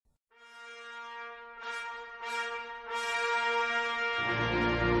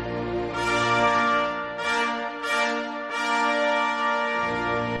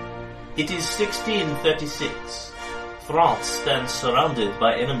It is 1636. France stands surrounded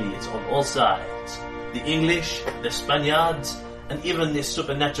by enemies on all sides. The English, the Spaniards, and even the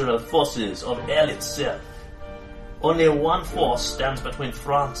supernatural forces of hell itself. Only one force stands between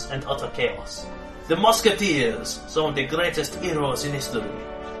France and utter chaos. The Musketeers, some of the greatest heroes in history.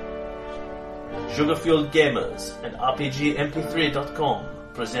 Sugar-Fueled Gamers and RPGMP3.com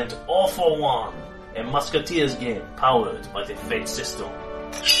present All for One, a Musketeers game powered by the Fate system.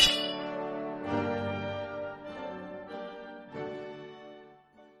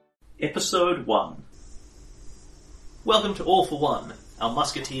 Episode 1. Welcome to All for One, our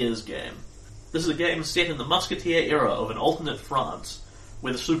Musketeers game. This is a game set in the Musketeer era of an alternate France,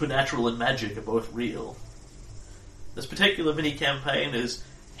 where the supernatural and magic are both real. This particular mini-campaign is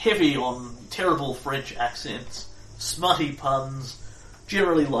heavy on terrible French accents, smutty puns,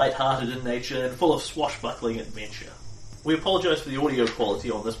 generally light-hearted in nature, and full of swashbuckling adventure. We apologise for the audio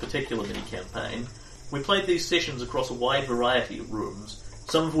quality on this particular mini-campaign. We played these sessions across a wide variety of rooms,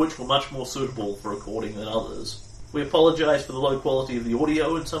 some of which were much more suitable for recording than others. We apologise for the low quality of the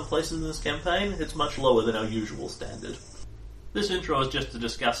audio in some places in this campaign. It's much lower than our usual standard. This intro is just to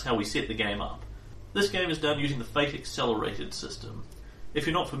discuss how we set the game up. This game is done using the Fate Accelerated system. If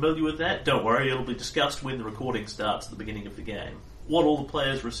you're not familiar with that, don't worry, it'll be discussed when the recording starts at the beginning of the game. What all the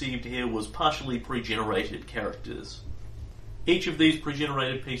players received here was partially pre-generated characters. Each of these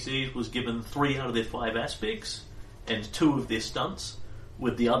pre-generated PCs was given 3 out of their 5 aspects, and 2 of their stunts,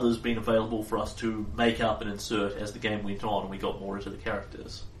 with the others being available for us to make up and insert as the game went on and we got more into the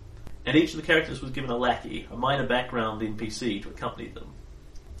characters. And each of the characters was given a lackey, a minor background NPC to accompany them.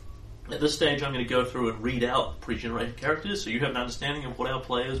 At this stage I'm going to go through and read out pre-generated characters so you have an understanding of what our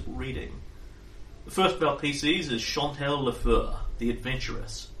players were reading. The first of our PCs is Chantal Lefeur, the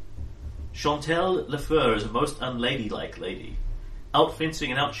adventuress. Chantal Lefeur is a most unladylike lady. Out-fencing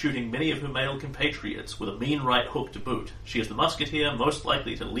and out-shooting many of her male compatriots with a mean right hook to boot, she is the musketeer most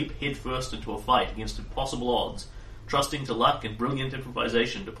likely to leap headfirst into a fight against impossible odds, trusting to luck and brilliant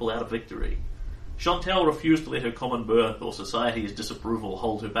improvisation to pull out a victory. Chantal refused to let her common birth or society's disapproval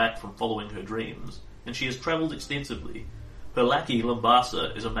hold her back from following her dreams, and she has travelled extensively. Her lackey,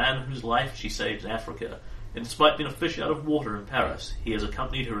 Lombasa, is a man whose life she saved in Africa, and despite being a fish out of water in Paris, he has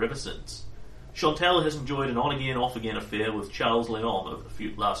accompanied her ever since. Chantal has enjoyed an on-again, off-again affair with Charles Léon over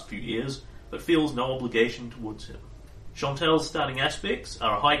the last few years, but feels no obligation towards him. Chantal's starting aspects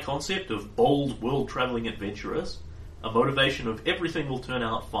are a high concept of bold, world-travelling adventurers, a motivation of everything will turn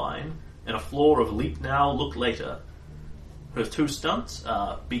out fine, and a flaw of leap now, look later. Her 2 stunts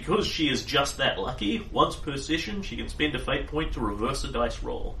are, because she is just that lucky, once per session she can spend a fate point to reverse a dice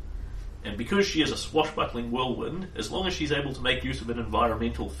roll. And because she is a swashbuckling whirlwind, as long as she's able to make use of an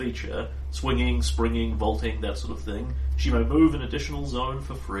environmental feature, swinging, springing, vaulting, that sort of thing, she may move an additional zone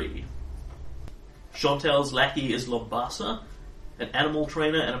for free. Chantal's lackey is Lombasa, an animal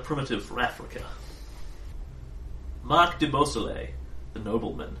trainer and a primitive from Africa. Marc de Beausoleil, the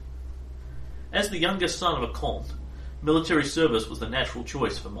nobleman. As the youngest son of a comte, military service was the natural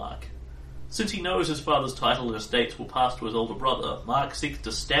choice for Marc. Since he knows his father's title and estates will pass to his older brother, Marc seeks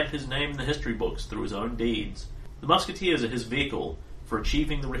to stamp his name in the history books through his own deeds. The Musketeers are his vehicle for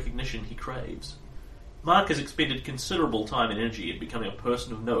achieving the recognition he craves. Marc has expended considerable time and energy in becoming a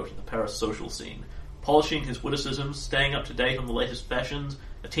person of note in the Paris social scene, polishing his witticisms, staying up to date on the latest fashions,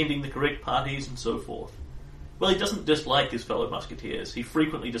 attending the correct parties, and so forth. While he doesn't dislike his fellow Musketeers, he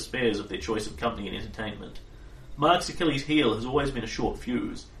frequently despairs of their choice of company and entertainment. Marc's Achilles' heel has always been a short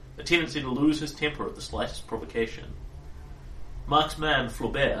fuse, a tendency to lose his temper at the slightest provocation. Marc's man,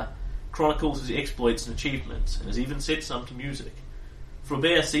 Flaubert, chronicles his exploits and achievements, and has even set some to music.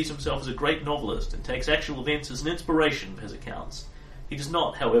 Flaubert sees himself as a great novelist and takes actual events as an inspiration for his accounts. He does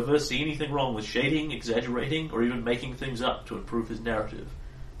not, however, see anything wrong with shading, exaggerating, or even making things up to improve his narrative.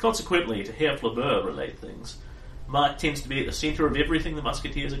 Consequently, to hear Flaubert relate things, Marc tends to be at the centre of everything the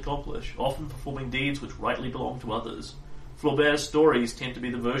Musketeers accomplish, often performing deeds which rightly belong to others. Flaubert's stories tend to be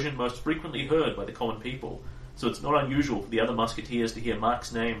the version most frequently heard by the common people, so it's not unusual for the other Musketeers to hear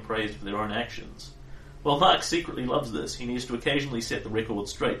Marc's name praised for their own actions. While Marc secretly loves this, he needs to occasionally set the record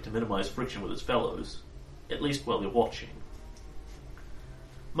straight to minimise friction with his fellows, at least while they're watching.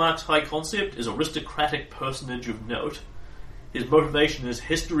 Marc's high concept is aristocratic personage of note. His motivation is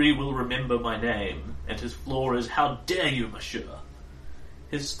history will remember my name, and his flaw is how dare you, monsieur.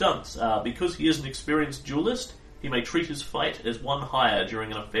 His stunts are, because he is an experienced duellist, he may treat his fight as one higher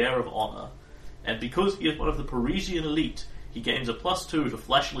during an affair of honour, and because he is one of the Parisian elite, he gains a +2 to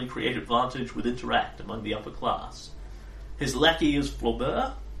flashily create advantage with interact among the upper class. His lackey is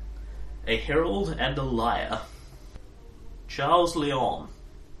Flaubert, a herald and a liar. Charles Léon,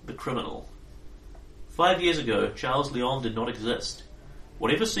 the criminal. 5 years ago, Charles Léon did not exist.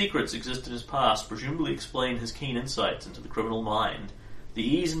 Whatever secrets exist in his past presumably explain his keen insights into the criminal mind, the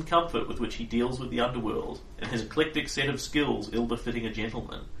ease and comfort with which he deals with the underworld, and his eclectic set of skills ill-befitting a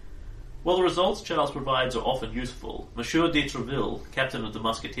gentleman. While the results Charles provides are often useful, Monsieur de Treville, captain of the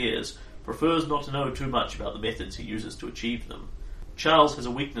Musketeers, prefers not to know too much about the methods he uses to achieve them. Charles has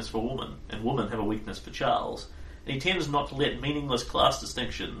a weakness for women, and women have a weakness for Charles, and he tends not to let meaningless class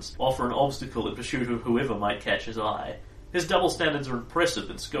distinctions offer an obstacle in pursuit of whoever might catch his eye. His double standards are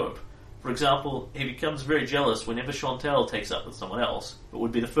impressive in scope. For example, he becomes very jealous whenever Chantal takes up with someone else, but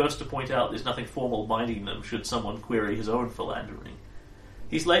would be the first to point out there's nothing formal binding them should someone query his own philandering.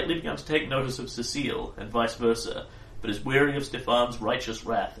 He's lately begun to take notice of Cecile, and vice versa, but is wary of Stéphane's righteous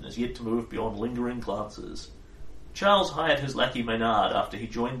wrath and is yet to move beyond lingering glances. Charles hired his lackey Maynard after he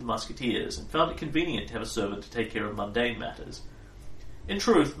joined the Musketeers, and found it convenient to have a servant to take care of mundane matters. In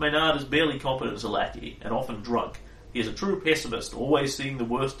truth, Maynard is barely competent as a lackey, and often drunk. He is a true pessimist, always seeing the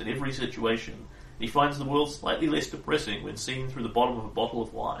worst in every situation, and he finds the world slightly less depressing when seen through the bottom of a bottle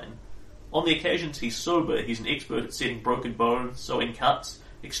of wine. On the occasions he's sober, he's an expert at setting broken bones, sewing cuts,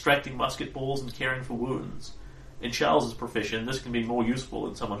 extracting musket balls, and caring for wounds. In Charles's profession, this can be more useful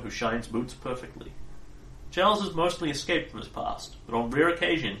than someone who shines boots perfectly. Charles has mostly escaped from his past, but on rare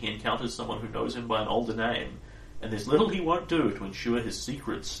occasion he encounters someone who knows him by an older name, and there's little he won't do to ensure his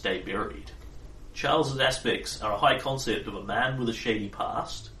secrets stay buried. Charles's aspects are a high concept of a man with a shady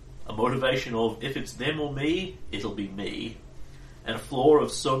past, a motivation of, if it's them or me, it'll be me, and a flaw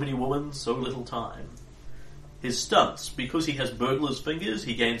of so many women, so little time. His stunts, because he has burglar's fingers,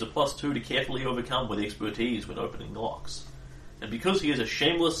 he gains a +2 to carefully overcome with expertise when opening locks. And because he is a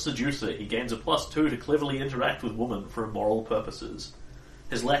shameless seducer, he gains a +2 to cleverly interact with women for immoral purposes.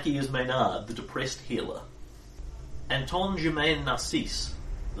 His lackey is Maynard, the depressed healer. Anton Germain Narcisse,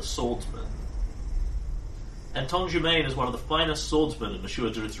 the swordsman. Anton Germain is one of the finest swordsmen in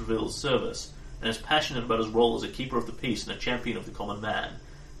Monsieur de Treville's service, and is passionate about his role as a keeper of the peace and a champion of the common man.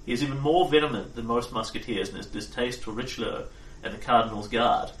 He is even more vehement than most musketeers in his distaste for Richelieu and the Cardinal's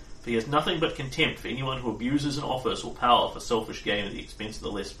Guard, for he has nothing but contempt for anyone who abuses an office or power for selfish gain at the expense of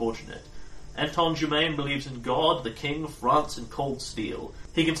the less fortunate. Anton Germain believes in God, the King, France, and cold steel.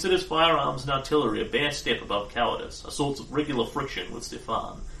 He considers firearms and artillery a bare step above cowardice, a sort of regular friction with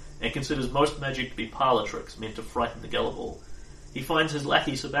Stéphane, and considers most magic to be parlour tricks meant to frighten the gullible. He finds his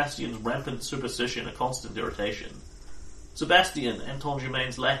lackey Sebastian's rampant superstition a constant irritation. Sebastian, Anton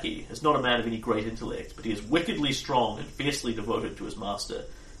Germain's lackey, is not a man of any great intellect, but he is wickedly strong and fiercely devoted to his master.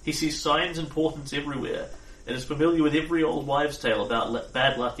 He sees signs and portents everywhere, and is familiar with every old wives' tale about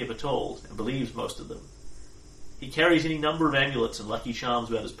bad luck ever told, and believes most of them. He carries any number of amulets and lucky charms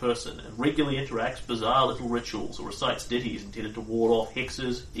about his person, and regularly interacts bizarre little rituals or recites ditties intended to ward off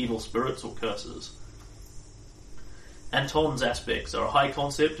hexes, evil spirits, or curses. Anton's aspects are a high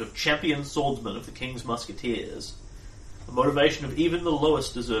concept of champion swordsman of the King's Musketeers, a motivation of even the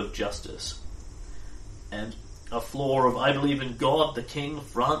lowest deserve justice, and a flaw of I believe in God, the King,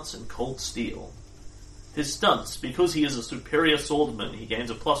 France, and cold steel. His stunts, because he is a superior swordsman, he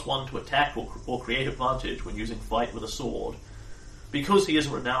gains a +1 to attack or create advantage when using fight with a sword. Because he is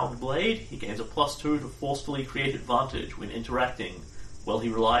a renowned blade, he gains a +2 to forcefully create advantage when interacting, while he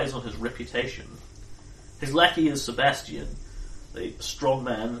relies on his reputation. His lackey is Sebastian, a strong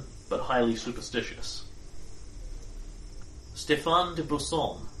man, but highly superstitious. Stéphane de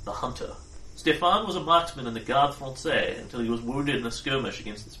Busson, the hunter. Stéphane was a marksman in the Garde Française until he was wounded in a skirmish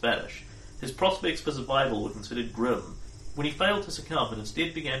against the Spanish. His prospects for survival were considered grim. When he failed to succumb and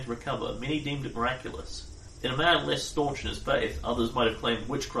instead began to recover, many deemed it miraculous. In a man less staunch in his faith, others might have claimed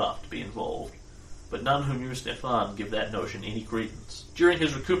witchcraft to be involved, but none who knew Stéphane give that notion any credence. During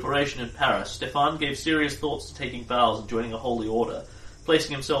his recuperation in Paris, Stéphane gave serious thoughts to taking vows and joining a holy order,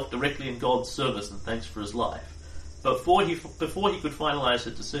 placing himself directly in God's service in thanks for his life. But before he could finalize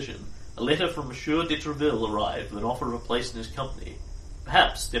his decision, a letter from Monsieur de Treville arrived with an offer of a place in his company.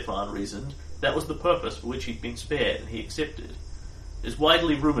 Perhaps, Stéphane reasoned, that was the purpose for which he'd been spared, and he accepted. It is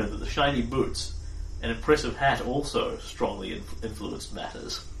widely rumoured that the shiny boots and impressive hat also strongly influenced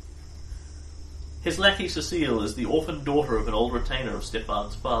matters. His lackey Cecile is the orphaned daughter of an old retainer of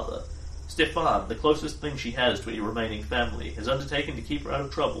Stéphane's father. Stéphane, the closest thing she has to any remaining family, has undertaken to keep her out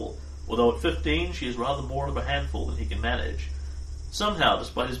of trouble, although at 15 she is rather more of a handful than he can manage. Somehow,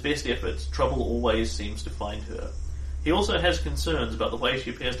 despite his best efforts, trouble always seems to find her. He also has concerns about the way she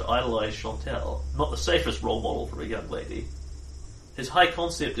appears to idolize Chantal, not the safest role model for a young lady. His high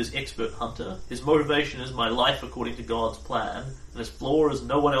concept is expert hunter, his motivation is my life according to God's plan, and his flaw is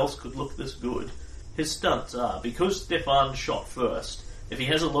no one else could look this good. His stunts are, because Stéphane shot first, If he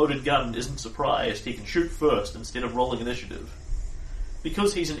has a loaded gun and isn't surprised, he can shoot first instead of rolling initiative.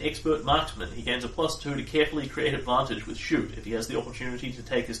 Because he's an expert marksman, he gains a +2 to carefully create advantage with shoot if he has the opportunity to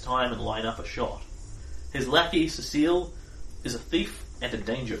take his time and line up a shot. His lackey, Cecile, is a thief and a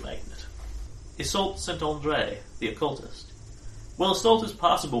danger magnet. Isolde Saint-André, the occultist. While Isolde is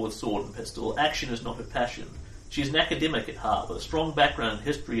passable with sword and pistol, action is not her passion. She is an academic at heart with a strong background in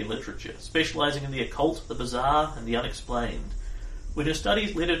history and literature, specialising in the occult, the bizarre, and the unexplained. When her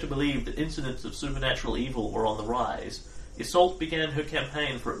studies led her to believe that incidents of supernatural evil were on the rise, Isolde began her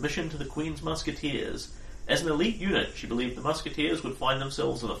campaign for admission to the Queen's Musketeers. As an elite unit, she believed the Musketeers would find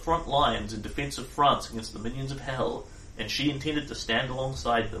themselves on the front lines in defence of France against the minions of hell, and she intended to stand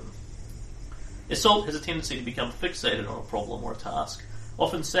alongside them. Isolde has a tendency to become fixated on a problem or a task,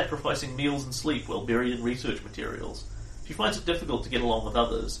 often sacrificing meals and sleep while buried in research materials. She finds it difficult to get along with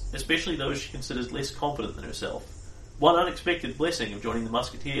others, especially those she considers less competent than herself. One unexpected blessing of joining the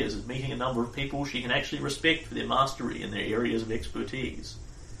Musketeers is meeting a number of people she can actually respect for their mastery in their areas of expertise.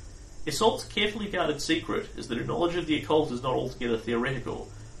 Isolde's carefully guarded secret is that her knowledge of the occult is not altogether theoretical.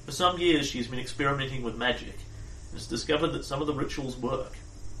 For some years she has been experimenting with magic, and has discovered that some of the rituals work.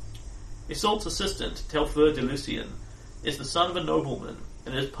 Isolde's assistant, Telfur de Lucien, is the son of a nobleman,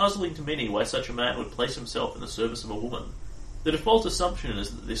 and it is puzzling to many why such a man would place himself in the service of a woman. The default assumption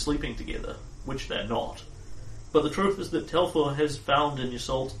is that they're sleeping together, which they're not. But the truth is that Telfur has found in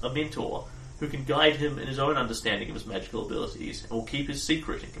Isolde a mentor who can guide him in his own understanding of his magical abilities and will keep his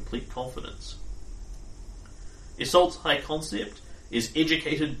secret in complete confidence. Isolde's high concept is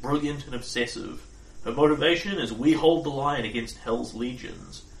educated, brilliant, and obsessive. Her motivation is we hold the line against Hell's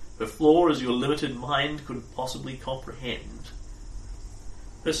legions. Her flaw is your limited mind could possibly comprehend.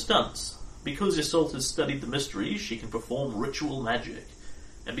 Her stunts. Because Isolde has studied the mysteries, she can perform ritual magic.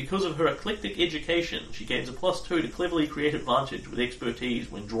 And because of her eclectic education, she gains a +2 to cleverly create advantage with expertise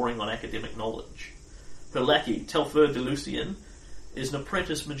when drawing on academic knowledge. Her lackey, Telfur de Lucien, is an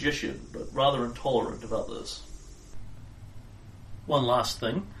apprentice magician, but rather intolerant of others. One last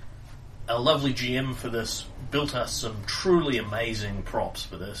thing. Our lovely GM for this built us some truly amazing props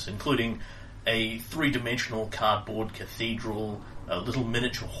for this, including a 3-dimensional cardboard cathedral, little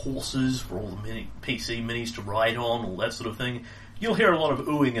miniature horses for all the PC minis to ride on, all that sort of thing. You'll hear a lot of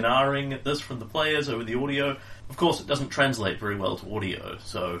oohing and ahhing at this from the players over the audio. Of course, it doesn't translate very well to audio,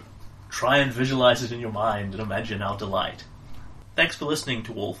 so try and visualize it in your mind and imagine our delight. Thanks for listening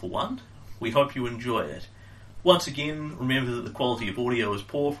to All for One. We hope you enjoy it. Once again, remember that the quality of audio is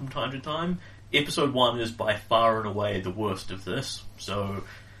poor from time to time. Episode 1 is by far and away the worst of this, so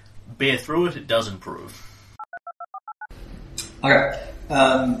bear through it, it does improve. Okay,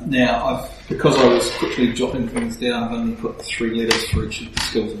 now, because I was quickly jotting things down, I've only put 3 letters for each of the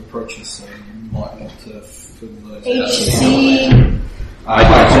skills and approaches, so you might want to fill those out. HC.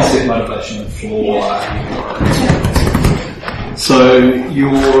 Concept, motivation, and flaw. So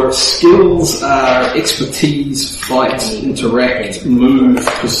your skills are expertise, fight, interact, move,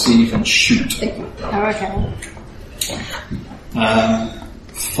 perceive, and shoot. Oh, okay.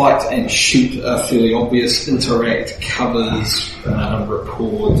 Fight and shoot are fairly obvious. Interact covers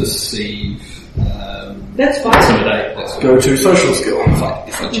rapport, deceive, That's fine. intimidate. That's go to social skill. Fight.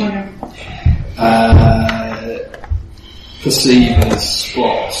 Perceive is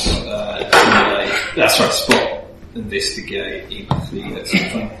spot, intimidate. Spot. Investigate, empathy, that sort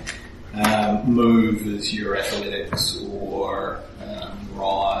of thing. Move is your athletics or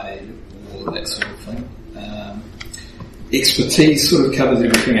ride or that sort of thing. Expertise sort of covers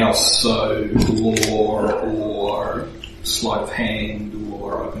everything else, so law or sleight of hand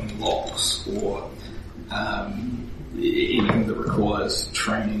or opening locks or anything that requires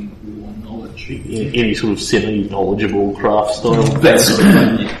training or knowledge. Any sort of semi-knowledgeable craft style. That sort of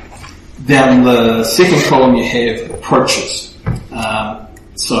thing, yeah. Down the second column you have approaches.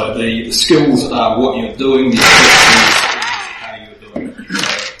 So the skills are what you're doing, the approaches is how you're doing it.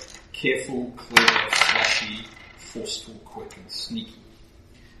 So careful, clever, flashy, forceful, quick and sneaky.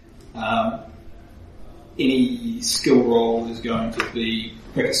 Any skill roll is going to be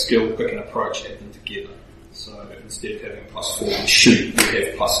pick a skill, pick an approach, add them together. So instead of having +4 in shoot, you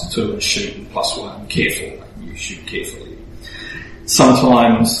have +2 in shoot and +1 in careful. You shoot carefully.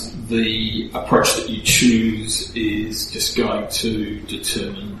 Sometimes the approach that you choose is just going to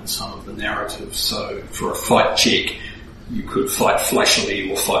determine some of the narrative. So for a fight check, you could fight flashily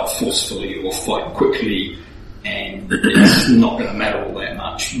or fight forcefully or fight quickly, and it's not going to matter all that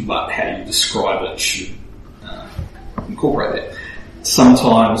much, but how you describe it should incorporate that.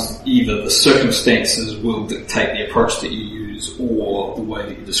 Sometimes either the circumstances will dictate the approach that you use, or the way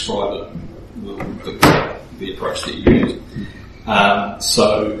that you describe it will dictate the approach that you use.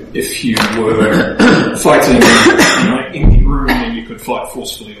 So if you were fighting in an empty room, then you could fight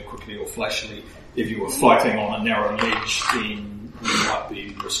forcefully or quickly or flashily. If you were fighting on a narrow ledge, then you might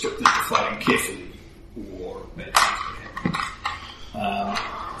be restricted to fighting carefully or bad things could happen.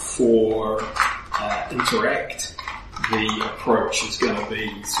 For interact, the approach is going to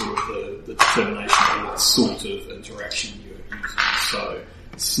be sort of the determination of what sort of interaction you're using. So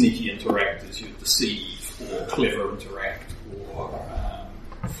sneaky interact is your deceive, or clever interact, or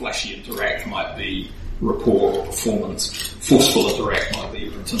flashy interact might be rapport or performance. Forceful interact might be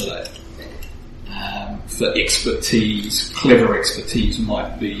your intimidate. For expertise, clever expertise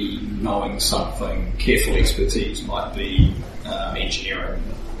might be knowing something. Careful expertise might be engineering.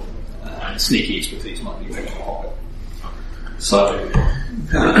 Sneaky expertise might be your back pocket. So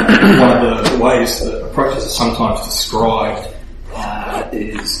one of the ways that approaches are sometimes described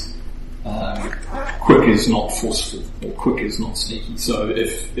is quick is not forceful, or quick is not sneaky. So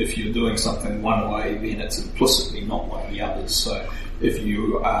if you're doing something one way, then it's implicitly not like the others. So if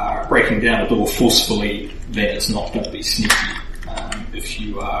you are breaking down a door forcefully, then it's not going to be sneaky. If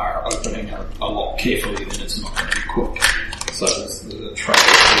you are opening a lock carefully, then it's not going to be quick. So there's a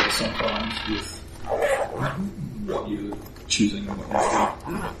trade-off sometimes with what you're choosing and what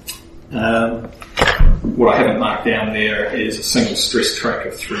you're doing. What I haven't marked down there is a single stress track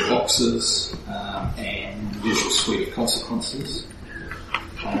of 3 boxes and visual suite of consequences.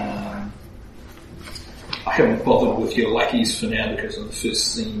 I haven't bothered with your lackeys for now because on the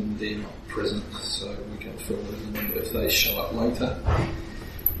first scene they're not present, so we can fill them in if they show up later.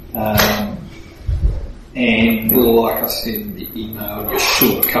 And like I said in the email, you're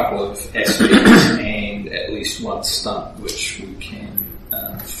short a couple of aspects and at least one stunt which we can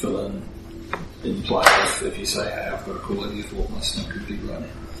fill in play if you say, hey, I've got a cool idea for what my stunt could be right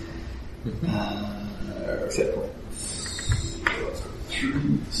now. At that point.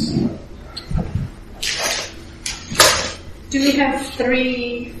 Do we have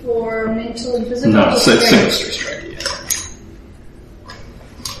 3 for mental and physical? No, so it's single stress track, yeah.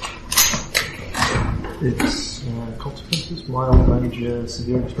 It's consequences, mild, major,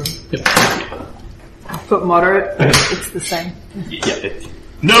 severe, extreme. Yep. I've put moderate, but it's the same. Yeah.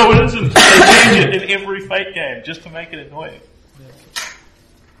 No, it isn't. They change it in every Fate game just to make it annoying.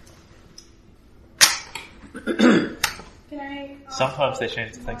 Sometimes they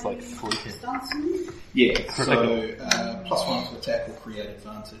change to things like fleeting. Yeah, so +1 to attack will create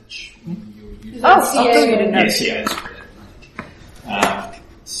advantage when you're using Oh, you didn't know. Yes, yeah, it's create advantage.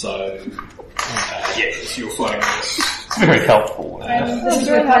 If you're fighting this, It's very helpful. This is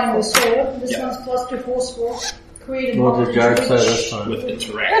we're fighting with sword. This one's +2 forceful. Created What did Jared say this time? with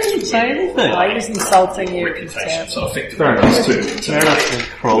interact, I didn't say anything. I was insulting you. reputation, so effectively Fair enough. these two. Fair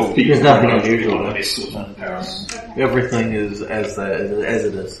enough. With people There's nothing who are unusual, the though. best sort of powers. Everything is as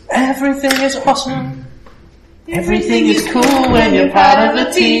it is. Everything is awesome. Everything is cool when you're part of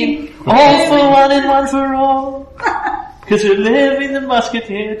a team. All for one and one for all. Cause you're living the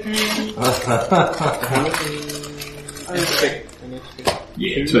musketeer dream.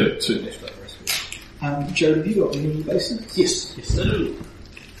 Yeah, two left over. Joe, have you got any basics? Yes, I do.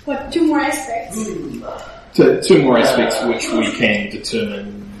 What, 2 more aspects? Two more aspects which we can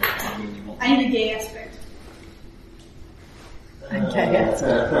determine when you want. I need a gay aspect. Okay,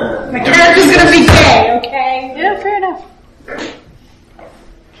 yeah. My character's gonna be gay, okay? Yeah, fair enough.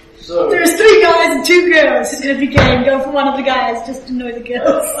 So, There's 3 guys and 2 girls. It's gonna be gay and go for one of the guys just to annoy the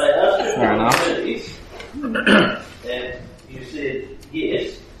girls. I asked you Fair enough. and you said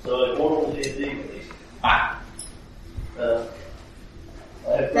yes, so I ordered the please. I have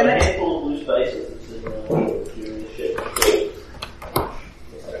got a handful of blue spaces that's in during the ship.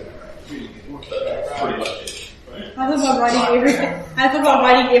 Pretty much it. I thought about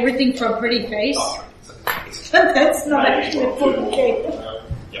writing everything for a pretty face. But that's not actually a full game.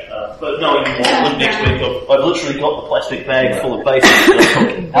 But no, you want next week. I've literally got the plastic bag full of bases that I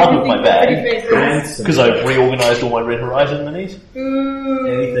took out of my bag because I've reorganised all my Red Horizon minis.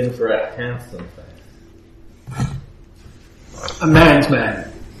 Anything for a handsome face. A man's man.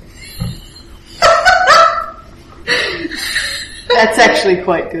 That's actually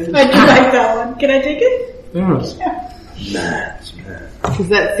quite good. I do like that one. Can I take it? Man's man. Because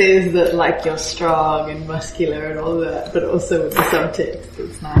that says that like you're strong and muscular and all that, but also with the subtext,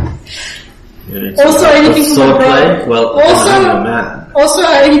 it's nice. Also anything for my bro. Well, Also- I'm a man. Also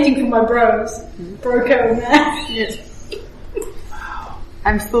anything for my bros. Broco, man. Yes.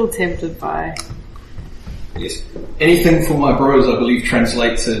 I'm still tempted by. Yes. Anything for my bros, I believe,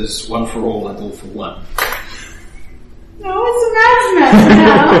 translates as one for all and all for one. No, it's a man's man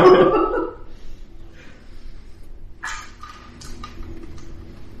now.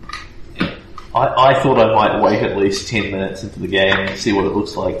 I thought I might wait at least 10 minutes into the game and see what it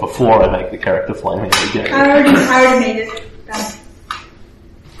looks like before I make the character flaming again. I already made it. Done.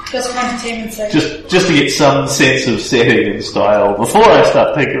 Just for entertainment's sake. Just to get some sense of setting and style before I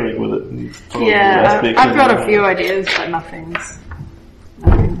start tinkering with it. And Yeah, I've got a few ideas, but nothing's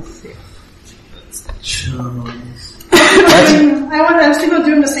yet. I was thinking of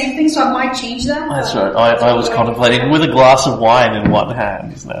doing the same thing, so I might change that. That's right. I was contemplating with a glass of wine in one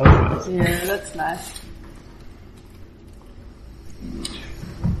hand. Isn't that Yeah, that's nice.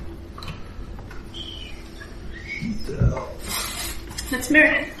 Let's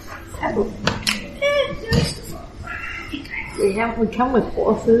mirror it. We come with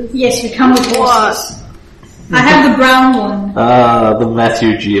horses. Yes, we come with horses. I have the brown one. the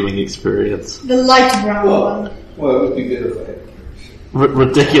Matthew GMing experience. The light brown one. Well, it would be better if I had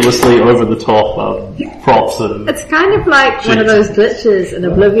Ridiculously over the top props and... It's kind of like one of those glitches in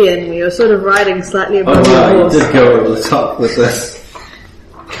Oblivion where you're sort of riding slightly above the you horse. did go over the top with this.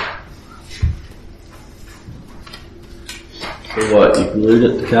 So what, you glued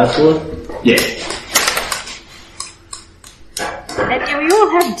it to cardboard? Yeah. And we all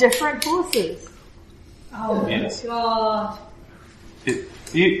have different horses. Oh my god.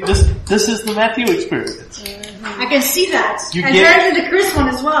 This is the Matthew experience. I can see that. You And get- apparently the Chris one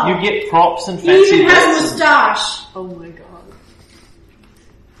as well. You get props and He fancy even has a bits. moustache. Oh my god.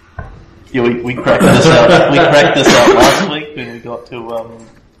 Yeah, we cracked this out. We cracked this out last week when we got to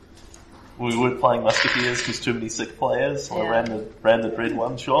we were playing Musketeers because too many sick players. So I ran the Dread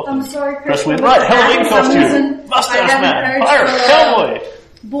one shot. I'm and sorry, Chris went, but right, Halloween for some costume, reason, mustache I haven't man, heard pirate, for, cowboy.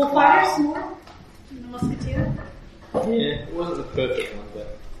 Bullfighters more? In the Musketeer? Yeah, it wasn't the perfect one, but...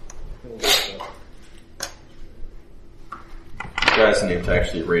 You guys need to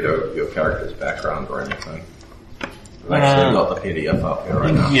actually read over your character's background or anything. I've actually got the PDF up here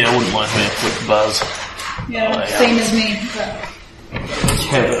right now. Yeah, I wouldn't mind having a quick buzz. Yeah, same as me. But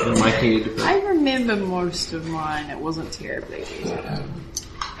Have it in my head. I remember most of mine. It wasn't terribly detailed.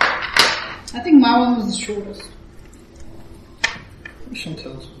 I think my one was the shortest.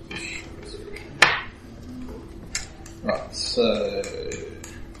 Chantel's right, so...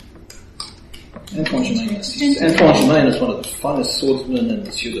 Antoine Germain is one of the finest swordsmen in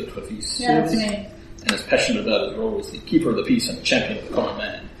Monsieur de Treville's Yeah, that's service, me. and is passionate about his role as the keeper of the peace and the champion of the common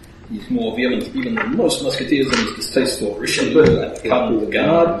man. He is more vehement even than most musketeers in his distaste for Richelieu and the Cardinal de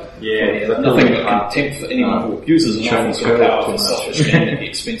Garde. Yeah, He has nothing but contempt for anyone who abuses an office or power for selfish gain at the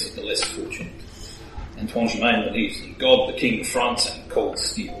expense of the less fortunate. Antoine Germain believes in God, the King of France, and cold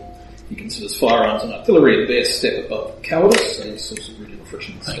steel. He considers firearms and artillery a bare step above cowardice, a source of regional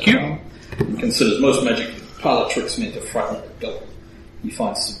friction. Thank you. He considers most magic parlor tricks meant to frighten the gullible. He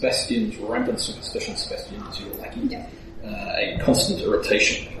finds Sebastian's rampant superstition, Sebastian is your lackey, a constant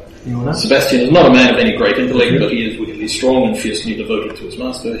irritation. Sebastian is not a man of any great intellect, but he is wickedly strong and fiercely devoted to his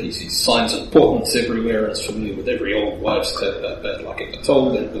master. He sees signs and portents everywhere and is familiar with every old wives' tale about bad luck ever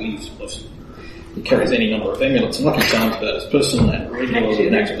told and believes most of them. He carries any number of amulets and lucky charms about his person and regularly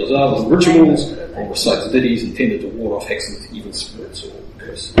enacts bizarre rituals or recites ditties intended to ward off hexes, evil spirits, or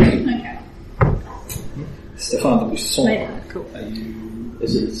curses. Okay. Stéphane de Buisson. Later, cool. Are you...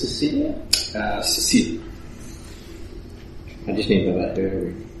 Is it Cecilia? Cécile. I just need to know about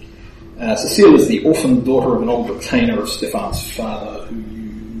her. Cécile is the orphan daughter of an old retainer of Stéphane's father, who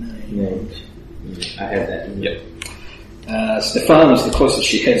you Named. I have that. Yep. Stéphane is the closest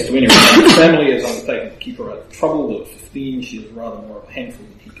she has to anyone in her family, has undertaken to keep her out of trouble, though at 15 she is rather more of a handful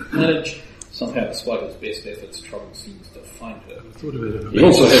than he can manage. Somehow, despite his best efforts, trouble seems to find her. He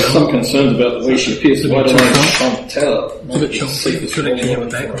also has some concerns about the way she appears to idolize Chantal. It's a bit chunky. It should actually have a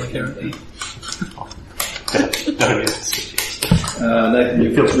background character. Nathan,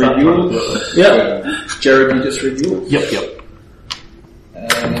 you just read yours? Yeah. Jared, you just read yours? Yep.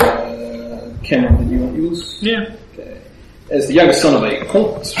 Cameron, did you want yours? Yeah. Okay. As the youngest son of a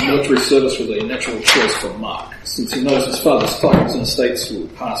comte, military service was a natural choice for Mark. Since he knows his father's titles and estates will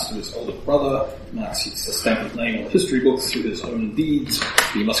pass to his older brother, Mark seeks to stamp his name on the history books through his own deeds.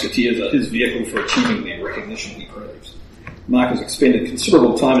 The musketeers are his vehicle for achieving the recognition he craves. Mark has expended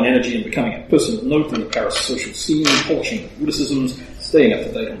considerable time and energy in becoming a person of note in the Paris social scene, polishing witticisms, staying up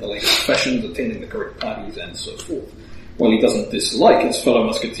to date on the latest fashions, attending the correct parties, and so forth. While he doesn't dislike his fellow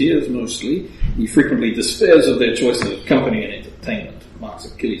musketeers mostly, he frequently despairs of their choices of company and entertainment. Mark's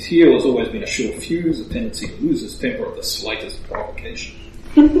Achilles' heel has always been a short fuse, a tendency to lose his temper at the slightest provocation.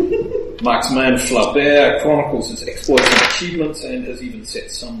 Mark's man Flaubert chronicles his exploits and achievements and has even set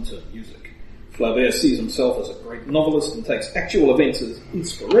some to music. Flaubert sees himself as a great novelist and takes actual events as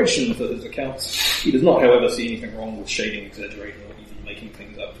inspiration for his accounts. He does not, however, see anything wrong with shading, exaggerating, or even making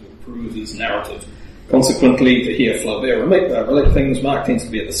things up to improve his narrative. Consequently, to hear Flaubert relate things, Mark tends to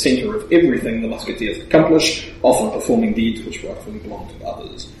be at the centre of everything the Musketeers accomplish, often performing deeds which rightfully belong to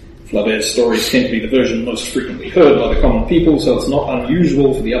others. Flaubert's stories tend to be the version most frequently heard by the common people, so it's not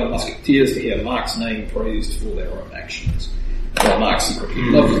unusual for the other Musketeers to hear Mark's name praised for their own actions. While Mark secretly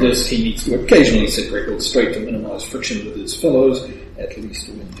loves this, he needs to occasionally set records straight to minimise friction with his fellows, at least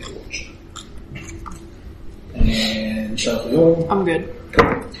when they're watching. And Chantal? I'm good.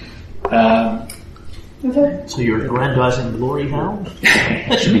 So you're aggrandizing Glory Hound?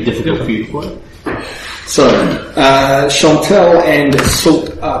 That should be difficult for you to play. So, Chantal and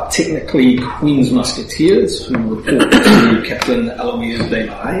Salt are technically Queen's Musketeers who report to Captain Aloysius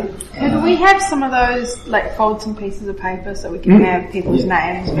Desmarais. Could we have some of those, like, fold some pieces of paper so we can have people's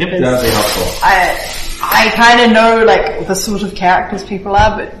names? Because That'd be helpful. I kind of know, like, the sort of characters people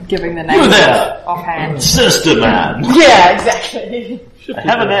are, but giving the names You there, offhand. Sister Man. Yeah, exactly. I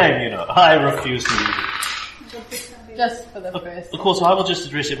have a name, you know. I refuse to use it. Just for the first. Of course, I will just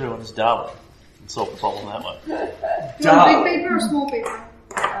address everyone as Darwin and solve the problem that way. You want big paper or small paper?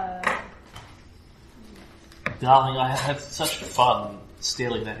 Darling, I have had such fun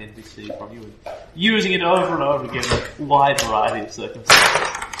stealing that NPC from you and using it over and over again in a wide variety of circumstances.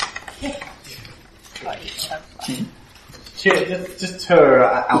 Just her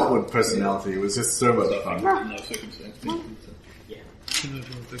outward personality was just so much fun. No circumstance.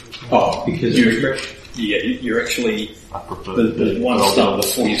 Oh, because you're actually I prefer the one star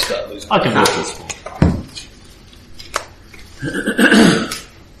before you start losing. I can work this one.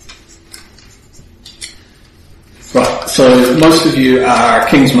 Right, so most of you are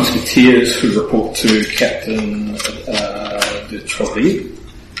King's Musketeers who report to Captain de Treville.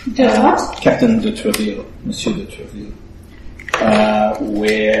 Captain de Treville, Monsieur de Treville.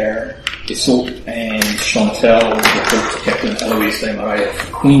 Where Isolde and Chantal report to Captain Aloysius Desmarais of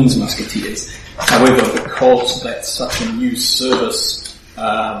the Queen's Musketeers. However, because that's such a new service,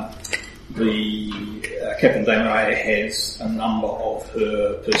 Captain Desmarais has a number of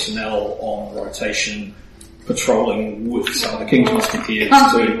her personnel on rotation patrolling with some of the King's Musketeers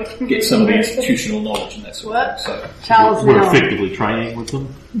to get some of the institutional knowledge and that sort of thing. So, Charles We're now. effectively training with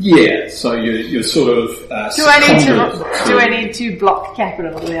them. yeah, so you're sort of Do I need to block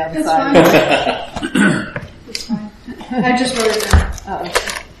capital on the other side? It's fine. I just wrote it down.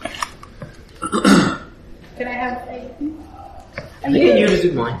 Can I have a... I can use it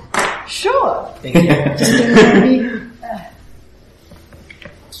in mine. Sure. Thank you.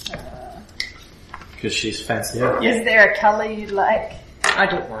 Because she's fancy. Is there a colour you'd like? I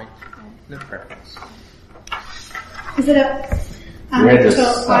don't mind. No preference. Is it a... Red is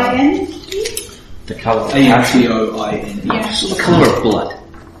I-N? the colour of A-T-O-I-N-E. Yeah. the colour of blood.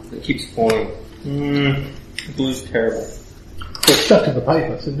 It keeps falling. Blue's terrible. It's stuck to the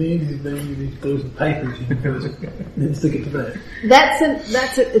paper, so the easy thing with these blues and papers, you can then stick it to there.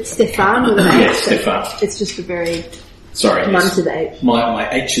 It's Stefan with an H. Yes, Stefan. It's just a very Sorry. munted H. My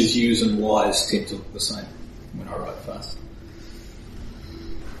H's, U's and Y's tend to look the same when I write fast.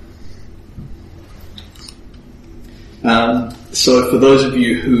 So for those of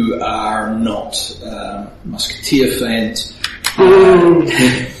you who are not Musketeer fans,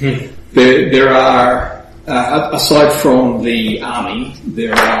 there are, aside from the army,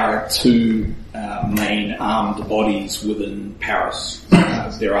 there are two main armed bodies within Paris.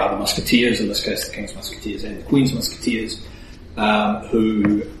 There are the Musketeers, in this case the King's Musketeers and the Queen's Musketeers,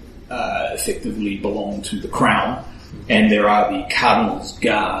 who effectively belong to the Crown. And there are the Cardinal's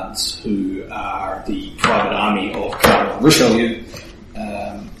Guards, who are the private army of Cardinal Richelieu,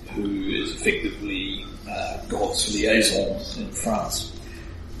 who is effectively God's liaison in France.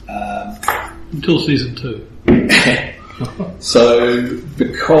 Until season 2. So,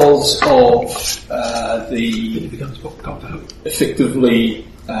 because of the It becomes Doctor Who. effectively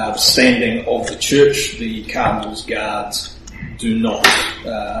standing of the Church, the Cardinal's Guards do not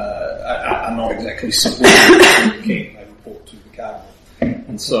are not exactly supportive of the King. They report to the Cardinal,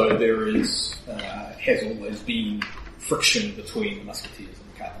 and so there is has always been friction between the Musketeers and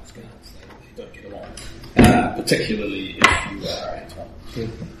the Cardinal's Guards. They don't get along, particularly if you are Antoine.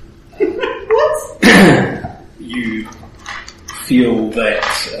 You feel that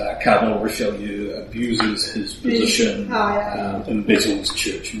Cardinal Richelieu abuses his position, embezzles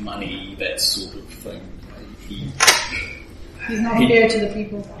church money, that sort of thing. He's not fair to the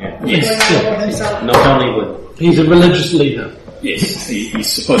people. Yes. Not only with He's a religious leader. Yes,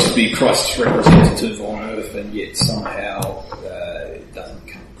 he's supposed to be Christ's representative on earth, and yet somehow it doesn't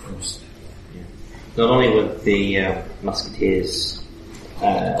come across. not only with the Musketeers,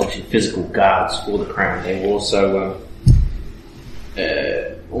 obviously physical guards for the Crown, they were also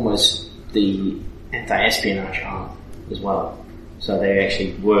almost the anti-espionage arm as well. So they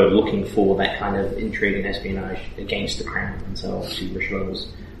actually were looking for that kind of intrigue and espionage against the crown, and so obviously Richelieu was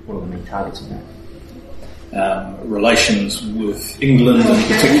one of the main targets of that. Relations with England in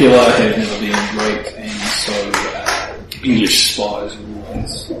particular have never been great, and so English spies were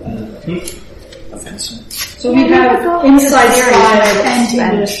always offensive. So we have inside spies and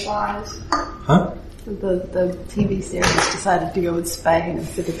English spies. Huh? The TV series decided to go with Spain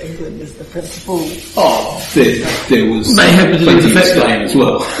instead of England as the principal. Oh, there was May have to do with plenty the of fact Spain as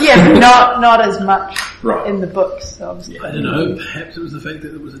well. Yeah, but not as much Right. in the books, obviously. I don't know, perhaps it was the fact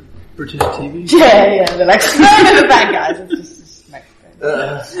that it was a British TV. Yeah, they're like, no, the bad guys, it's just Mexico.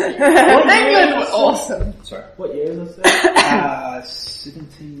 England was awesome. Sorry. What year was that?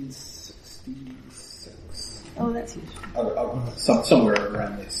 1766. Oh, that's useful. Somewhere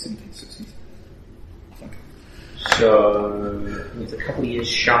around there, 1760s. I think. So it's a couple of years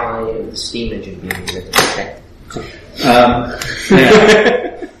shy of the steam engine being invented. Okay.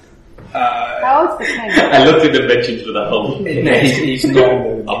 How old's the king? I looked at inventions with a whole. No, he's not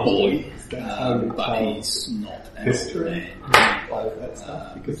a boy, but he's not an history.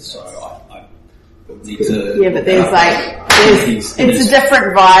 So I need to. Yeah, but there's it's a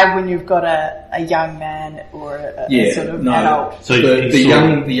different vibe when you've got a young man or a sort of adult. So the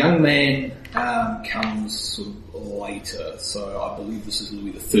young man comes sort of later. So I believe this is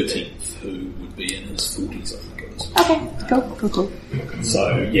Louis XIII, who would be in his 40s, I think it was. Okay, cool.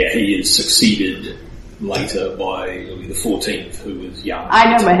 So yeah, he is succeeded later by Louis XIV, who was young.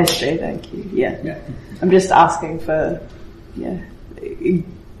 I know my history, thank you. Yeah. I'm just asking for,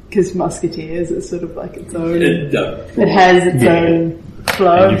 because Musketeers is sort of like its own. It has its own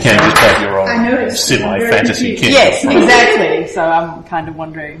flow. And you can just have your I own noticed. semi-fantasy king. Yes, exactly. So I'm kind of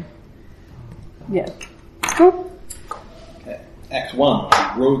wondering. Yeah. Cool. Act 1,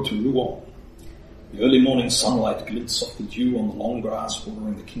 the road to Rouen. The early morning sunlight glints off the dew on the long grass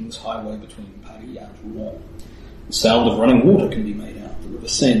bordering the King's Highway between Paris and Rouen. The sound of running water can be made out, the River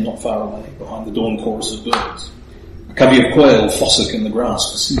Seine not far away, behind the dawn chorus of birds. A covey of quail fossick in the grass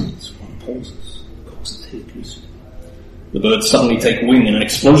for seeds. One pauses, cocks its head loosely. The birds suddenly take wing in an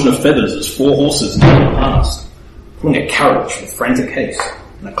explosion of feathers as 4 horses near past, pulling a carriage with frantic haste,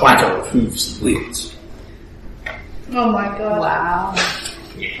 and a clatter of hooves and wheels. Oh my god. Wow. Oh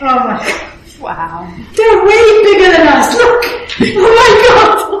my god. Wow. They're way bigger than us, look! Oh my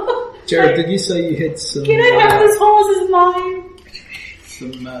god! Jared, did you say you had some... Can I have this horse as mine?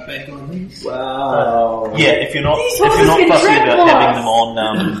 Some back on these? Wow. Yeah, if you're not These horses fussy can about trip having them us. on,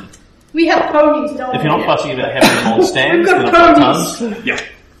 We have ponies, don't we? if you're not fussy about having them on stands, We've then got I've got ponies. tons. Yeah.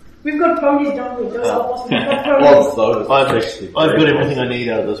 We've got ponies, don't we? Those are horses. We've got Well, ponies. those. I've got everything I need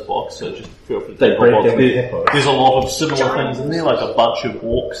out of this box, so just feel free to They take break a box. down the hippos. There's a lot of similar things in there, like a bunch of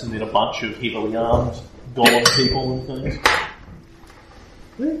orcs and then a bunch of heavily armed golem people and things.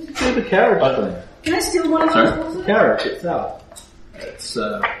 Where did you do the carriage thing? Can I steal one of those horses? The carriage itself. It's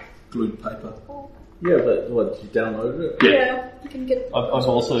glued paper. Yeah, but what, did you download it? Yeah, you can get it. I've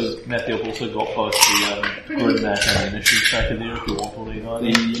also got both the grid map and the initiative tracker there if you want one either. The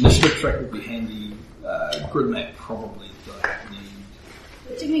initiative track would be handy. Grid map probably don't need.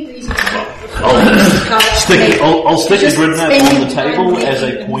 Technically easy to I'll stick the grid map on the table Spending as a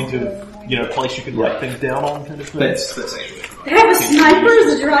time. point of, place you can write things down on kind of thing. That's actually They have a sniper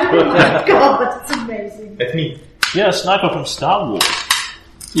as a driver? Oh my god, that's amazing. That's me. Yeah, a sniper from Star Wars.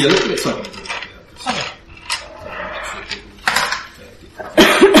 Yeah, let's something to do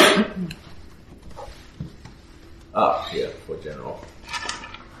Yeah, for general.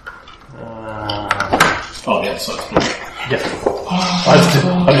 Oh, the other side's blue. Yeah.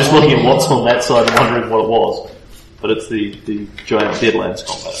 I'm just looking at what's on that side and wondering what it was. But it's the giant Deadlands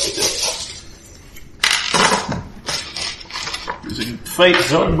combat we did. Using Fate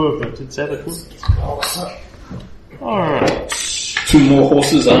Zone movement, it's adequate. Alright. 2 more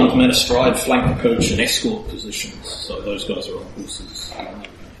horses, armed men astride, flank the coach, and escort positions. So those guys are on horses.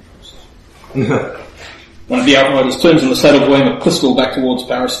 One of the outriders turns in the saddle to aim a pistol back towards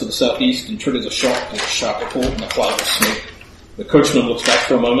Paris to the southeast and triggers a shot with a sharp report and a cloud of smoke. The coachman looks back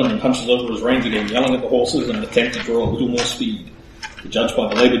for a moment and punches over his reins again, yelling at the horses in an attempt to draw a little more speed. To judge by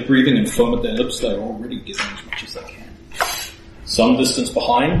the laboured breathing and foam at their lips, they are already getting as much as they can. Some distance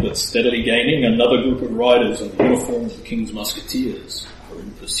behind, but steadily gaining, another group of riders in the uniform of the King's Musketeers are in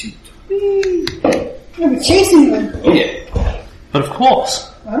pursuit. We're chasing them. Oh yeah. But of course.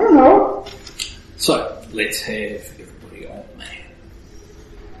 I don't know. So, let's have everybody on man.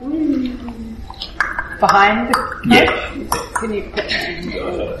 Behind the... Yeah. Can you put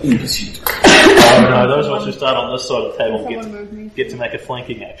In pursuit. Oh no, those ones who start on this side of the table Someone move me. get to make a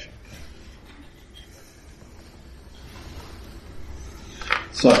flanking action.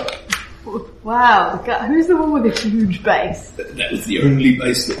 So, Wow, the guy, who's the one with the huge base? that was the only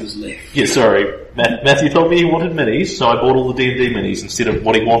base that was left. Yeah, sorry. Matthew told me he wanted minis, so I bought all the D&D minis instead of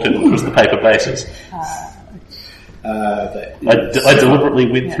what he wanted, which was the paper bases. I deliberately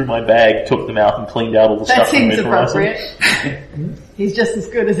went through my bag, took them out, and cleaned out all the That stuff from seems Red Horizon. appropriate. He's just as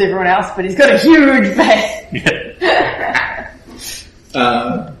good as everyone else, but he's got a huge base.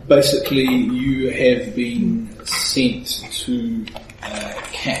 Basically, you have been sent to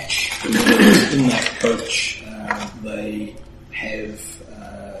catch in that coach. They have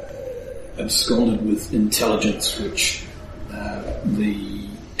absconded with intelligence which the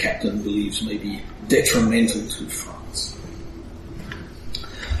captain believes may be detrimental to France.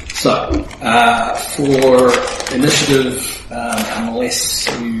 So, for initiative, unless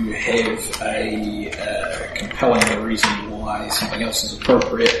you have a compelling reason why something else is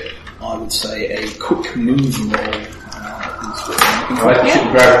appropriate, I would say a quick move roll is what I'm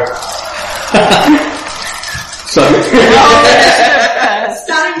looking for. So,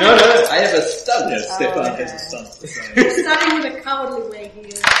 No, I have a stunt. yeah, Stefan has a stunt to say. Starting with a cowardly way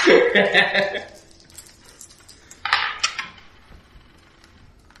here.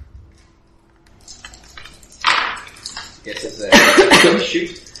 Yes, it's a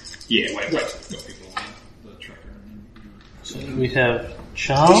shoot. Yeah, wait, got people on the tracker. So we have You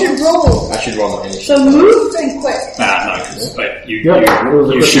Charles. should roll. I should roll my initiative. So move and quick. No, but you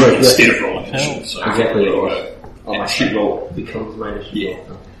it shoot was instead of rolling initiative. So Exactly. you go. Oh, my shoot roll becomes my initiative.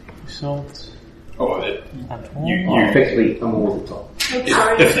 Yeah. Salt. Oh, Antoine. you Effectively, I'm all at the top.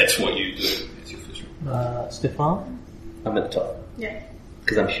 if that's what you do, it's your first roll. Stefan. I'm at the top. Yeah.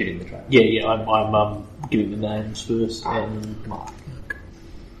 Because I'm shooting the track. Yeah, I'm giving the names first, and Mark.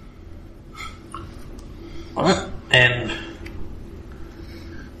 Alright, and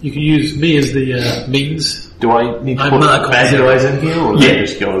You can use me as the means. do I need to I'm put Mark. bad guys in here, or does Yeah. it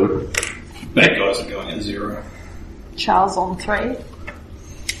just go? Bad guys are going at 0. Charles on 3.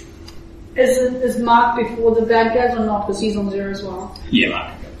 Is Mark before the bad guys or not? Because he's on 0 as well. Yeah,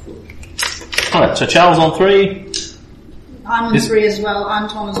 Mark. Alright, so Charles on 3. I'm on 3 as well.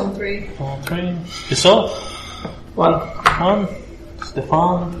 Anton is on 3. On 3. Yourself? 1.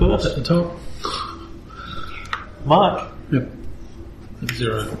 Stefan At first. the top. Mark. Yep. At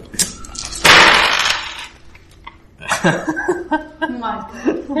 0. Oh my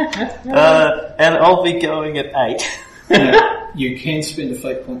god. And I'll be going at 8. You can spend a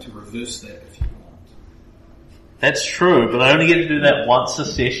fate point to reverse that if you want. That's true, but I only get to do that once a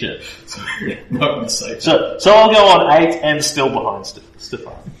session. Not mistake. So I'll go on 8 and still behind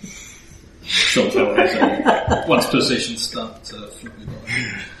Stefan. Chantal has a once per session stunt to flip it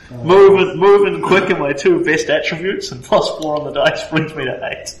on. Moving quick are my 2 best attributes, and +4 on the dice brings me to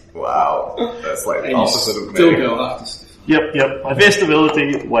 8. Wow. That's like the And you opposite of me. still go after Stefan. Yep. My best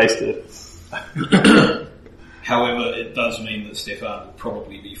ability, wasted. However, it does mean that Stefan will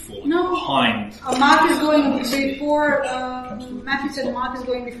probably be falling No. behind. Mark is going before, Matthew said Mark is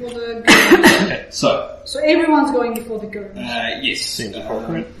going before the goons. Okay, so, So everyone's going before the goons. yes. Seems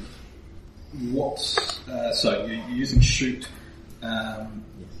appropriate. So you're using shoot.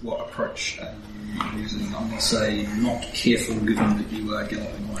 What approach are you using? I'm going to say not careful given that you are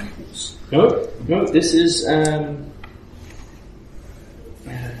galloping on a horse. No, this is,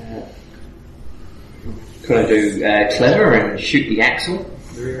 could I do clever and shoot the axle?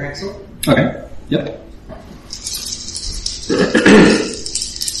 The rear axle? Okay. Yep.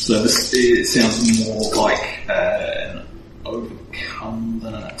 So this it sounds more like an overcome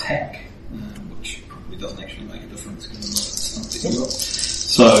than an attack, which probably doesn't actually make a difference given the stunt that you got.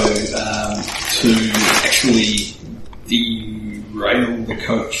 So to actually derail the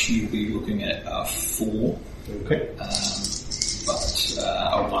coach, you'll be looking at a 4. Okay. But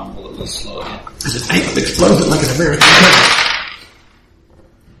a 1 will at least slow it down. Is it 8 that explodes it like an American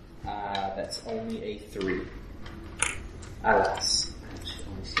gun? That's only a 3. Alas.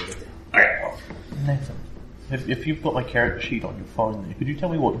 Okay. Nathan, if you've got my character sheet on your phone there, could you tell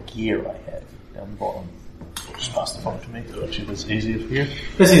me what gear I have down the bottom? Just pass the phone to me. Actually, that's easier for you.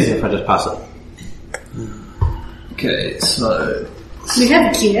 It's easier if I just pass it. Okay, so We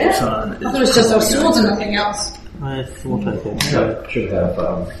have gear. I thought it was just our swords and nothing else. I thought I had. Should have,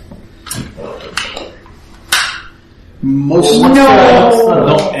 most No!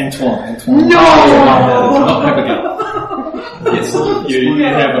 not Antoine. No! Not have a gun. Yes, you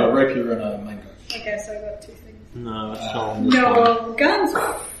have a rapier and a mango. Okay, so I got 2 things. No, it's not on this one. No guns.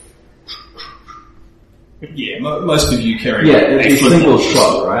 Yeah, most of you carry. Yeah, it's a excellent single weapons.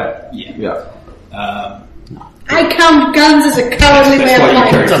 shot, right? Yeah. Yeah. I count guns as a cowardly way of That's why you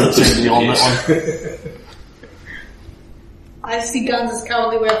fighting. carry Doesn't seem to be pistol, on yes. that one. I see guns as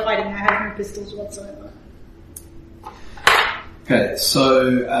cowardly way of fighting. I have no pistols whatsoever. Okay, so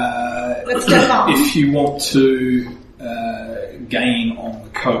Let's step on. if you want to gain on the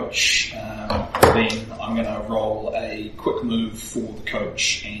coach, then I'm going to roll a quick move for the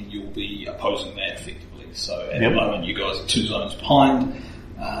coach, and you'll be opposing that effectively. So at the moment, you guys are 2 zones behind,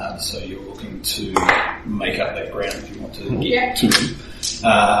 so you're looking to make up that ground if you want to get to him.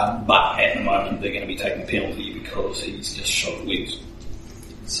 But at the moment, they're going to be taking a penalty because he's just shot at wings.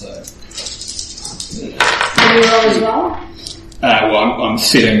 So, Can you roll as well? well, I'm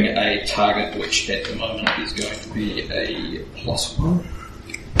setting a target which at the moment is going to be a +1.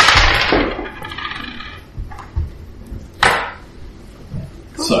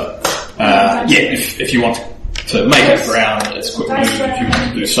 So, if you want to make it ground, it's quick move. If you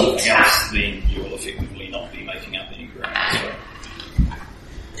want to do something else, then you'll effectively not be making up any ground.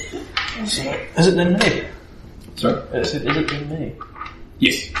 So, is it then me? Sorry? Is it then me?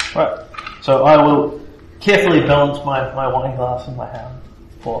 Yes. Right. So I will carefully balance my wine glass in my hand,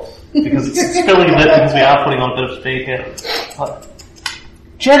 of course, because it's spilling a bit because we are putting on a bit of speed here. But,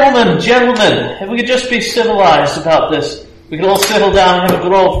 gentlemen, if we could just be civilized about this, we could all settle down and have a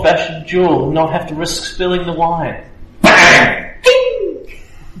good old-fashioned duel and not have to risk spilling the wine.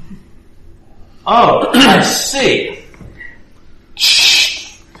 Oh, I see.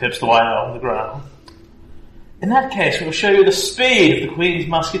 Tips the wine out on the ground. In that case, we will show you the speed of the Queen's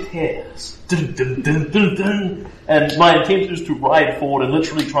Musketeers. Dun, dun, dun, dun, dun. And my intention is to ride forward and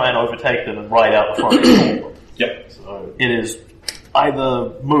literally try and overtake them and ride out the front door. Yep. So it is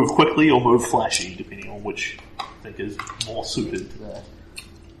either move quickly or move flashy, depending on which I think is more suited to that.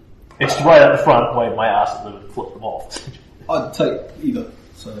 It's to ride out the front, wave my ass at them and flip them off. I'd take either.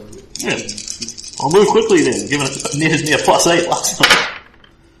 So, Yeah. I'll move quickly then, given it netted me a +8 last time.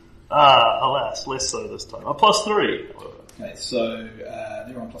 Alas, less so this time. A +3. okay, so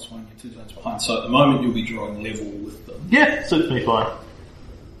they're on +1, you're 2 zones behind. So at the moment, you'll be drawing level with them. Yeah, suits me fine.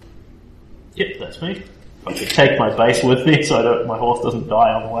 Yep, that's me. If I could take my base with me so my horse doesn't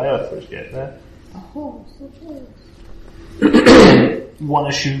die on the way, I appreciate that. One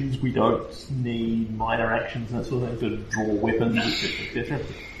assumes we don't need minor actions and that sort of thing to draw weapons, etc.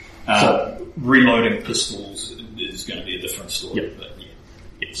 Reloading pistols is going to be a different story. Yep. But yeah.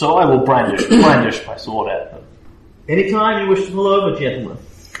 So I will brandish my sword at them. Anytime you wish to pull over, gentlemen.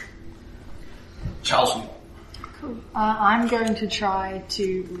 Charles, I'm going to try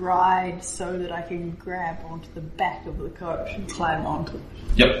to ride so that I can grab onto the back of the coach and climb onto it.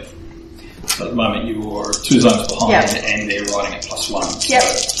 Yep. So at the moment you are 2 zones behind Yep. and they're riding at +1. Yep.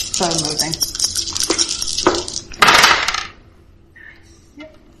 So moving.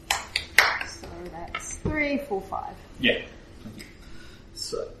 Yep. So that's 3, 4, 5. Yeah.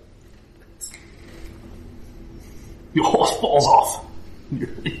 So, Your horse falls off.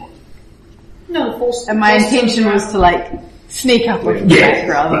 No, false. And my intention was to sneak up on the back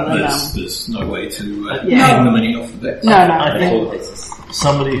rather but than there's no way to Yeah. hang the mini off the back. No, I no. think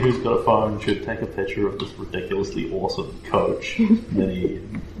somebody who's got a phone should take a picture of this ridiculously awesome coach mini.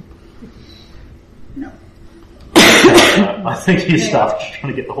 No. I think he's stuffed just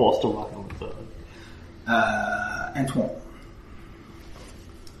trying to get the horse to ride on its own. Antoine.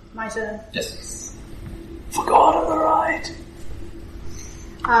 My turn. Yes. Forgot on the ride.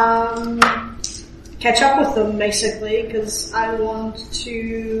 Catch up with them basically, because I want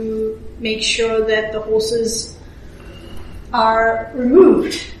to make sure that the horses are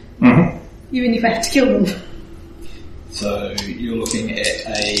removed, even if I have to kill them. So you're looking at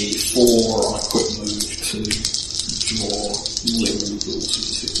a 4 on a quick move to draw level with the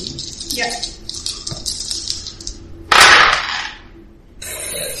horses effectively. Yeah.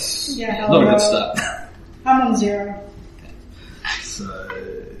 That's Yeah, hell not a no. good start. I'm on 0. So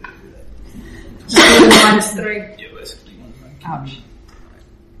 -3. yeah, basically one rank. Ouch.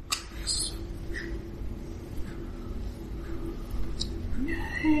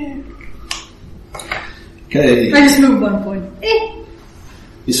 Okay, I just moved 1 point.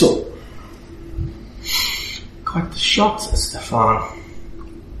 you saw. Quite the shot, Stefan.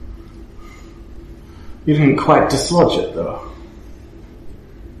 You didn't quite dislodge it, though.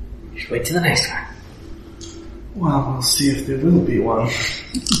 Just wait till the next one. Well, we'll see if there will be one.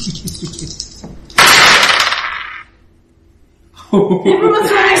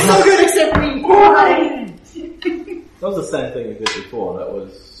 Everyone's running so good except me. Why? That was the same thing we did before. That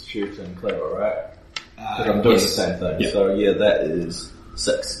was shoot and clever, right? Because I'm doing yes. the same thing. Yeah. So yeah, that is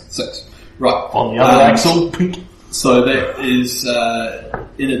 6. 6. Right. On the other axle, So that is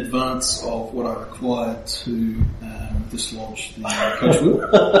in advance of what I require to dislodge the coach wheel.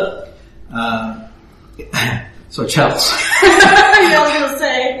 So Charles. I was going to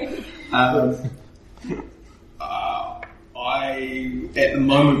say. I, at the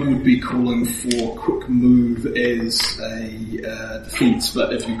moment, would be calling for quick move as a defence,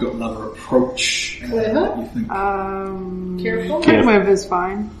 but if you've got another approach that you think... Careful. Quick move is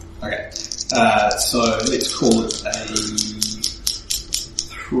fine. Okay, so let's call it a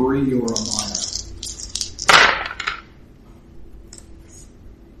 3 or a minor.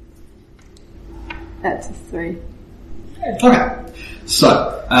 That's a 3. Okay,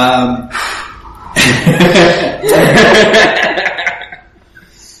 so...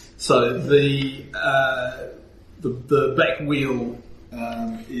 So the back wheel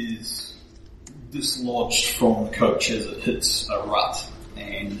is dislodged from the coach as it hits a rut,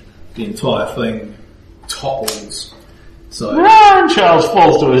 and the entire thing topples. So And Charles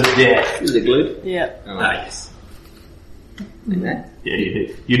falls to his death. Is it glued? Yeah. yes. Yeah,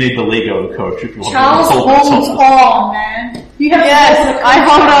 you need the Lego coach if you want Charles to hold this holds hostage. on, man. You have Yes, to I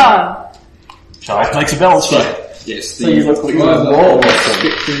hold on. Charles makes a balance check. Yes, So you look like you're in a wall or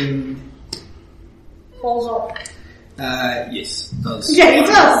something. falls off. yes, it does. Yeah, he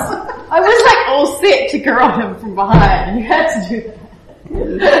does. I was like all set to garrot him from behind. You had to do that.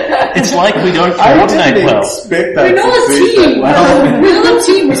 It's like we don't I coordinate didn't well. expect We're that not a to be team. that well. We're not a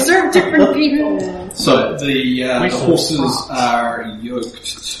team. We serve different people. So the horses are yoked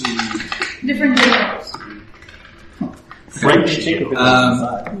to Different generals.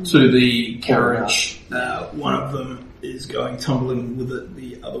 to the carriage. One of them is going tumbling with it.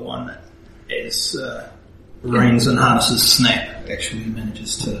 The other one, as reins and harnesses snap, actually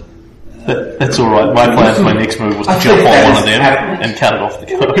manages to. That's alright. My plan for my next move was to jump on one of them and cut it off the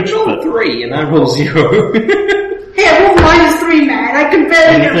coach. Roll But 3 and I roll 0. Hey, I rolled -3, man. I can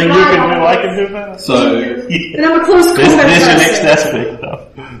barely get anything you by can on do, it. I can do better. So And I'm a close combat There's your next person. aspect, though.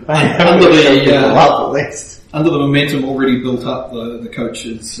 under the momentum already built up, the coach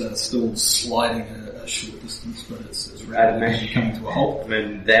is still sliding a short distance, but it's rapidly coming to a halt. And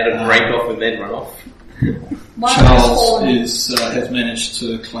then that would break off and then run off. One Charles is has managed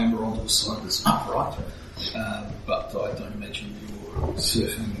to clamber onto the side of this upright, but I don't imagine you're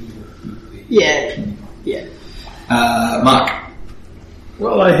surfing. Yeah. Yeah. Mark.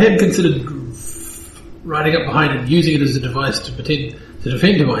 Well, I had considered riding up behind and using it as a device to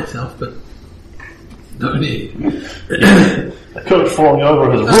defend myself, but no need. The coach falling over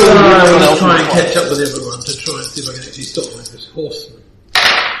has ruined I everyone was else's trying to plans. catch up with everyone to try and see if I can actually stop this horseman.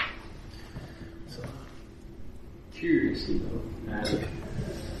 Curiously though,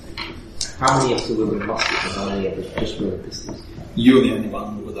 how many of us were with muskets and how many of us just were with pistols? You're the only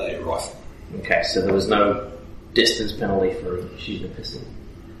one with a rifle. Okay, so there was no distance penalty for shooting a pistol.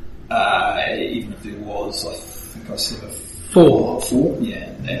 Even if there was, I think I said a 4. 4? Yeah,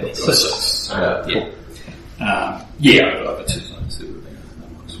 and it got 6. Over 2 zones there would have been a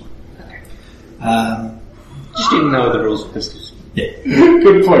 -1. Okay. Just didn't know the rules of pistols. Yeah.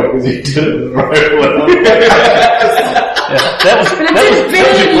 Good point, because you did it right well. That was your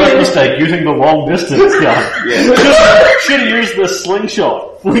first mistake, using the long distance gun. Should have used the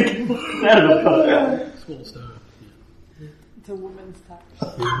slingshot. Flick out of the boat. Small star. It's a woman's touch.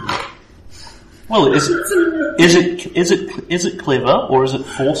 Well, is it clever or is it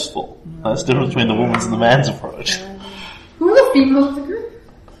forceful? That's the difference between the woman's and the man's approach. Who are the females of the group?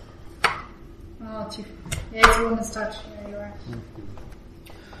 Oh, two. Yeah, it's a woman's touch. Yeah, you're right.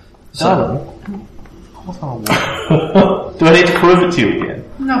 Darling, do I need to prove it to you again?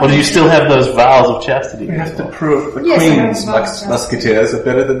 No. Or do you still have those vows of chastity? We have to prove the Yes, I Queen's have about musketeers are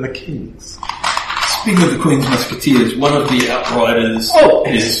better than the King's. Speaking of the Queen's Musketeers, one of the outriders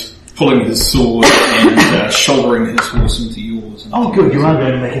is pulling his sword and shouldering his horse into yours. Oh, good, you are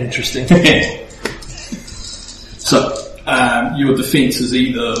going to make it interesting. So, your defense is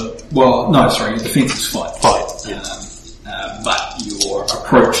either... your defense is fight. But your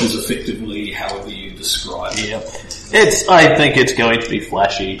approach is effectively however you describe it. I think it's going to be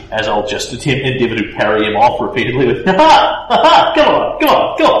flashy, as I'll just endeavour to parry him off repeatedly with, ha ha, come on.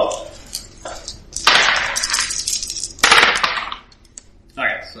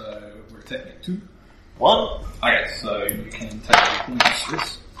 Okay, so we're attacking at 2. 1. Okay, so you can take a point of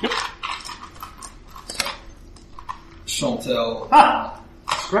stress. Yep. Chantal.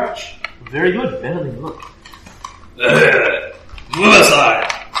 Scratch. Very good, better than you look. Move aside.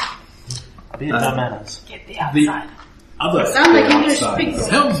 I'll be at no manners. Get the The outside. other Sound like English outside- big dog.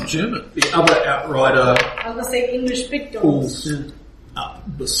 Sounds German. The other outrider I was gonna say English big dogs. pulls up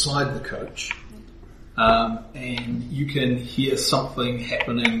beside the coach and you can hear something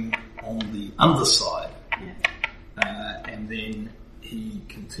happening on the underside. And then he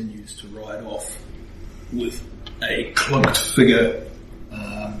continues to ride off with a cloaked figure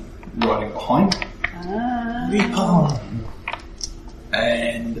riding behind.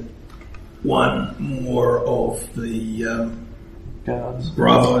 And one more of the Guards.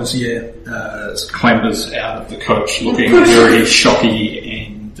 bravos, clambers out of the coach looking very shocky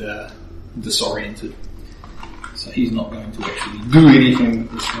and disoriented. So he's not going to actually do anything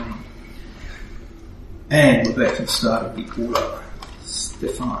this round. And we're back to the start of the order.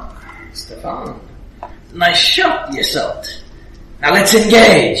 Stefan. Nice shot, you salt. Now let's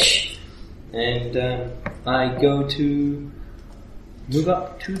engage. And I go to move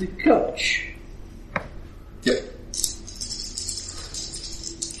up to the coach. Yep.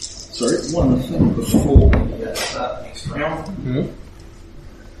 Sorry, one thing before we start next round.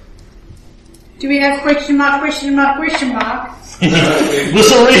 Do we have question mark? The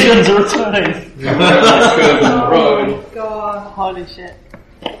Saracens are returning. Oh god. Holy shit.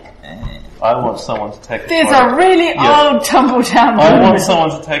 I want someone to take a There's photo. a really old tumble down I want building.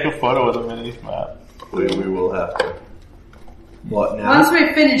 someone to take a photo of the minis map. We will have to. What now? Once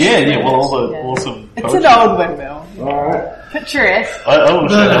we're finished. Yeah, well, all the Yeah. awesome It's coaches. an old windmill. Alright. Picturesque. I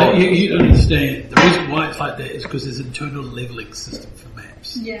wish I No, had one. you don't understand. The reason why it's like that is because there's an internal leveling system for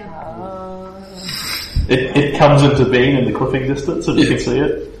maps. Yeah. It comes into being in the clipping distance and you can see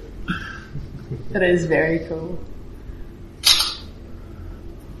it. That is very cool.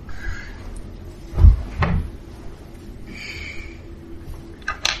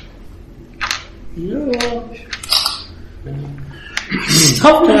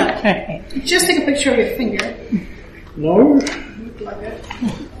 Just take a picture of your finger. No. Look like it.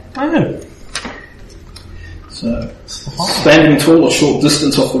 So, standing tall a short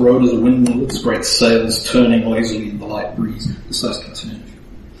distance off the road is a windmill with its great sails turning lazily in the light breeze. The size continues.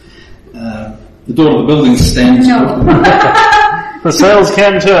 The door of the building stands open. The sails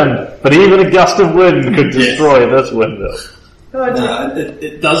can turn, but even a gust of wind could destroy this window.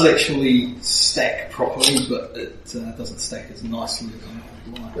 It does actually stack properly, but it doesn't stack as nicely as I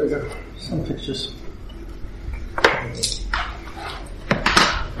would like. There we go. Some pictures.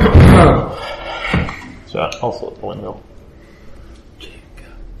 So I'll sort the windmill.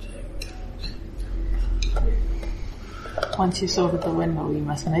 Once you sorted the windmill, you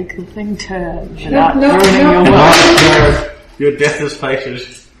must make the thing turn without no, ruining no. your work. Your death is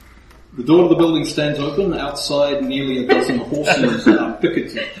patient. The door of the building stands open. Outside, nearly a dozen horses are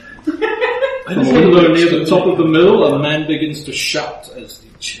picketed. From a window near the top of the mill, a man begins to shout as the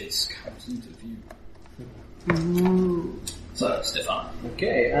chase comes into view. So, Stefan.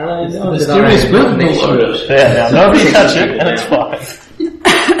 Okay, Mysterious windmill odor. Yeah, now nobody touch it and it's fine.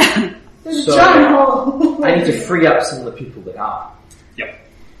 There's a So- giant hole. I need to free up some of the people that are. Yep.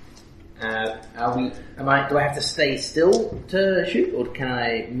 Do I have to stay still to shoot, or can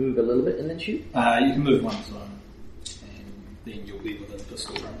I move a little bit and then shoot? You can move one zone, and then you'll be within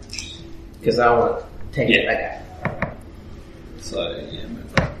pistol range. Because I want to take it back So, yeah,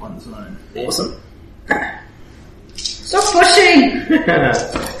 move that one zone. out. Awesome. Stop pushing!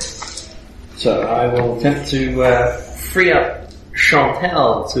 So I will attempt to free up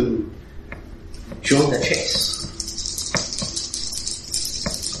Chantal to join the chase.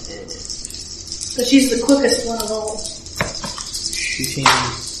 So she's the quickest one of all. Shooting. Yeah.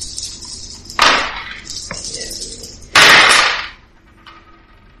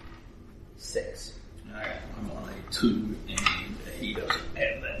 6. Okay, I'm on a 2, and he doesn't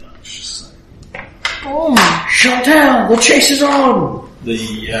have that much, so... Chantal, the chase is on! The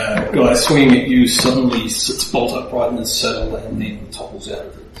guy swinging at you suddenly sits bolt upright in his saddle and then topples out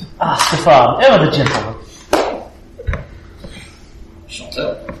of it. Ah, Stefan, ever the gentleman.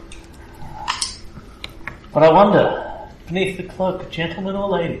 Chantal. But I wonder, beneath the cloak, gentleman or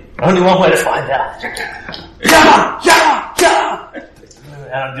lady? Only one way to find out.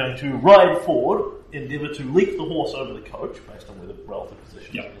 And I'm going to ride forward, endeavour to leap the horse over the coach, based on where the relative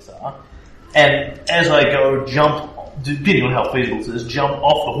positions of this are. And as I go, jump, depending on how feasible it is, jump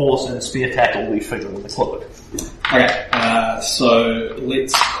off the horse and spear tackle the figure in the cloak. Okay, so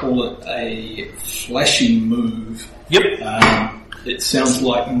let's call it a flashy move. Yep. It sounds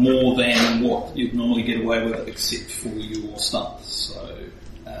like more than what you'd normally get away with, except for your stunts. So,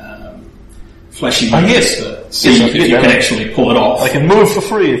 flashy move yes. to see Yes, I if get you that. can actually pull it off. I can move for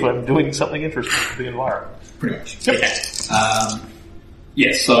free if I'm doing something interesting for the environment. Pretty much.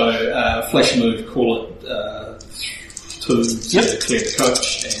 So flash move, call it 2 to clear the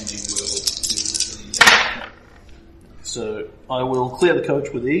coach, and then we'll do the... So I will clear the coach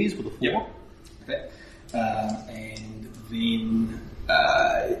with ease with a 4. Okay. And then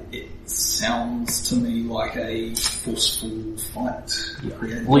it sounds to me like a forceful fight.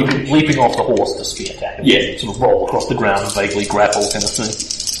 created. Leaping off the horse to spear attack. Yeah. Sort of roll across the ground and vaguely grapple kind of thing.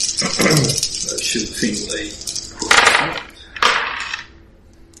 So it should seemingly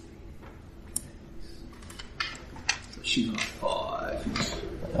she's on 5.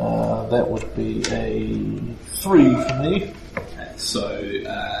 That would be a 3 for me. Okay, so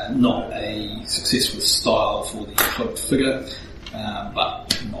not a success with style for the cloaked figure,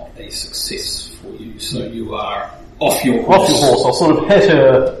 but not a success for you. So you are off your horse. Off your horse, I'll sort of hit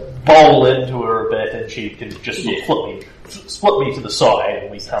her, bowl into her a bit, and she can just sort of split me to the side,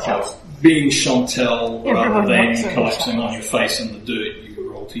 and we come out. Being Chantel, rather Everyone than wants her collapsing on your face in the dirt, you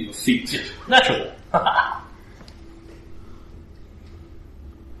roll to your feet. Naturally.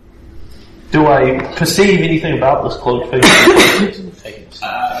 Do I perceive anything about this cloaked figure?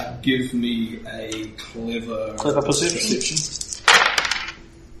 Give me a clever perception.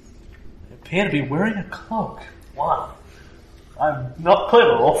 They appear to be wearing a cloak. Wow. I'm not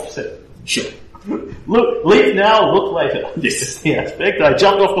clever, officer. Sure. Look, leave now, look later. Yes. Is the aspect. I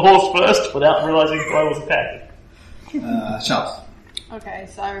jumped off the horse first without realizing I was attacking. Charles. Okay,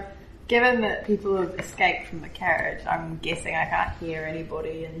 so given that people have escaped from the carriage, I'm guessing I can't hear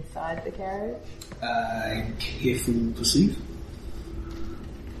anybody inside the carriage. Careful perceive.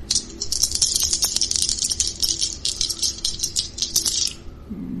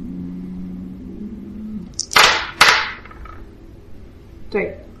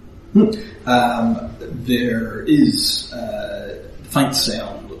 Three. There is a faint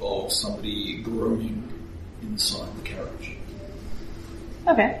sound of somebody groaning inside the carriage.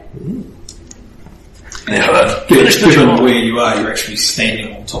 Okay. Given where you are, you're actually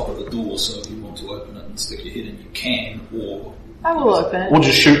standing on top of the door, so if you want to open it and stick your head in, you can, or... I will open it. We'll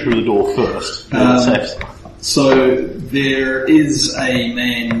just shoot through the door first. So there is a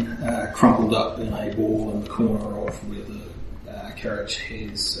man crumpled up in a ball in the corner of where the carriage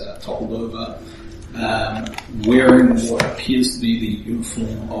has toppled over, wearing what appears to be the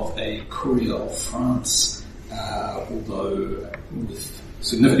uniform of a courier of France, although with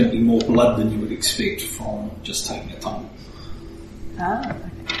significantly more blood than you would expect from just taking a tumble. Ah, okay.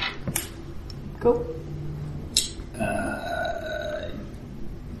 Cool.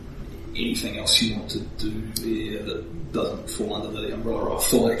 Anything else you want to do there that doesn't fall under the umbrella of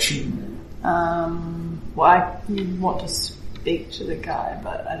full action? Well, I want to speak to the guy,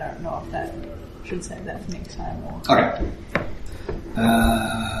 but I don't know if that should say that for next time or... Okay.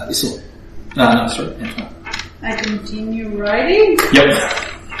 Isla. No, sorry. Antoine. I continue riding. Yep.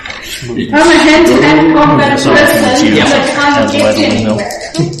 I'm a hand-to-hand combat person, but can't get anywhere.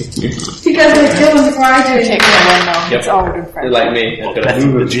 Because we're still in Friday. Check that one now. It's old and fresh. Like me, I've got to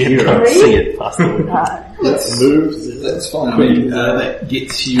Move the gym, can't see it past the That's fine. I mean, that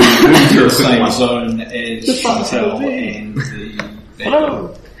gets you into the same zone as Chantel and the bad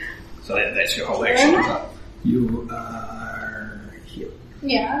guy. So that's your whole action. You are here.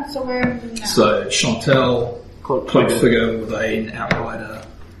 Yeah, so we're now. So Chantel, cloaked figure with an outrider,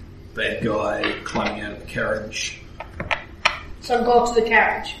 bad guy climbing out of the carriage. So go to the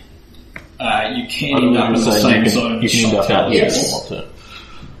carriage. You can end up in the same zone as Chantel. Yes.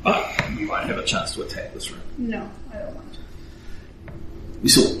 You won't have a chance to attack this room. No, I don't want to.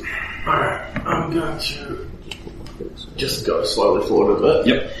 Whistle. Alright, I'm going to just go slowly forward a bit.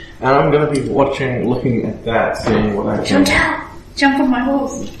 Yep. And I'm going to be looking at that, seeing what I can Chantel! Jump on my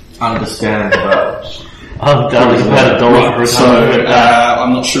horse. understand about. I'm done. We've had a dollar for a So,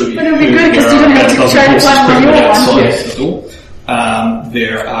 I'm not sure if But it'll be good because you're going to have to try to climb on your outside the door.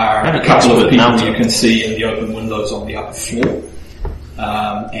 There are a couple of people you can see in the open windows on the upper floor.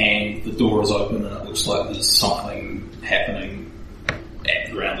 And the door is open and it looks like there's something happening at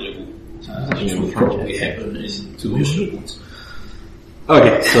the ground level. Which will probably happen in 2 or 3 points.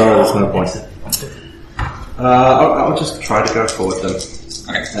 Okay, so there's no point. I'll just try to go forward then.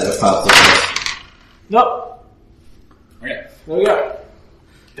 Okay. At a fast pace. Nope. Okay. There we go.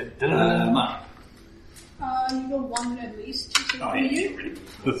 Mark. You got 1 at least. Oh, you?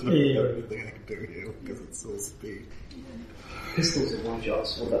 That's the only thing I can do here because it's all speed. Pistols and one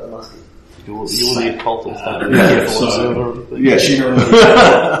shots. What about the musket? You're the occultist. Yeah, she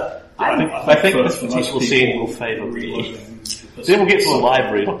I think this particular scene will favour reading. Then we'll get to a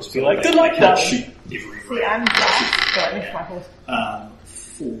library and just be like, good luck, Dad. See, I'm black, so I wish my horse.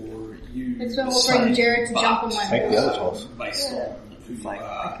 For you, It's when we'll bring Jared to jump on my Take the other horse. horse. based on who you Like,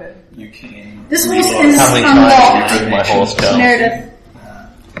 are, I could. you can. This horse reload. is How many times unlocked. did you my horse go? Meredith.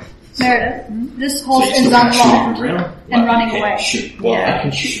 Meredith, this horse So you is still can't shoot unlocked around, and but running you can away. Shoot. Yeah, I I can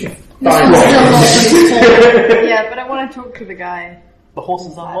can shoot. Yeah, but I want to talk to the guy. The horse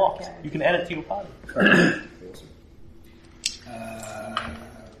is unlocked. You can add it to your party.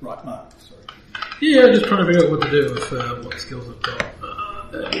 Right, Mark. Sorry. Yeah, just trying to figure out what to do with what skills I've got.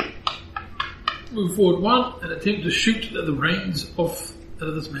 Move forward 1 and attempt to shoot the reins off out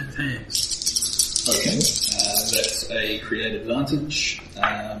of this man's hands. Okay, that's a create advantage.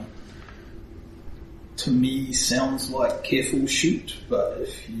 To me, sounds like careful shoot, but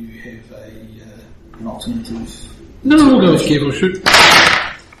if you have an alternative... No, we'll go with careful shoot.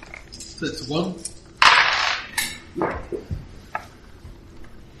 So that's 1.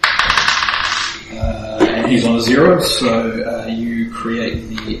 And he's on a 0, so you create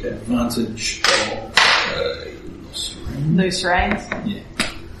the advantage of Loose reins. Yeah.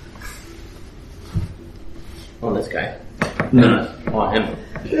 Oh, this guy. No. Oh, him.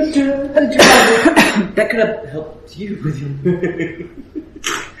 That could have helped you with your...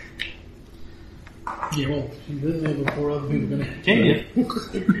 Yeah, well, she's been there before other people are going to... Can you?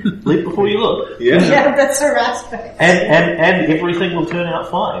 Leap before you look. Yeah, that's her aspect. And everything will turn out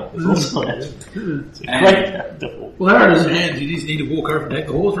fine. It's also it's a great character. Well, there are his hands. You just need to walk over and take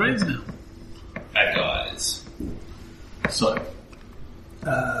the horse reins now. Guys. So,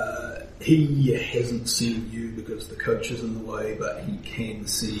 he hasn't seen you because the coach is in the way, but he can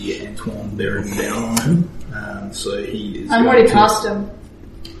see Antoine bearing down on him. So he is... I'm already past him.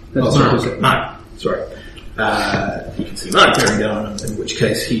 That's Mark. Sorry. He can see Mark bearing down on him, in which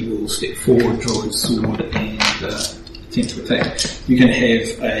case he will step forward, draw his sword, and attempt to attack. You can have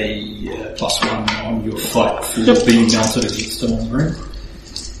a +1 on your fight for being mounted against him on the ring.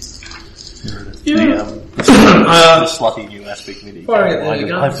 The slutty new aspect midi. Firing at the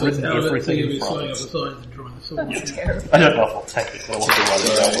guns I've with written elements, everything you'll in be slowing up front. the signs and drawing the sword. That's terrible. I don't know if I'll take it, but I want to write it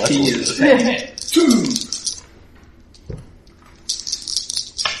down. So he is attacking at 2.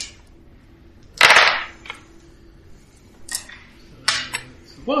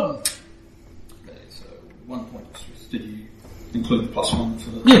 One. Okay, so 1 point. Did you include the +1 for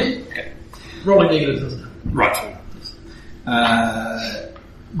the... Yes. Okay. Rolling negatives, doesn't it? Right.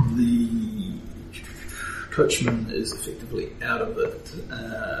 The coachman is effectively out of it.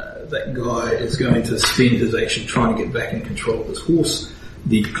 That guy is going to spend his action trying to get back in control of his horse.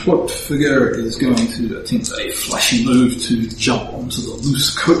 The cloaked figure is going to attempt a flashy move to jump onto the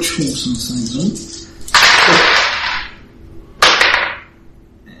loose coach horse in the same zone.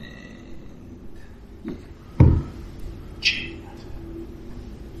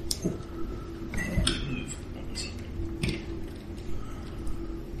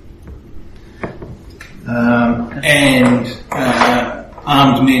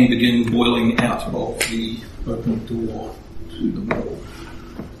 Armed men begin boiling out of the open door to the wall.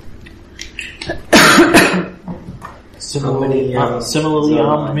 Similarly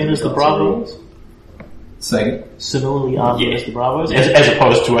armed men as the Bravos? Say Similarly armed men as the Bravos? As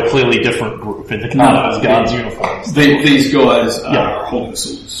opposed to a clearly different group in the guards uniforms. These guys are holding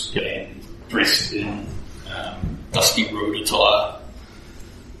swords Yep. and dressed in dusty road attire.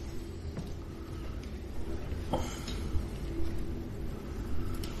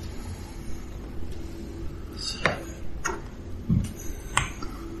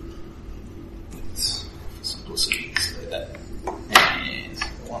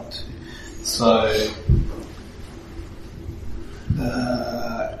 So,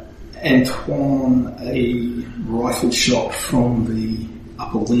 Antoine, a rifle shot from the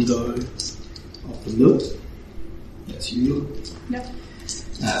upper window of the mill. That's you. Yep.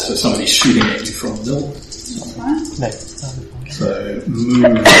 So somebody's shooting at you from the mill. That's fine. So move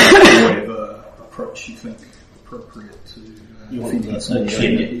whatever approach you think appropriate to defending someone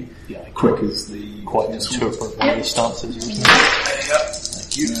shooting at you. Quick is the... Quite interpret one of the stances.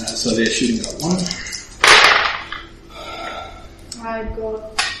 Thank you. So they're shooting at 1. I got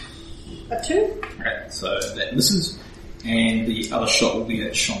a 2. Okay, so that misses, and the other shot will be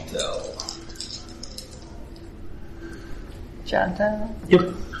at Chantal. Chantal.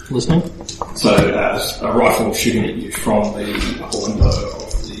 Yep. Listening. So a rifle shooting at you from the upper window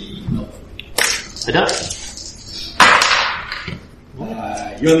of the mill. I don't.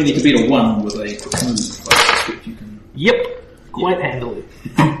 You only need to beat a 1 with a quick move. I suspect you can... Yep. Quite handily.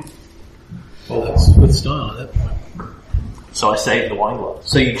 Well, that's with style at that point. So I saved the wine glass.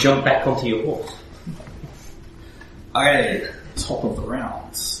 So you jump back onto your horse. Okay, top of the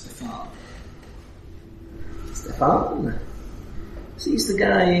round, Stefan. Stefan? Sees the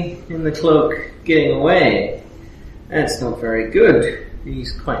guy in the cloak getting away. That's not very good.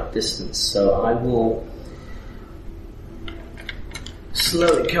 He's quite distant, so I will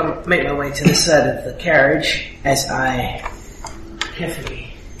slowly make my way to the side of the carriage as I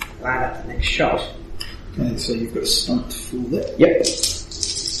carefully Line up the next shot. Okay, so you've got a stunt for that. Yep.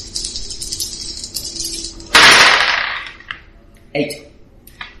 8.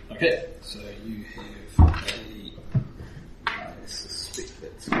 Okay, so you have I suspect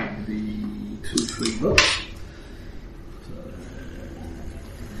that's going to be 2-3 votes.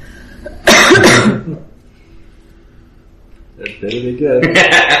 That better be good.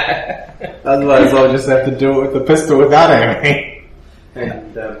 Otherwise I'll just have to do it with the pistol without aiming.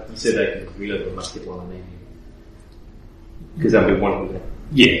 And you said I can reload the musket while I'm aiming. Because that'll be one of them.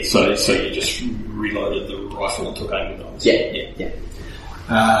 Yeah, so you just reloaded the rifle and took aim with it.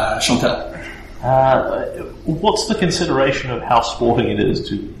 Yeah. Chantal. What's the consideration of how sporting it is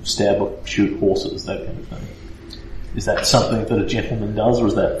to stab or shoot horses, that kind of thing? Is that something that a gentleman does, or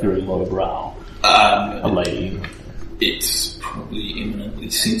is that very lowbrow? A lady? It's probably eminently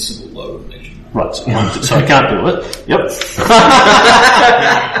sensible, though, I imagine. Right, so I can't do it. Yep.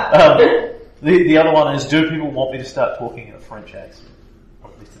 The other one is, do people want me to start talking in a French accent? Or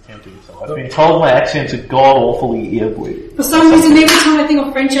at least attempting so. I've been told my accents are god-awfully earbly. For some reason, every time I think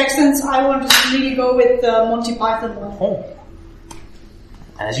of French accents, I want to really go with the Monty Python one. Oh.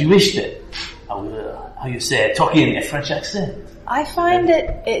 As you wish then. I will, how you say, talk in a French accent. I find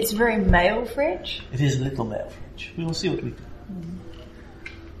it's very male French. It is a little male French. We will see what we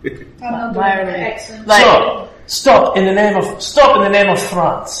do. I'm not doing an accent. So, stop in the name of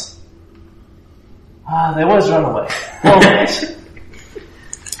France. They always run away. Always.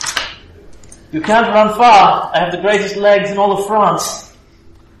 You can't run far. I have the greatest legs in all of France.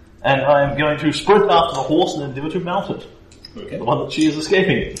 And I am going to sprint after the horse and endeavour to mount it. Okay. The one that she is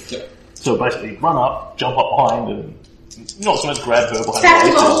escaping. Yep. So basically, run up, jump up behind, and not so much grab her behind Tackle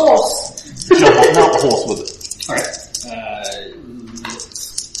the the waist, horse. just jump up, mount the horse with it. Alright.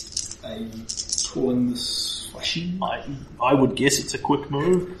 Are you calling this flashing? I would guess it's a quick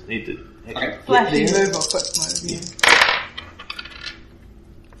move. Need to Flashing move or quick move. Yeah.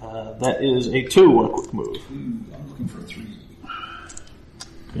 that is a 2 on a quick move. I'm looking for a 3.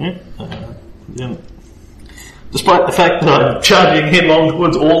 Okay. Then, despite the fact that I'm charging headlong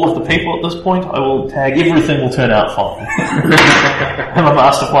towards all of the people at this point, I will tag everything will turn out fine. I'm a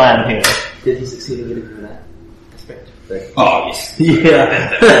master plan here. Did he succeed in getting rid of that aspect? Oh, yes.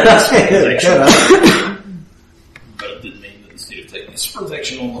 Yeah. But it did mean that instead of taking a sprint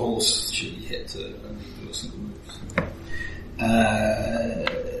action on the horse, she had to only do a single move.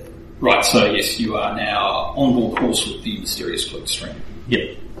 Right, so yes, you are now on board horse with the mysterious cloak string.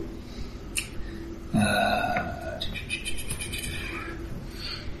 Yep.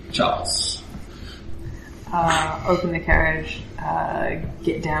 Charles. Open the carriage,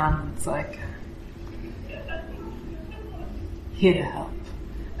 get down, it's like, here to help.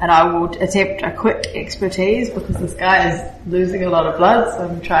 And I will attempt a quick expertise because this guy is losing a lot of blood, so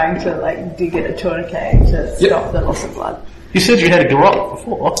I'm trying to get a tourniquet to stop the loss of blood. You said you had a garrote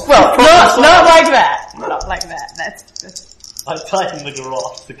before. Well, not like that. Not like that. That's I tightened the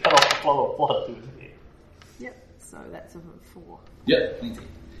garrote to cut off the flow of blood to his head. Yep, so that's a 4. Yep, thank you.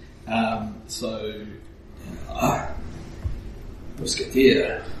 Let's get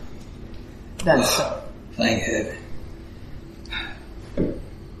here. That's Thank heaven.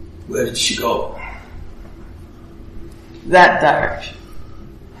 Where did she go? that direction.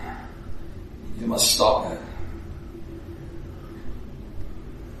 You must stop her.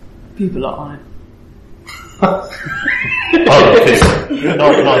 People are on it. Oh, okay. No.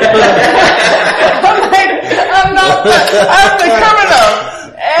 I'm the criminal.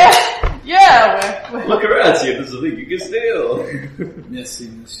 Yeah, we're Look around, see if there's a thing you can steal. Merci,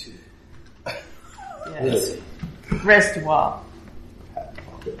 monsieur. yes. Rest a while.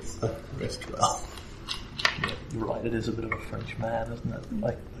 Rest well. Yeah, you're right, it is a bit of a French man, isn't it?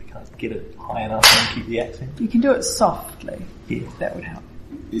 Like, I can't get it high enough and keep the accent. You can do it softly. Yeah. That would help.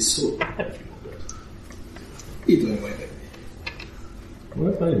 Yes, so. Have a few more bits. You're doing way back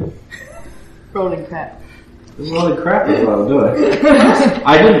What am I doing? Rolling crap. This is really crap is what I'm doing.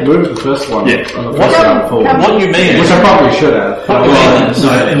 I didn't move the first one. Yeah. On the first round forward. What you mean Which is, I probably should have.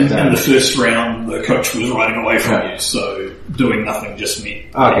 in the first round, the coach was running away from you, so doing nothing just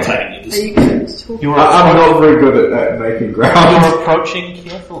meant maintaining your distance. Are you good to talk? I'm not very good at making ground. you're approaching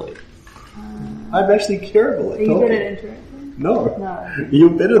carefully. I'm actually terrible at Are you good at talking. interacting? No. No. You're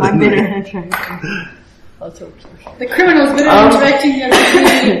better than I'm me. better at interacting. I'll talk to you. The criminal's better at interacting than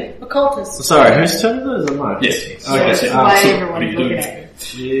the occultist. Sorry, whose turn is it? Is it mine? Yes. Okay, so, so, Why what are everyone's you looking doing?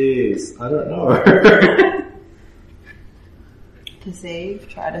 at you. jeez, I don't know. Perceive,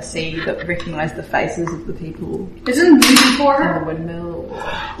 try to see, recognize the faces of the people Isn't it beauty for in her? the windmill.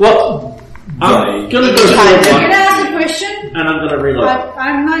 Well, I'm gonna go You're for gonna ask the question question. And I'm going to reload.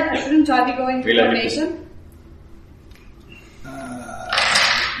 I'm not. Shouldn't I be going for Reload. coordination?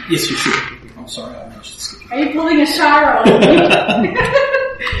 Yes, you should. I'm sorry, I managed to skip you. Are you pulling a Shara on me?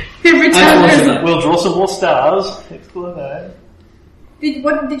 Every time there's We'll draw some more stars. Excellent.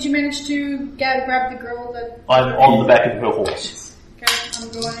 What did you manage to grab the girl that? I'm on the back of her horse. Okay, I'm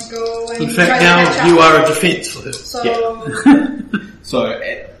going to go and In try fact, to catch now up. you are a defense for her. So So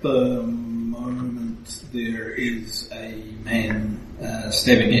at the moment, there is a man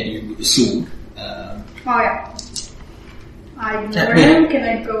stabbing at you with a sword. oh yeah. I ignore him. Can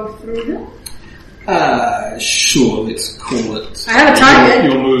I go through him? Sure, let's call it. I have a target.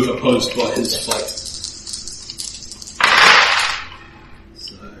 Your move opposed by his fight.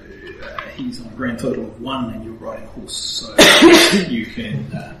 So he's on a grand total of 1 and you're riding a horse, so you can...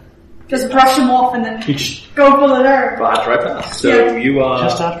 Just brush him off and then go for the nerve. Barge right past. So Yeah. you are...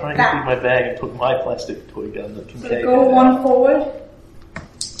 Just after I emptied my bag and took my plastic toy gun that So Kincaid go had. one forward.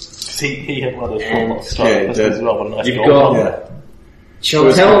 He had one of those full Yeah, style pistols as well, with a nice You've gold got- one. Yeah.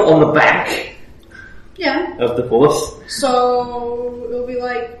 Chantel on the back Yeah. of the horse. So it'll be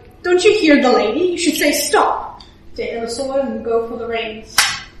like, don't you hear the lady? You should say stop. Take the sword and go for the reins.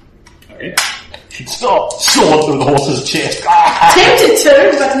 Okay. Stop! Sword through the horse's chest. Ah! Tempted to,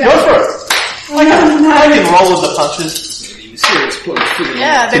 but no. Go for it! Oh, no, I no. can roll with the punches.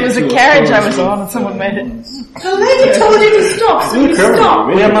 Yeah, there was a carriage I was on and someone made it. The lady told you to stop, so you stop.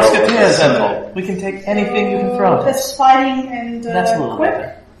 We are musketeers, Admiral. We can take anything you can throw at us. That's fighting and That's a little quick.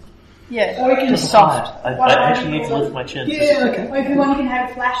 better. Yeah. Or you can Just stop. soft. I actually need to lift my chin. Yeah, okay. Or if you want, you can have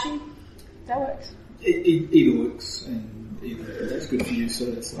it flashing. That works. Either works, and either that's good for you, so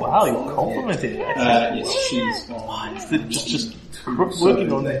it's like Wow, you're 5, complimenting it. Yes, she's on... Just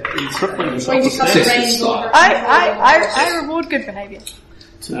working on that. Crippling Or you yourself. just got the reins over. I reward good behaviour.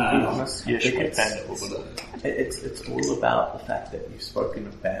 To be honest, Yeah, she I think can kind of over it's all about the fact that you've spoken a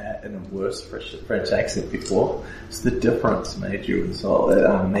bad and a worse French accent before. So the difference made you insult,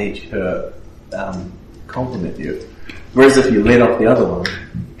 made her compliment you. Whereas if you let off the other one,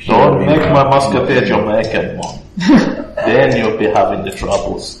 Don't make my musketeer Jamaican one. Then you'll be having the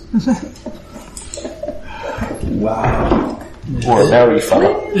troubles. wow. Or a married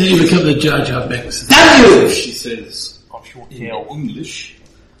fella. Then you become the Jar Jar Binks. Damn you! She says I'm sure in tail. English.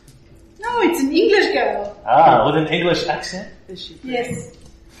 No, it's an English girl. Ah, with an English accent? Yes.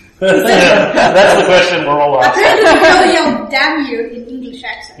 That's the question we're all asking. Apparently the girl yelled damn you in English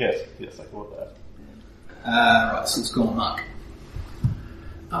accent. Yes, I thought that. Right, so it's gone Mark.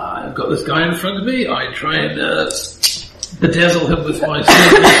 I've got this guy in front of me. I try and bedazzle him with my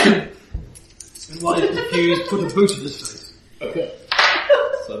sword. And while he's confused, put a boot in his face. Okay.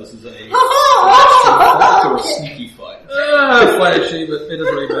 So this is a fight or a sneaky fight? Fight actually, but it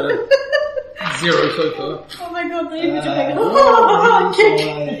doesn't really matter. 0 so far. Oh my god, the image of like, kick.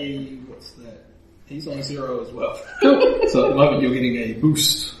 What's that? He's on 0 as well. So at the moment you're getting a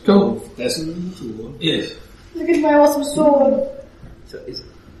boost. Cool. Dazzlement or... Yes. Look at my awesome sword. So is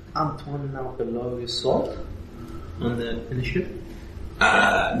Antoine now below his sword on the initiative?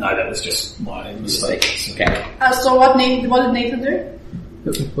 No, that was just my mistake. Okay. So what did Nathan do?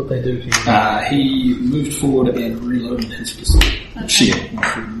 That's what they do to you. He moved forward and reloaded his pistol. She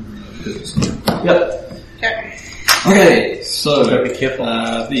reloaded his pistol. Yep. Okay. Okay, so Be careful.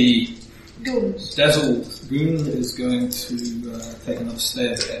 the Goons. dazzled goon is going to take another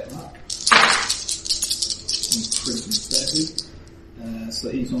stab at Mark. Incredibly badly. So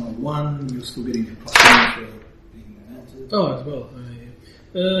he's on a 1. You're still getting a +1 for being mounted. Oh, as well.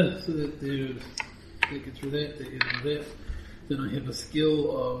 So that they get through that, they get through that. Then I have a skill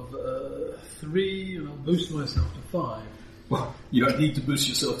of 3, and I'll boost myself to 5. Well, you don't need to boost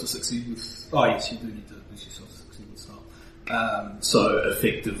yourself to succeed with... Oh, yes, you do need to boost yourself to succeed with style. So,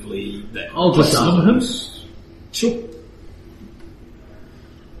 effectively... that I'll disarm him. Sure.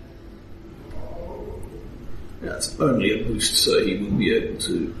 Yeah, it's only a boost, so he will be able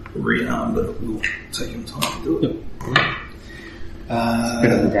to rearm, but it will take him time to do it.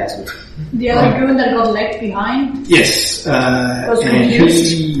 Bit of the dazzle. The other goon that got left behind. Yes, Was and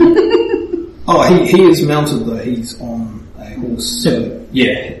confused. he is mounted though, he's on a horse, so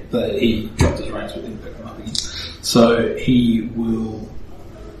yeah, but he dropped his reins with him, pick him up again. So he will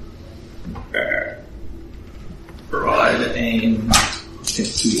ride and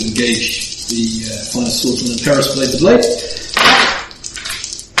attempt to engage the fine swordsman in Paris Blade to Blade.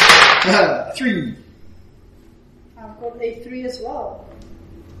 3. I've got a 3 as well.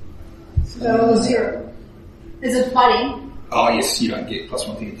 So 0. Is it fighting? Oh yes, you don't get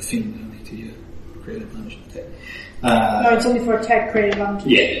 +1 to your defend, only to your creative advantage attack. No, it's only for attack creative advantage.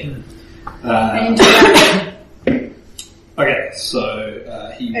 Yeah. And interact. Okay,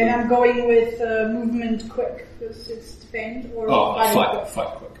 so he. And I'm going with movement quick because it's defend or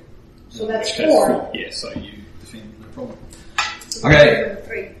fight quick. So that's Okay, 4. Yeah, so you defend, no problem. Okay.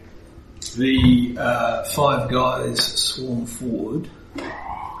 3. The 5 guys swarm forward.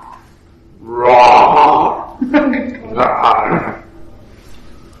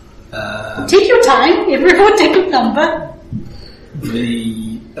 Take your time. Everyone take a number.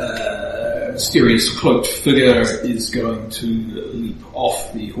 The mysterious cloaked figure is going to leap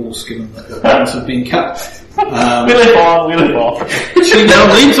off the horse given that her hands have been cut. We live off. She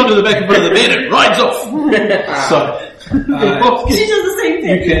now leans onto the back of the bed and rides off. So, She does the same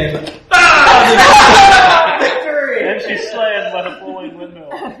thing. you can... And she's slain by the falling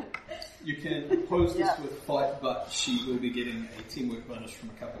windmill. You can oppose this with fight, but she will be getting a teamwork bonus from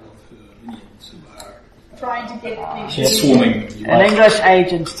a couple of her minions who are Trying to get swarming you. An English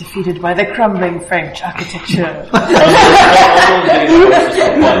agent defeated by the crumbling French architecture. So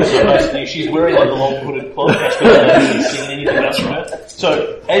basically, she's wearing like a long hooded cloak. She's seen anything else from her.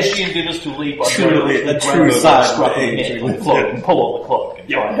 So as she endeavours to leave, I Truly, a grab true her sign strap of her age. neck with the cloak and pull on the cloak and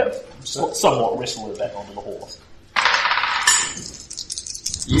try and somewhat wrestle her back onto the horse.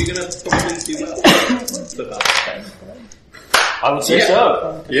 You're gonna probably do well. I would say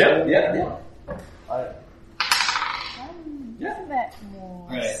so. Yeah.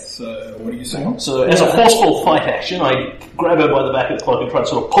 Alright, so what are you saying? So as a forceful fight action, I grab her by the back of the cloak and try to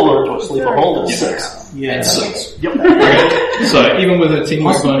sort of pull her into a sleeper hold and 6. And 6. Yep. So even with her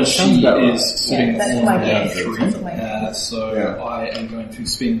teamwork bonus, she is sitting that's on my down guess. 3. That's my guess. So I am going to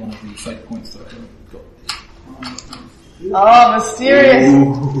spend one of the fate points that I've got. Oh, mysterious.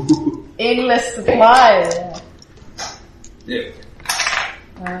 Endless supply. Yep.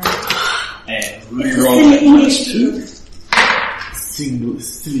 Uh, And reroll minus 2. Single,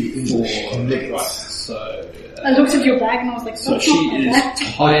 silly English. Right, so... I looked at your bag and I was like, So "That's she not my is bag."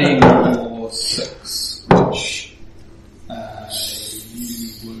 tying for 6, which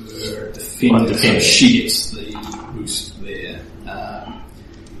you were defending, so she gets the boost there.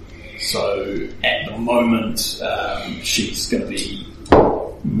 So at the moment, she's going to be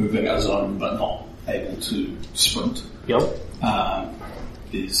moving a zone but not able to sprint. Yep.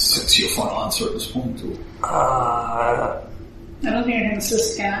 Is 6 your final answer at this point? Or? I don't think I can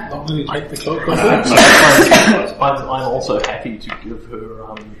assist, can I? I'm going to take the cloak off. I'm also happy to give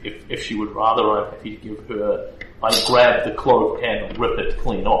her, if she would rather, I'm happy to give her, I grab the cloak and rip it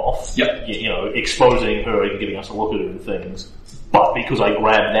clean off. Yep. You know, exposing her and giving us a look at her and things. But because I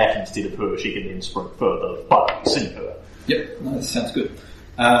grab that instead of her, she can then sprint further, but see her. Yep, no, that sounds good.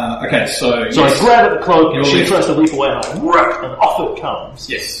 Okay, so... So I grab at the cloak and You're she left. tries to leap away and I rip and off it comes.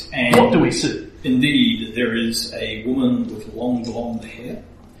 Yes, and... What do we see? Indeed, there is a woman with long blonde hair,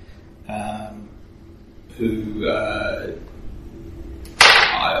 who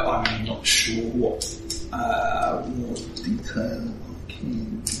I'm not sure what detail I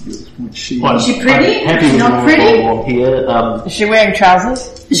can give. What she I'm Is she pretty? happy Is she with not your pretty? role here. is she wearing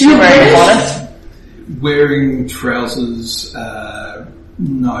trousers? Is she not wearing a British? bonnet? wearing trousers.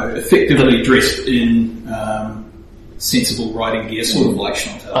 No, effectively dressed in sensible riding gear, sort of like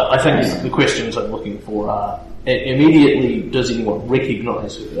Chantal. I think the questions I'm looking for are, immediately, does anyone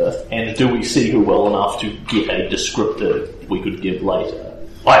recognise her, and do we see her well enough to get a descriptor we could give later?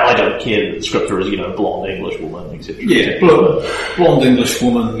 I don't care that the descriptor is, blonde English woman, etc. Yeah, blonde English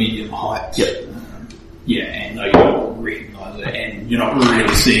woman, medium height. Yep. And no, you don't recognise her, and you're not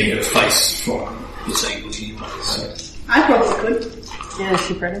really seeing her face from this angle anyway. So I probably could. Yeah, is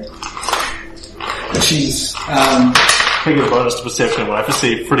she pretty? she's Take a bonus to perception when I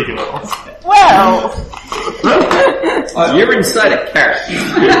perceive pretty girls. Well, You're inside a carrot.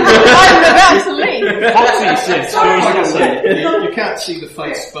 I'm about to leave. Foxy says, like I say, you can't see the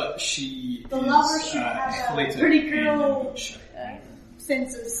face, but she The is lover should have a athletic pretty and girl in good shape.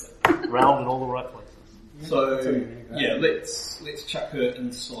 senses. round in all the right places. So yeah, let's chuck her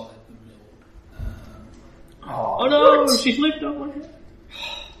inside the mill. Oh no, she's left on one.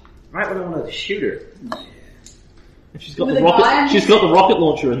 Right when I wanted to shoot her. And she's got With the a guy rocket. on She's got the rocket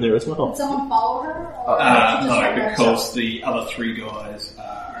launcher in there as well. Did someone follow her? Or did she just No, run because herself? the other 3 guys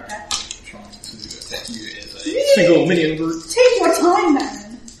are Okay. trying to attack you as a Single minion group. Take your time,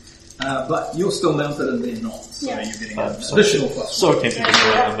 man. but you're still mounted and they're not, so Yeah. you're getting I'm an so- additional plus So tempted to go in the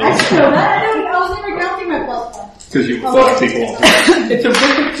I middle. didn't know that. I was never counting my plus one. because you Oh, were 5 people on. It's a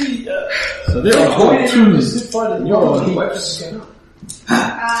rickety, So they're on hold 2. you're on heat.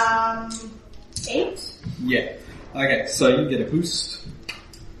 8? Yeah. Okay, so you get a boost.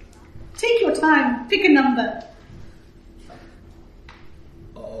 Take your time. Pick a number.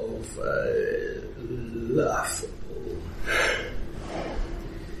 Of laughable.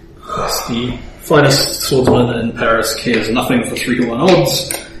 The finest swordsman in Paris cares nothing for 3-to-1 odds.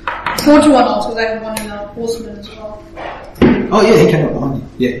 4-to-1 odds, because I have one in the horseman as well. Oh yeah, he came up behind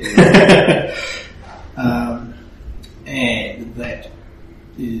you. Yeah. And that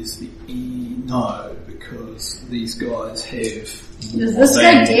is the no, because these guys have Is this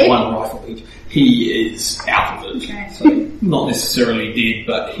guy dead? one rifle each. He is out of it, Okay. so not necessarily dead,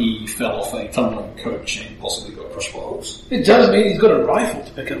 but he fell off a tumbling coach and possibly got crushed by a horse. It does mean he's got a rifle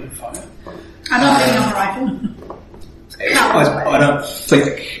to pick up and fire. I'm not being on a rifle. I don't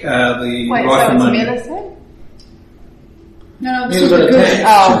think the Wait, so it's rifleman. medicine? No, this He's is got the a good. tank.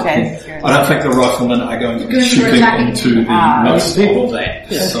 Oh, okay. I don't think the riflemen are going to be Going for shooting attacking into the Ah, most people? of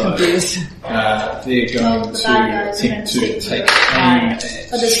that. So Confused. they're going No, the to bad guys are attempt gonna to see take them. aim at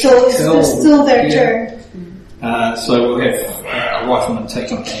But it's still their Yeah. turn. So we'll have a rifleman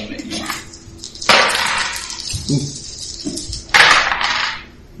taking aim at you.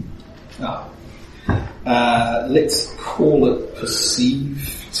 Let's call it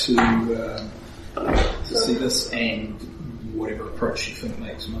perceive to see this, and whatever approach you think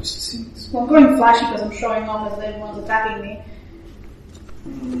makes most sense. Well, I'm going flashy because I'm showing off as everyone's attacking me.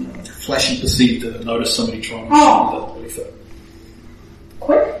 Flashy perceive to notice somebody trying to Oh. shoot the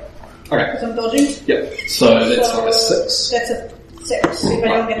Quick, Okay, because I'm dodging. yep. So that's So like a 6. That's a 6. If I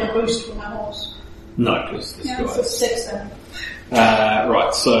don't get the boost from my horse. No, because this Yeah, it's guy. a 6 then.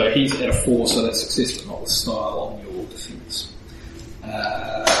 Right, so he's at a 4, so that's success, but not with style on your defence.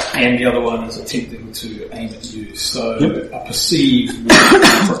 And the other one is attempting to aim at you. So a perceived would be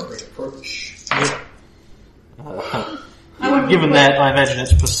an appropriate approach. Given that, I imagine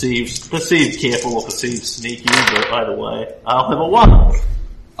it's perceived careful or perceived sneaky, but either way, I'll have a 1.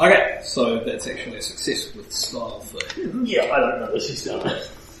 Okay, so that's actually a success with style thing. Yeah, I don't know this is done.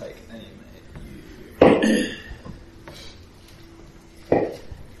 Take aim at you.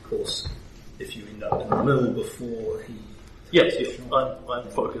 Of course, if you end up in the middle before he... Yes, I'm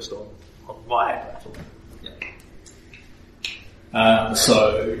focused on my battle.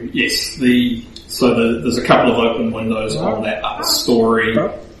 So yes, there's a couple of open windows on that upper story.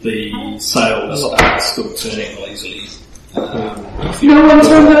 The sails are still turning lazily. No one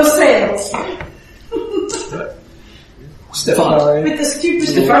turned those sails. Stefan, With the stupid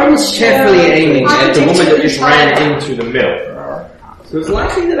Stefan was carefully aiming at the woman that just ran architecture into the mill. So it's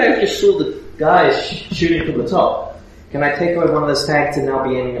likely that I just saw the guys shooting from the top. Can I take away one of those tags and now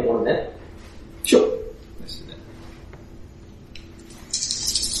be aiming at one of them? sure. Let's do that.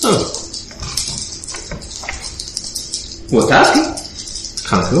 What's asking?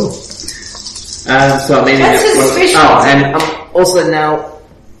 Kind of cool. So I'm aiming That's at one. suspicious. Oh, and I'm also now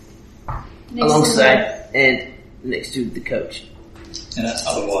next to alongside and next to the coach. And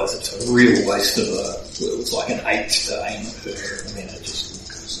otherwise, it's a real waste of it was like an 8 to aim at her, and then it just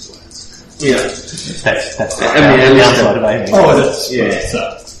goes away. Yeah. That's I mean, at the least downside of aiming. Oh, it is. Yeah.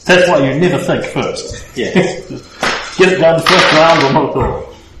 That's why you never think first. Yeah. Get it done the first round or not at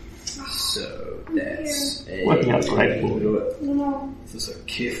all. So that's Working out great for you. No. This is a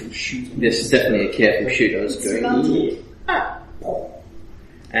careful shoot. This is definitely a careful shoot. I was It's going. not.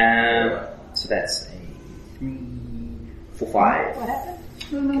 So that's a 3, 4, 5. What happened?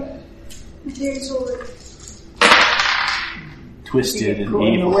 No. There's already. Twisted and Caught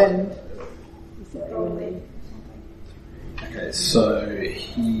in the evil. wind. Okay, so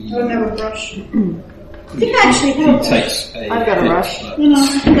he I don't have a brush. I think I actually have a brush. takes a I've got a hit, brush. but- No, I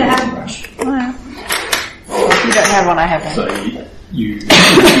think I have a brush. If you don't have one, I have one. So you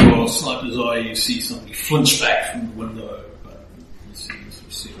with your sniper's eye, you see somebody flinch back from the window, but you seem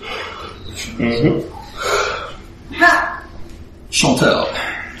to see the position. Ha! Chantal.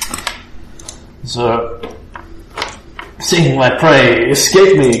 So, seeing my prey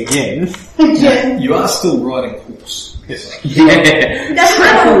escape me again. Again. You are still riding horse. Yeah. That's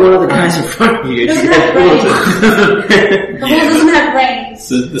Crap not for one of the guys in front of you. Doesn't have brains. The horse doesn't have brains.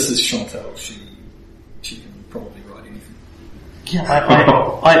 So this is Chantal. She can probably ride anything. Yeah,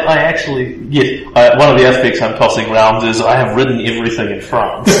 I actually, yes, one of the aspects I'm tossing around is I have ridden everything in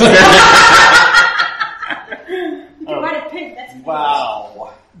France. You can ride a pig, that's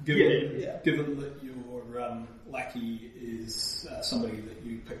Wow. Given that your lackey is somebody that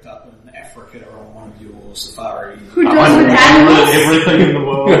you picked up in Africa on one of your safari. Who does I've with ridden animals? everything in the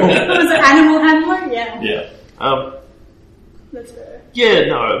world. Who is an animal handler? Yeah. Yeah. That's fair. Yeah,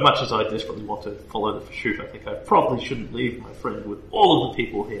 no, much as I desperately want to follow the pursuit, I think I probably shouldn't leave my friend with all of the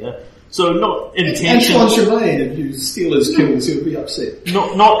people here. So not intentionally, Germain, if you steal his kills, he'll be upset.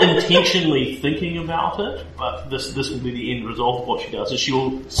 not intentionally thinking about it, but this will be the end result of what she does, is she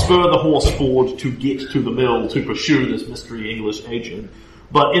will spur the horse forward to get to the mill to pursue this mystery English agent,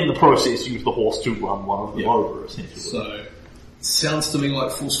 but in the process use the horse to run one of them over, essentially. So, sounds to me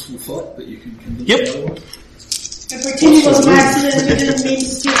like forceful fight, but you can convince Yep. the other one. And pretend it was an accident and you didn't mean to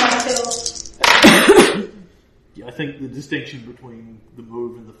steal my kill. Yeah, I think the distinction between the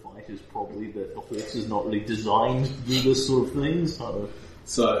move and the fight is probably that the horse is not really designed to do this sort of thing, so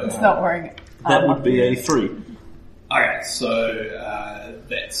It's not wearing it. that would be a 3. Okay, so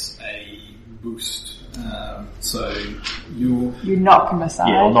that's a boost. So you knock him aside.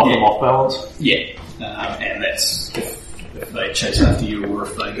 Yeah, I'll knock them off balance. and that's if they chase after you or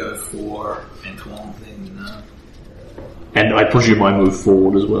if they go for Antoine, then And I presume I move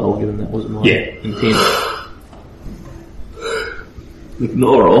forward as well, given that was my intent.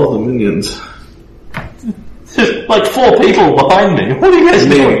 Ignore all the minions. There's like 4 people behind me. What are you guys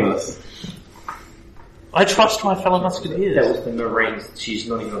doing? Meaningless. I trust my fellow musketeers. That was the Marines. She's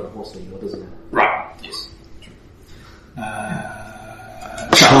not even on the horse anymore, doesn't it? right, yes.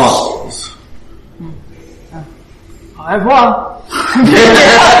 Charles. I've won.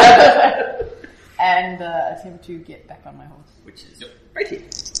 And attempt to get back on my horse. Which is right here.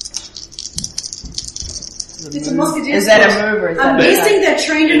 It's a musketeer. Is that a move or is I'm that guessing they're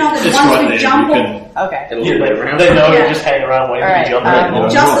trained enough that It's once right we there, jump you up, Okay. It'll be way around. They know Yeah. you just hang around waiting Alright, to jump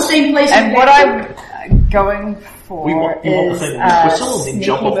in. just the same place. And we what went. I'm going for You want the is thing to whistle and then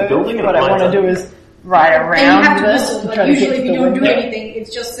jump off the building and What I ride want to down. do is ride And you around have to this whistle, and but try to get usually to if the you don't do window. anything,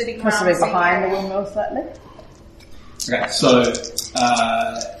 it's just sitting around. Possibly saying, behind the windmill slightly. Okay, so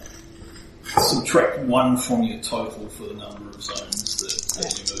subtract 1 from your total for the number of zones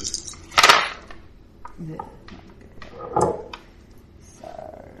that you move.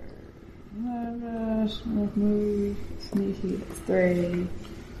 Move, sneaky, that's 3.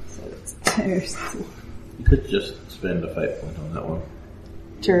 So that's 2. You could just spend a fate point on that one.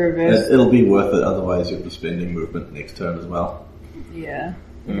 To reverse. It'll be worth it, otherwise you'll be spending movement next turn as well. Yeah.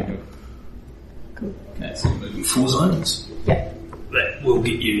 Okay, so moving 4 zones. Yeah. That will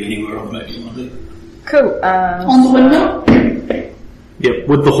get you anywhere on the map you want to do. Cool. On the windmill? Yep,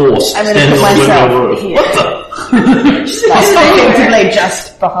 with the horse. I'm going standing to on put the window myself roof. here. What the? Effectively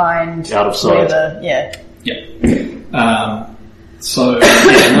just behind. Out of sight. where the- yeah. So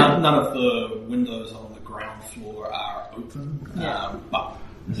none of the windows on the ground floor are open, but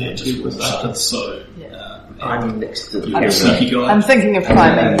they're just shut. So I'm next to the you're a sneaky guy. I'm thinking of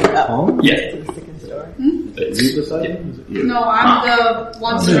climbing up. Yeah. To the second story. You decided? Is it you? No, I'm the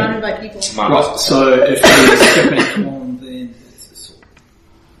one surrounded by people. Right, so if you skip Antoine, then it's the sword.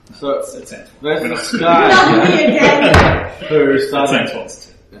 So It's Antoine. there's this Not guy me again. who That's started. Antoine's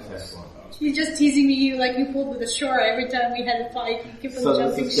turn. You're just teasing me like you pulled with a shore every time we had a fight. You keep on So there's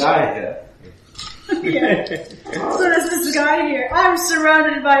jumping this shore. guy here. Yeah. So there's this guy here. I'm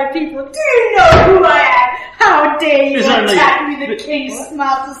surrounded by people. Do you know who I am? How dare you There's only- attack me, the king's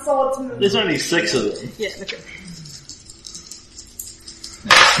master swordsman? There's only 6 of them. Yeah, okay.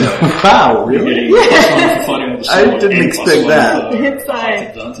 Wow, really? Getting +1 for fighting with the I sword didn't and expect +1 that. for It's height like-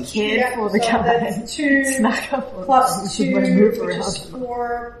 advantage. Head for the so guy. that's 2 Snuck up on plus with 2, my move which around. is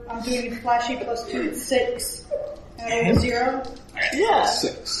 4. I'm doing flashy plus 2 is 6. And I roll 0. Yeah.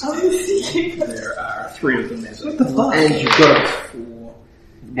 6. I'm sneaking. There are 3 of them as And you've got 4. one of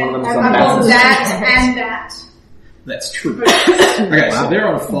And them's I on roll balance. that and that. That's true. Okay, so they're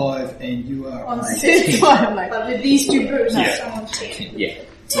on 5 and you are On on 6. 10. I'm like, But with these 2 boosts, Yeah. I'm on 10. Yeah.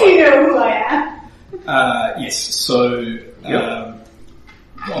 Do you know who I am? Yes, so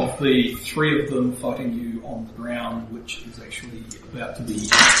of the 3 of them fighting you on the ground, which is actually about to be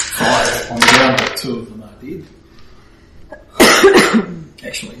 5 on the ground, but 2 of them are dead.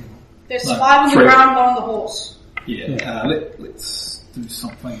 Actually, There's No, 5 on the 3. ground, 1 on the horse. yeah. Let's do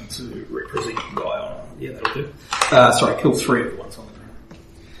something to represent the guy on. Yeah, that'll do. Sorry, kill 3 of the ones on the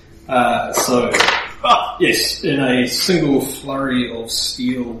ground. Yes, in a single flurry of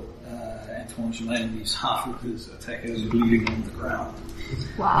steel, Antoine Germain leaves half of his attackers bleeding on the ground.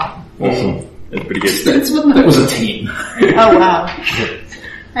 wow. Awesome. That's pretty good. That was a 10. Oh wow.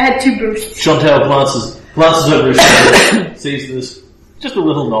 I had 2 boosts. Chantal glances over his shoulder, sees this, just a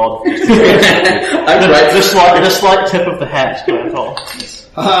little nod. Just a slight tip of the hat to Anton.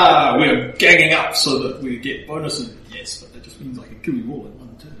 We're ganging up so that we get bonuses. Yes, but that just means I can kill you all in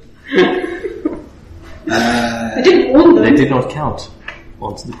one turn. I didn't warn They them. did not count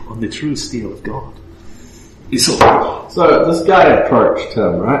on the true steel of God. So this guy approached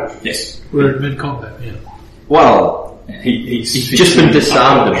him, right? Yes. We're in mid-combat, yeah. Well, He's Just been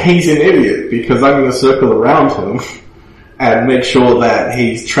disarmed. he's an idiot because I'm going to circle around him and make sure that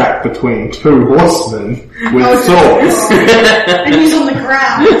he's trapped between 2 horsemen with swords. And he's on the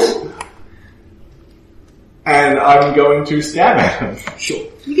ground. and I'm going to stab at him. Sure.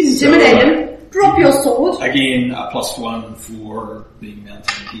 You can intimidate him. Drop your sword. Again, a +1 for being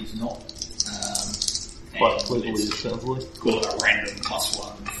mounted. He's not. Quite cleverly, it sounds like. Call it a random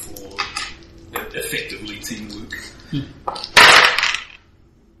 +1 for effectively teamwork.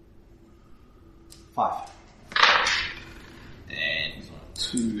 5. And he's on a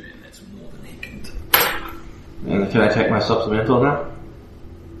 2, and that's more than he can take. And can I take my supplemental now?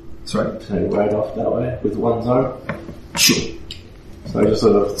 Sorry? Can I ride off that way with one zone? Sure. So I just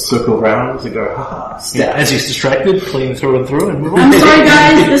sort of circle around and go, haha, Yeah, as he's distracted, clean through and through, and move on. I'm sorry,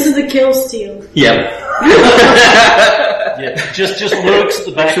 guys. This is a kill steal. Yeah. Yeah, just lurks at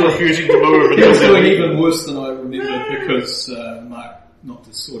the back, refusing to move. He was doing even worse than I remembered because Mark knocked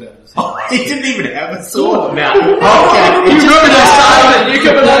his sword out of his hand. He didn't even have a sword. Now, Okay. You remember that time you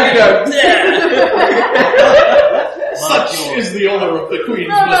come along and go, such is the honour of the Queen's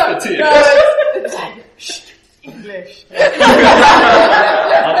Musketeers. English. I'm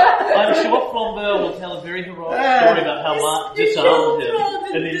sure Flambeau will tell a very heroic story about how Mark disarmed him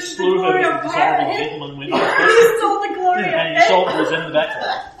and then slew him as the dishonourable gentleman went You stole the glory and of your soldier was in the back.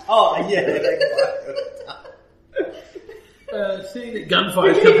 Oh, yeah. Seeing that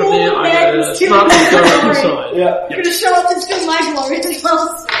gunfire come from there, I'm going to Kill smartly him. go around the side. Yeah. You're going to show up and steal my glory as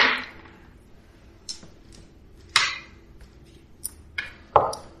well.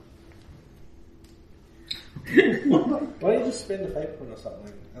 Why don't you just spend a fate point or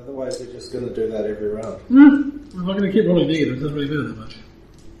something? Otherwise, they're just going to do that every round. I'm not going to keep rolling negative, it doesn't really matter that much.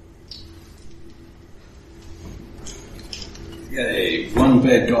 Okay, one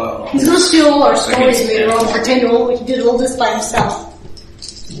bad guy on He's going to steal all our stories later on, pretend he did all this by himself.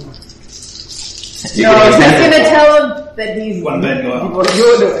 No, he's going to tell him that he's one bad guy. what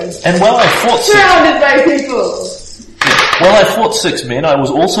you're doing. And while I fought Surrounded by people. six men, I was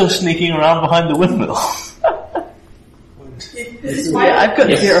also sneaking around behind the windmill. This is why I've got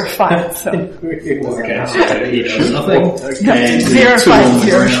 0 5, so. Okay, so he does nothing. And 0 two 5 on the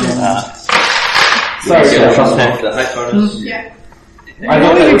 0 ground. Sorry, the yeah. height bonus. Yeah. I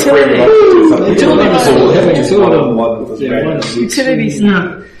thought they were utility. Utility was all having Two of them, one was Yeah, random. one is- Utilities. Oh, they're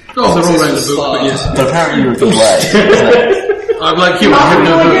all around the book, but yes. But apparently you're a good I'm like you, I have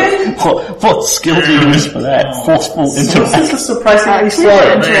no book. What skill do you use for that? Forceful interaction. This is surprisingly slow.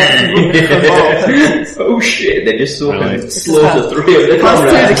 Oh shit, they just saw him slaughter 3 of their Plus 2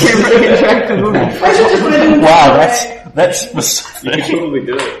 the comrades. camera interactive movement. Wow, that's specific. You can probably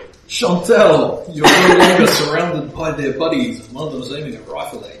do it. Chantal, you're no longer surrounded by their buddies. One of them is aiming a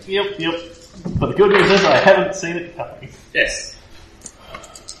rifle at you. Yep. But the good news is I haven't seen it coming. Yes.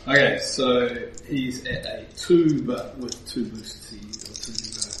 Okay, so he's at a 2, but with 2 boosts.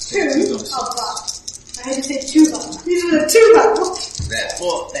 Two? Oh, fuck. I had to say 2 bucks. He's with a 2 bucks. That's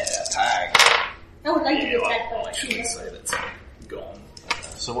what that tag. I would like to get that I back. shouldn't say that's gone.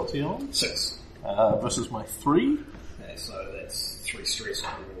 So what's he on? 6. Versus my 3? Okay, so that's 3 stress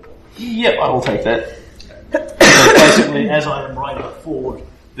on the wall. Yep, I will take that. So basically, as I am riding forward,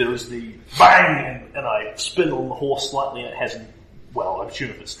 there is the bang, and I spin on the horse slightly, and it hasn't, well, I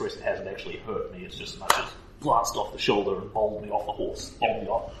assume if it's stressed, it hasn't actually hurt me. It's just as much as glanced off the shoulder and bowled me off the horse, bowled me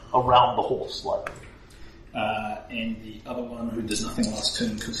off, around the horse slightly. And the other one who does nothing last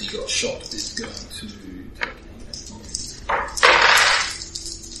turn because he got shot is going to take aim at me. So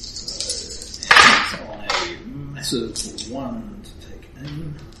he's on a massive 1 to take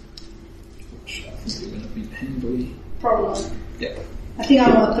aim, which I think we're going to beat handily. Probably. Yep. I think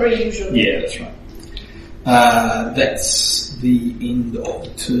I'm on a 3 usually. Yeah, that's right. That's the end of the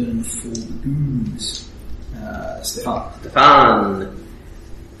turn for the goons. Stefan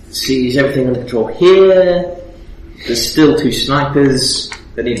sees everything under control here. There's still 2 snipers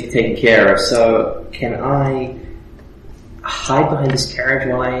that need to be taken care of, so can I hide behind this carriage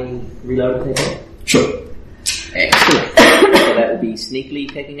while I reload and take it? Sure. Excellent. So that would be sneakily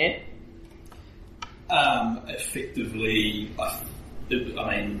taking it? Effectively, I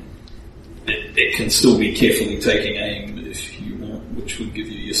mean, it can still be carefully taking aim if you want, which would give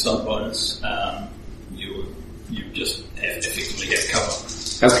you your stunt bonus. You just effectively have cover.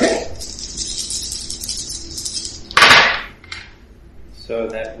 Okay. So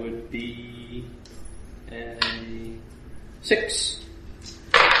that would be a 6.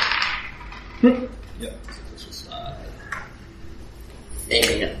 Yep. This was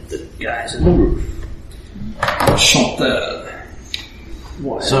Aiming at the guys in the roof. Chantal.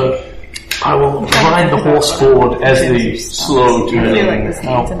 So, I will ride the horse forward as the slow turning,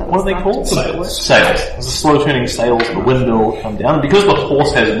 what are they called? Sails. As the slow turning sails of the windmill come down. And because the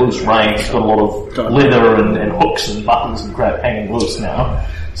horse has loose reins, it's got a lot of leather and hooks and buttons and crap hanging loose now.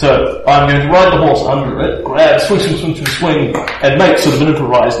 So I'm going to ride the horse under it, grab, swing, and make sort of an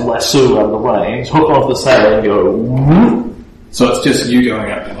improvised lasso out of the reins, hook off the sail and go whoop. So it's just you going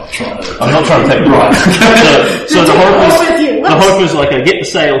up, you're not trying to... I'm not trying to take the ride. So the hope is like I get the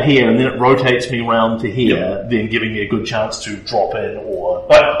sail here and then it rotates me round to here, then giving me a good chance to drop in or...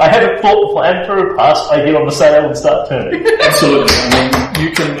 I haven't thought the plan through, past I get on the sail and start turning. Absolutely.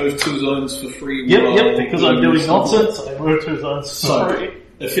 You can move 2 zones for free. Yep, because I'm doing nonsense, I move 2 zones for free.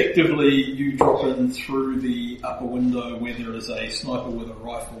 Effectively, you drop in through the upper window where there is a sniper with a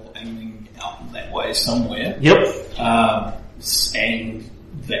rifle aiming out that way somewhere. Yep. And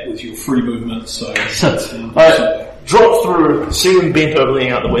that was your free movement, so... I drop through, see him bent over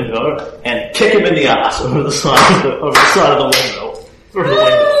leaning out the window, and kick him in the ass over the side of the window. Through the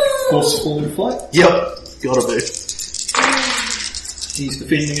window. Forceful in flight? Yep, gotta be. He's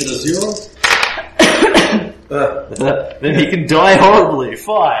defending it as 0. Then he can die horribly.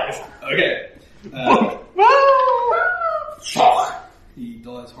 5. Okay. He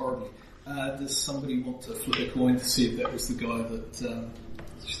dies horribly. Does somebody want to flip a coin to see if that was the guy that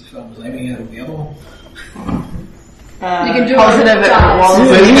Stefan was aiming at or the other one? You can do positive it. It was. So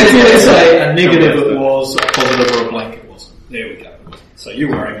you can say a negative it was, a positive or a blank it wasn't. There we go. So you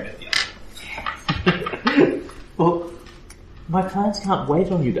were aiming at the other. Well, my clients can't wait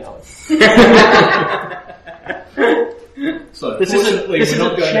on you, darling. So This fortunately isn't we're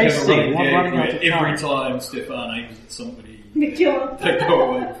not going to have a scene. running We're running gag out where of every time. time Stefan aims at somebody You kill him. they go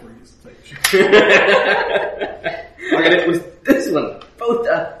away before he gets to take a shot. Okay, it was this one. Both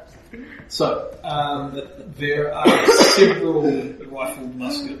done. So, there are several rifled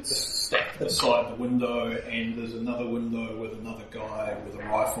muskets stacked beside the window, and there's another window with another guy with a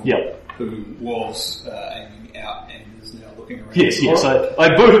rifle who was aiming out and is now looking around. Yes. I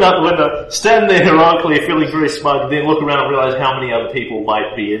boot him out the window, stand there heroically, feeling very smug, then look around and realise how many other people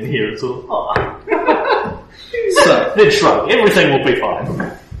might be in here and sort of, So, then shrug. Everything will be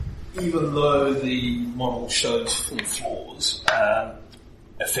fine. even though the model shows full floors,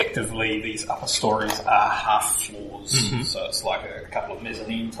 effectively these upper stories are half floors, so it's like a couple of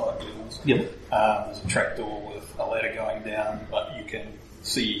mezzanine type levels. Yep. There's a trapdoor with a ladder going down, but you can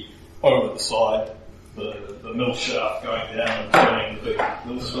see over the side the mill shaft going down and turning the big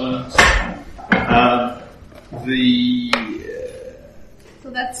millstones. So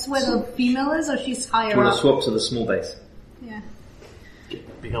that's where the female is, or she's Do higher you want up? to swap to the small base? Yeah.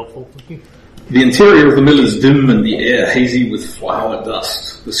 Be helpful. Thank you. The interior of the mill is dim and the air hazy with flour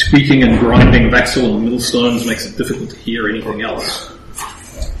dust. The squeaking and grinding of axle and millstones makes it difficult to hear anything else.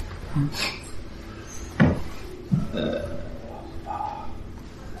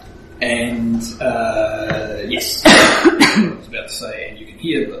 Yes. I was about to say, and you can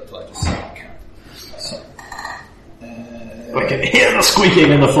hear, but I just said I can't. So, I can hear the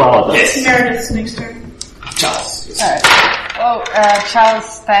squeaking in the flower. yes. Meredith's next turn. Charles. Yes. Alright. Well, Charles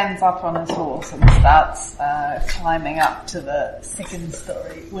stands up on his horse and starts climbing up to the second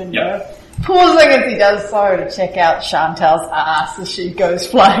story window. Yep. Pausing as he does so to check out Chantal's ass as she goes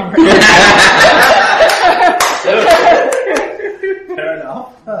flying around. Fair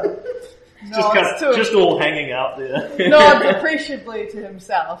enough. Just all hanging out there. Nods appreciably to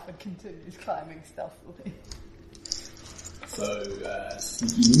himself and continues climbing stealthily. So,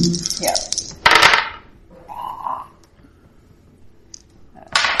 sneaky move. Yeah.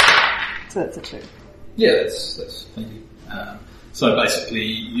 So that's a 2. Yeah, that's plenty. So basically,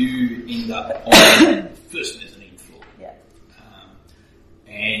 you end up on first mezzanine floor. Yeah.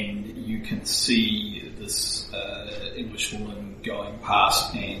 And you can see this English woman going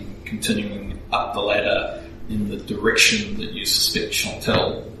past and continuing up the ladder in the direction that you suspect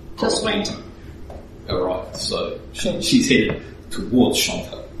Chantal Just probably went. arrived. So she's headed towards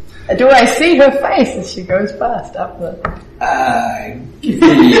Chantal. Do I see her face as she goes past up the... Give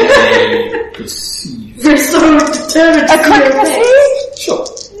me a perceive. You're so determined to A see quick your face. perceive? Sure.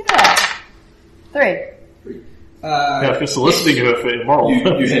 Yeah. 3. Now, if you're soliciting her for immoral You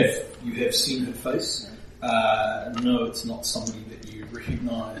purposes. have seen her face. No, it's not somebody that you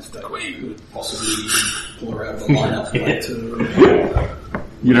recognise, but you could possibly pull her out of the lineup later.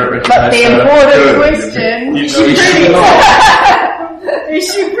 You don't recognize But the her. important Good. question... You Is know she she's pretty? not. Is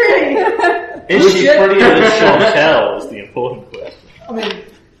she pretty? Is she prettier than Chantal is the important question. I mean,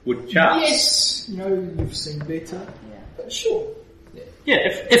 Would Charles? yes. You know, you've seen better. But sure. Yeah,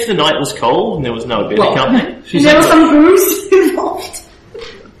 if the night was cold and there was no better company, And there was some booze involved.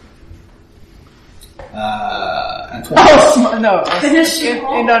 Antoine. Oh, no. Finish it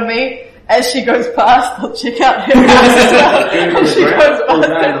End off. on me. As she goes past, I'll check out her ass as well. As she goes past out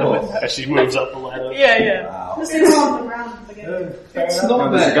the window. as she moves up the ladder. Yeah. Wow. Just sit on the ground and forget it. It's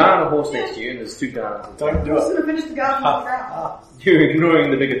not There's a bad. guy on a horse next to you, and there's two guards. Don't do I was it. going to finish the garden on the ground. You're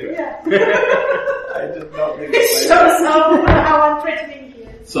ignoring the bigger threat. Yeah. I did not mean to It say shows how unthreatening he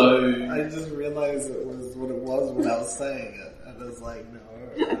is. So, I just realized it was what it was when I was saying it. I was like, no,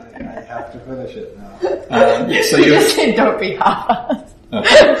 I have to finish it now. so You you're, just said don't be hard.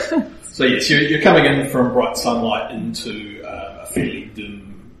 so yes, you're coming in from bright sunlight into a fairly dim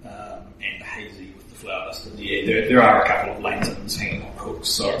and hazy with the flower dust in the air. There are a couple of lanterns hanging on hooks,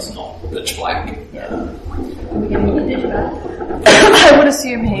 so it's not pitch black. I would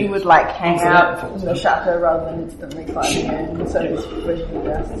assume he would like hang out in the shutter rather than instantly climbing in, so he's visually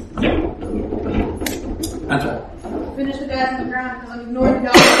best. Antoine. Finish the guys on the ground because I'm ignoring the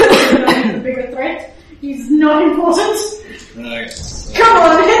guy who's the bigger threat. He's not important. Okay. Come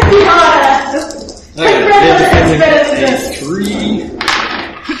on, hit me harder! Okay, It's better than this. 3.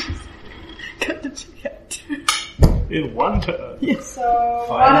 Got the check out too. In one turn. So,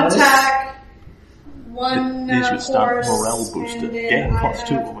 one attack, one These would start force, morale booster. and then Gain I plus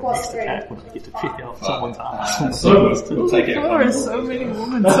 2 have on my plus next 3. attack when I get to pick out someone's ass. So we'll take it. There are so many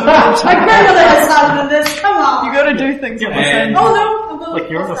women, so My grandmother has started this, come on! you gotta do things on the same. And Oh no! I'm gonna Like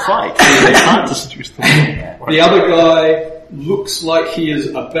you're in a plus fight. They can't just use them. the other guy looks like he is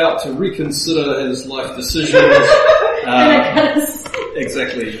about to reconsider his life decisions.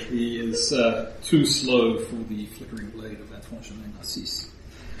 Exactly. He is too slow for the flickering blade of Antoine Chemin Narcisse.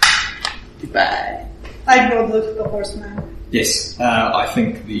 Goodbye. I ignored the horseman. Yes, I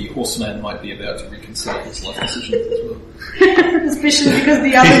think the horseman might be about to reconsider his life decisions as well. Especially because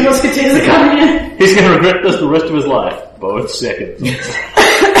the other musketeers are coming in. He's going to regret this the rest of his life. Both seconds.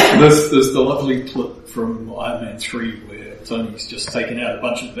 There's the lovely clip from Iron Man 3 where Tony's just taken out a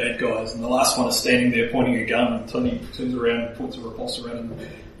bunch of bad guys and the last one is standing there pointing a gun and Tony turns around and points a repulsor at him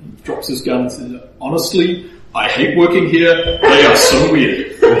and drops his gun and says, honestly, I hate working here. They are so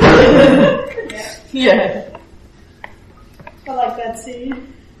weird. Yeah. I like that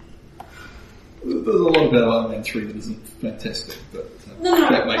scene. There's a lot about Iron Man 3 that isn't fantastic, but No,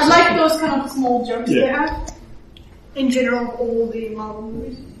 that makes I like sense. those kind of small jokes Yeah. they have. In general, all the Marvel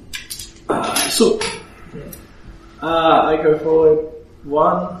movies. So, I go forward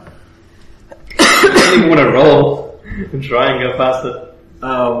 1. I don't even want to roll and try and go faster.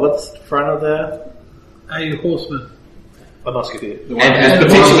 What's in front of there? A horseman. A musketeer. the one And who's the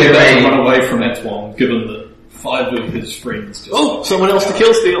potentially one about to who run away from Antoine, given that 5 of his friends just... Oh, someone else to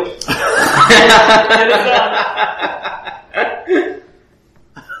kill steal.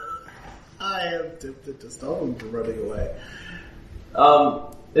 I am tempted to stop him from running away.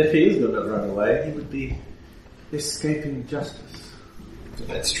 If he is going to run away, he would be escaping justice.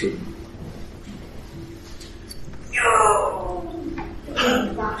 That's true.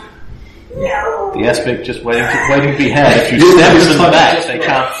 The aspect just waiting to be had. If you stab them in the back, they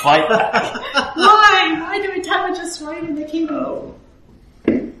can't fight back. Why? Why do we time it just right in the kingdom? Oh.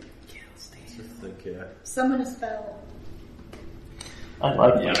 Summon a spell. I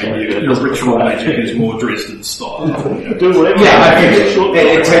like Yeah, that. I mean, your ritual magic is more Dresden style. You know. Do whatever. Yeah, I think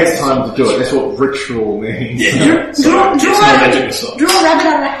it takes time to do it. That's what ritual means. Yeah, so it's more magic aside. Draw a rabbit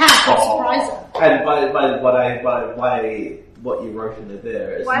out of a hat. Surprise her. And by what you wrote in it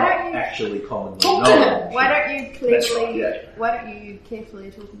there is Why not don't you actually commonly talk to known. him? Why don't you That's clearly? right, yeah. Why don't you carefully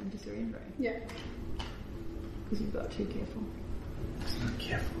talk him into surrendering? Yeah. Because you've got too careful.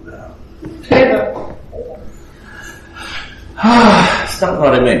 Careful now. Clever. It's not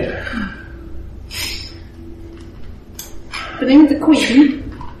what I meant. But then the queen.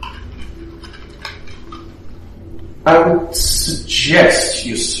 I would suggest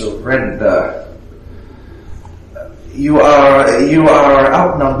you surrender. You are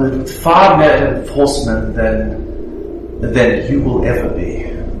outnumbered with far better horsemen than you will ever be.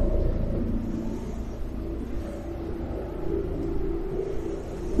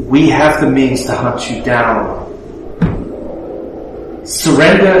 We have the means to hunt you down.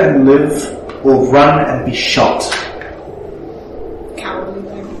 Surrender and live, or run and be shot. Cowardly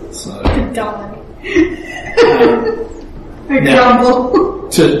baby. So, Die. Example.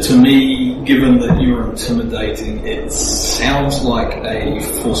 to me, given that you're intimidating, it sounds like a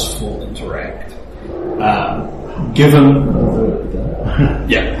forceful interact. Given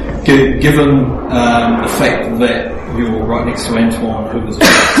the fact that you're right next to Antoine, who is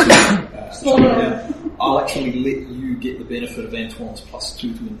about to surrender, I'll actually let you get the benefit of Antoine's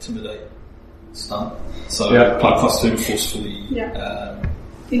 +2 to intimidate stun. So +2 to forcefully. Yeah.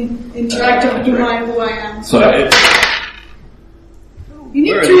 Interactive to remind who I am. So it's You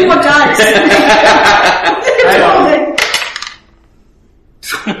need 2 more dice.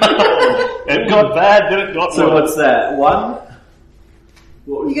 It got bad, then it got So worse. what's that? 1?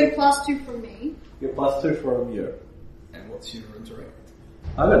 What was You get a +2 from me. You get +2 from you. And what's your interact?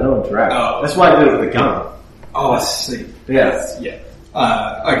 I got no interact. Oh. That's why I did it with a gun. Oh, I see. Yeah. Yeah.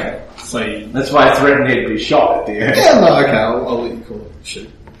 Okay. So. That's why I threatened he'd be shot at the end. Yeah, no, okay, I'll let you call it shoot.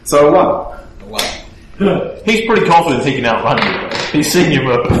 So I won. Away. He's pretty confident he can outrun you, though. He's seen you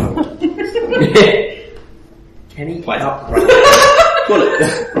move. Can he Play. outrun?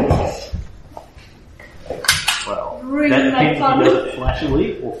 Well, Bring that my depends if fun. he does it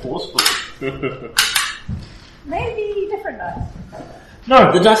flashily or forcefully. Maybe different dice.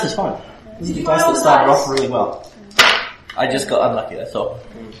 No, the dice is fine. This is Did the you dice buy all that the started dice? off really well. I just got unlucky, that's all.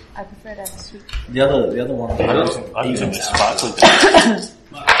 I prefer to have a sweet. The other one. I'm using the sparkly dice.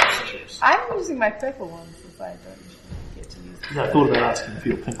 I'm using my purple ones if I don't get to use them. Yeah, I thought about asking for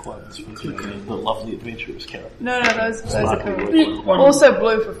your pink ones from the lovely adventurous character. No, those are Sparkly cool. blue. Also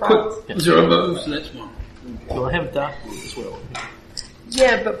blue for France. Yeah. 0 moves, so that's one. So I have dark blue as well.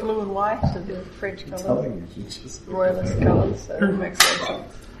 Yeah, but blue and white are the French colours. Royalist colours, so it makes no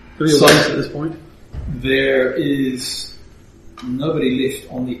sense. Who are your ones at this point? There is nobody left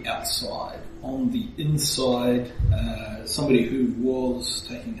on the outside. On the inside, somebody who was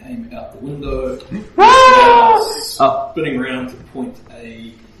taking aim out the window is spinning around to point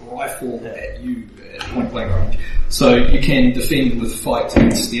a rifle at you at point blank range. So you can defend with fight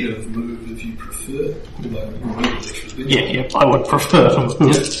instead of move if you prefer. Although move is actually better. Yeah, I would prefer to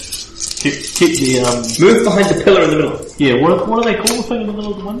move. Keep the Move behind the pillar in the middle. yeah. What do they call the thing in the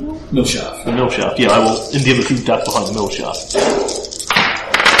middle of the window? Mill shaft. The mill shaft. Yeah, I will endeavour to duck behind the mill shaft.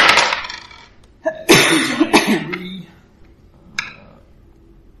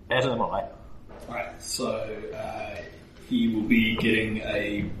 As am I. Alright, so he will be getting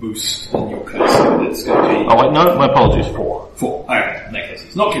a boost in your case. That's going to be Oh wait, no, my apologies. 4. 4. Okay, in that case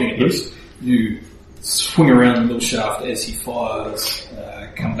he's not getting a boost. You swing around the middle shaft as he fires,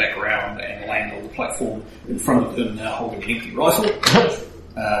 come back around and land on the platform in front of him now holding an empty rifle,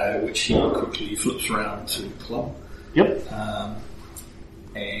 which he quickly flips around to club. Yep.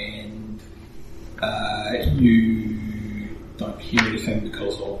 And you don't hear anything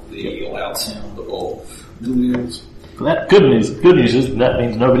because of the loud sound of millions. For that good news is that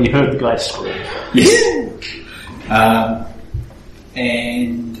means nobody heard the guy scream. Yes.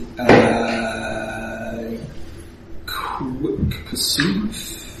 And quick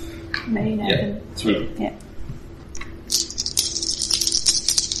perceive. Main Yeah, action. 3. Yeah.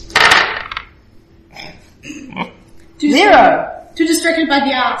 Zero. Too distracted by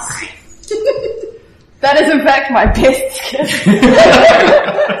the ass. That is in fact my best skill.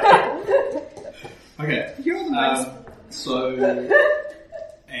 Okay. You're the most. So,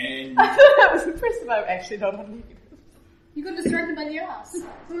 and I thought that was impressive. I'm actually not on leave. You got distracted by the ass.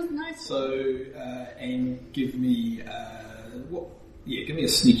 That was nice. so, and give me what? Yeah, give me a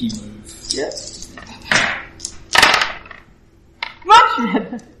sneaky move. Yeah. Much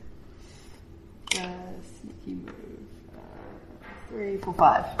better. Sneaky move. 3, 4,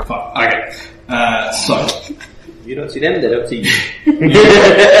 5. 5. Okay. So, You don't see them, they don't see you.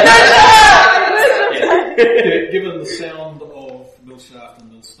 given the sound of millshaft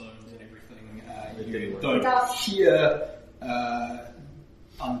and millstones and everything, you don't hear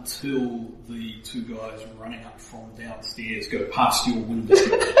until the two guys running up from downstairs go past your window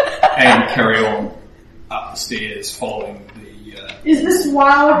and carry on up the stairs following the... Is this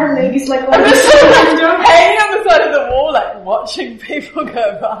while her leg is like on I'm the just hanging on the side of the wall, like watching people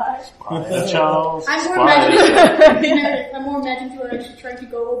go by. Charles. I'm more Spy. imaginative. I'm more imaginative. You're actually trying to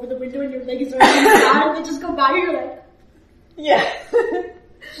go over the window and your leg is already inside and they just go by you. You're like, Yeah.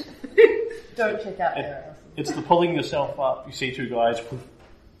 Don't check out their ass. It's the pulling yourself up. You see two guys.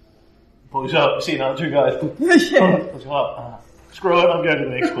 Pull yourself up. You see another two guys. Pull yourself up. Screw it. I'm going to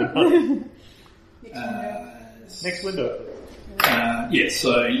the next window. Next window. yeah,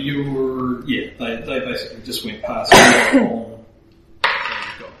 so they basically just went past you on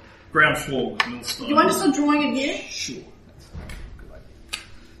ground floor with millstone. you want to start drawing it here? Sure. That's a good idea.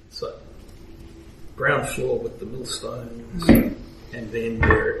 So, ground floor with the millstones, and then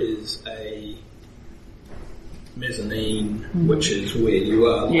there is a mezzanine, which is where you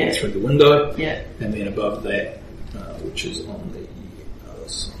are looking through the window, and then above that, which is on the other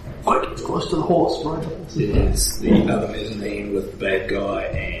side. Quick, it's close to the horse, right? Is the other mezzanine with the bad guy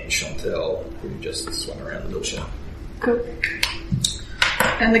and Chantel, who just swung around the mill shaft. Cool.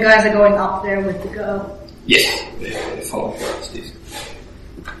 And the guys are going up there with the girl. Yes, they're following past this.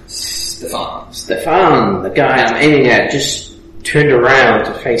 Stefan, the guy I'm aiming at, just turned around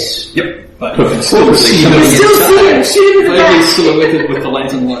to face... Yep, but you can still see Still them. see him shooting in the Vaguely back. silhouetted with the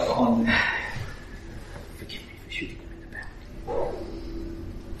lantern light behind them. Forgive me for shooting him in the back.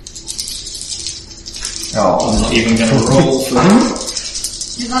 I'm not even going to roll for that.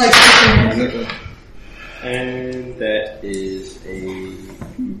 He's not expecting it. And that is a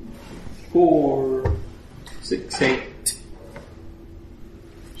 4, 6, 8.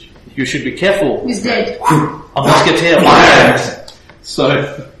 You should be careful. He's dead. A musketeer.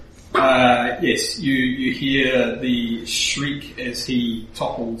 So, yes, you hear the shriek as he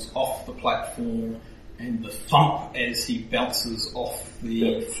topples off the platform, and the thump as he bounces off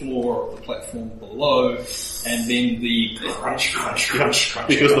the floor of the platform below, and then the crunch, crunch, crunch, crunch.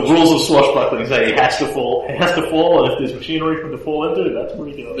 Because the rules of swashbuckling say he has to fall. He has to fall, and if there's machinery for him to fall into, that's where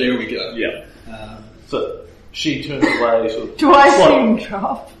he goes. There we go. Yeah. So she turns away. Sort of, Do I see him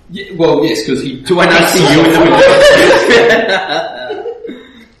drop? Yeah, well, yes, because he... Do I not see you in the window?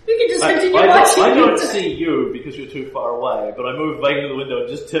 You can just continue I watching. don't see you because you're too far away, but I move vaguely to the window and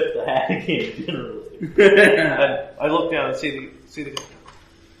just tip the hat again, generally. And I look down and see the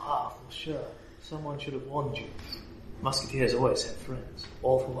well, sure, someone should have warned you. Musketeers always have friends.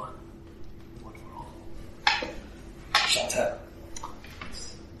 All for one. One for all. Shut up.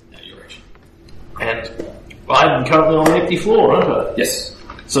 Now your action. And I'm currently on the empty floor, aren't I? Yes.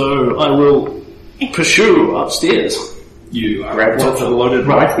 So I will pursue upstairs. You are Grab one for the loaded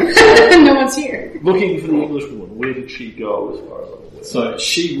rifle. No one's here. Looking for the English woman. Where did she go as far as I'm aware? So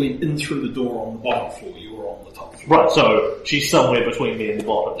she went in through the door on the bottom floor. You were on the top floor. Right, so she's somewhere between me and the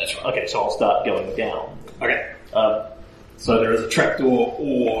bottom. That's right. Okay, so I'll start going down. Okay. So there is a trapdoor,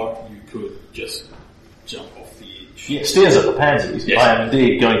 or you could just jump off the edge. Yeah, stairs at the pansies. Yes. I am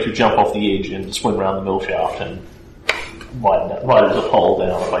indeed going to jump off the edge and swing around the mill shaft and ride as a pole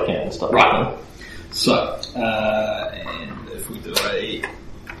down if I can and stuff. Right. So, and if we do a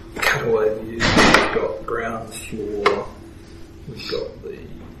couple of views, we've got ground floor, we've got the...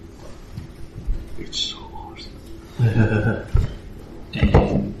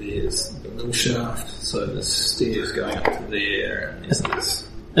 and there's the mill shaft, so there's stairs going up to there, and there's this.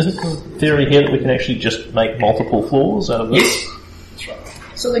 Isn't the theory here that we can actually just make multiple floors out of this? Yes! That's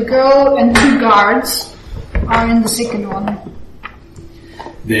right. So the girl and 2 guards are in the second one.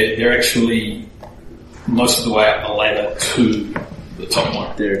 They're actually most of the way up the ladder to the top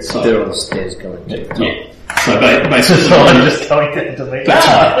one. They're on the stairs going to the top. Yeah. So basically, Someone just coming down to me.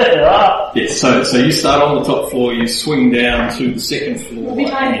 yeah. So you start on the top floor, you swing down to the second floor,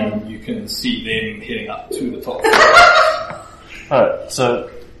 Behind and you can see them heading up to the top floor. Alright, so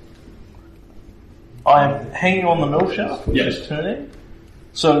I'm hanging on the mill shaft, which Yep. is turning.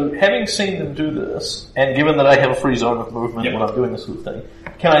 So having seen them do this, and given that I have a free zone of movement Yep. when I'm doing this sort of thing,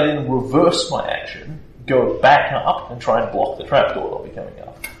 can I then reverse my action, go back up, and try and block the trapdoor that'll be coming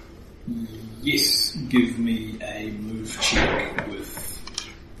up? Yes, give me a move check with...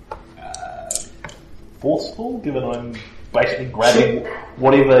 Forceful, given I'm basically grabbing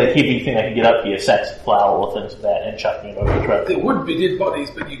whatever heavy thing I can get up here, sacks of flour or things like that, and chucking it over the trapdoor. There would be dead bodies,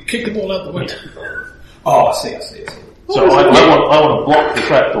 but you kick them all out the window. Oh, I see. So I want to block the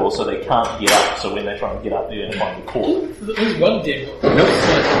trapdoor so they can't get up, so when they try and get up, they're going to find the cord. There's one dead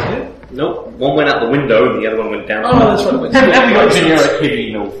body. Nope. One went out the window and the other one went down. Oh, no, that's right. Have we got generic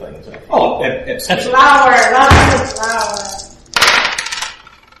heavy mill things? Oh, absolutely. Flower, lots of flower.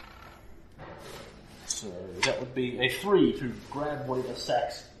 So that would be a 3 to grab whatever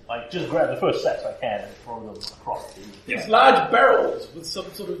sacks. I just grab the first sacks I can and throw them across the... It's large barrels with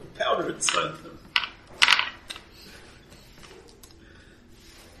some sort of powder inside them.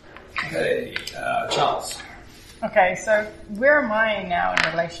 Okay, Charles. Okay, so where am I now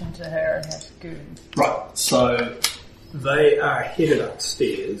in relation to her and her goon? Right, so they are headed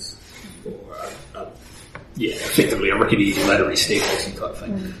upstairs, or effectively a rickety laddery staircase type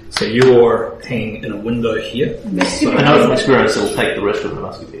thing. So you're hanging in a window here. So I know from experience it'll take the rest of the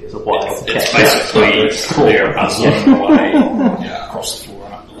musketeers a while to it's catch up. basically they're hustling away across the floor.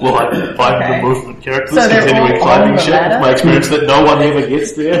 Well, I find the movement characters So they're continuing all climbing on the shit. ladder? It's my experience that no one ever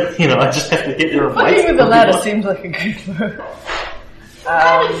gets there. You know, I just have to get there and wait. Fucking with the ladder seems like a good move. Do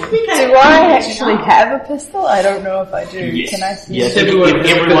I actually have a pistol? I don't know if I do. Yes. Can I see? Yes,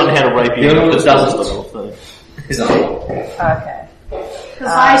 everyone had a rapier. The only one This that was the doesn't. little thing. Okay. Because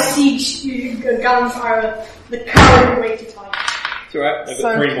I siege guns are the cowardly way to fight. It's alright, I've So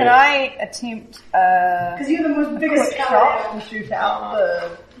got 3 can more. I attempt Because you're the most biggest quick coward shot to shoot out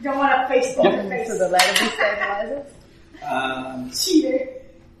the You don't want to face the bottom face. so the ladder destabilizes? Cheater.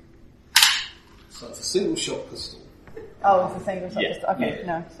 So it's a single shot pistol. Oh, it's a single shot. Yeah. Pistol. Okay,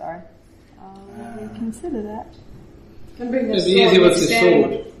 Yeah. no, sorry. Consider that. Can bring the It'd be sword easy with the instead.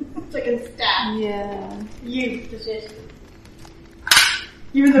 sword. So I can stab Yeah. you, possession.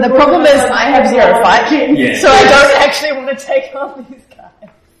 Even The problem is I have 0 fight, Yeah. so I don't actually want to take on these guys.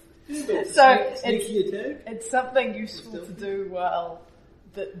 So Sneaky attack? it's something useful to do while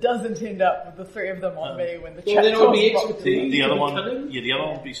that doesn't end up with the three of them on me when the Well, then it would be trapdoor's blocked. expertise. The other one, Cunning? the other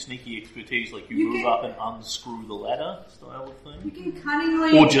one would be sneaky expertise, like you You move can- up and unscrew the ladder style of You thing, can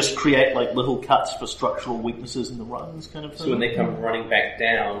cunningly. or just create like little cuts for structural weaknesses in the runs, kind of thing. So when they come running back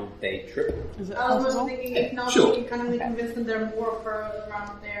down, they trip. Is it I was possible? also thinking if not, Sure. you can cunningly convince them they're more further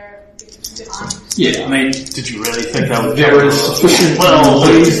around there behind. Yeah, I mean, Did you really think that would there is sufficient Well,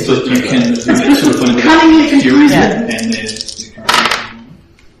 ways that you can sort of limit Cunningly confuse it, them. and then you can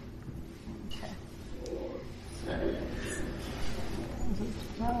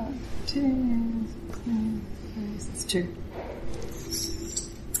It's 2.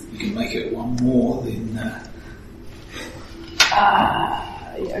 you can make it one more. Then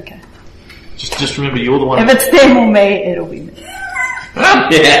Yeah, okay. just remember you're the one. If it's them or me, it'll be me.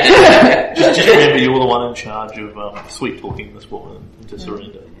 Just remember you're the one in charge of sweet talking this woman into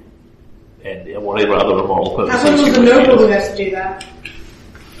surrender, and whatever other immoral I purposes. thought it was you the would noble who have. has to do that.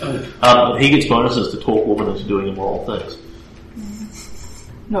 He gets bonuses to talk women into doing immoral things.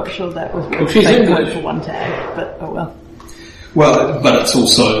 Not sure that was Well, she's worth English. for one tag, but oh well. well, but it's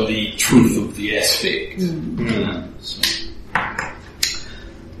also the truth of the aspect. And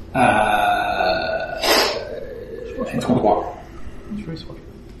one.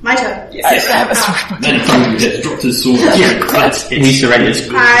 My turn. Then Thunderbolt has dropped his sword. He surrenders.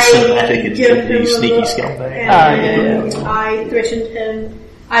 I Cinematic give and him the a sneaky look, scumbag. and I threatened him.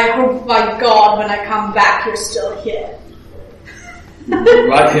 I hope, by God, when I come back, you're still here.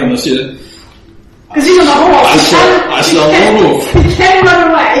 Right here, monsieur. Because he's on the horse. I shall move. He can't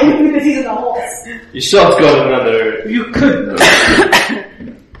run away because he's on the horse. Your shot's got another. You could.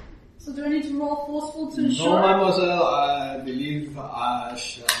 So do I need to roll forceful to No, ensure? mademoiselle, I believe I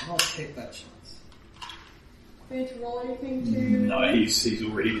shall not take that chance. Do I need to roll anything to... No, he's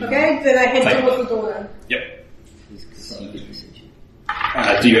already done. Okay, then I head Thank towards the door then. Yep.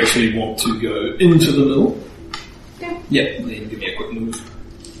 Do you actually want to go into the middle? Yeah. Yep, then give me a quick move.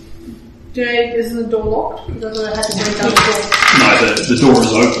 Isn't the door locked? Because I had to break down the door. No, the door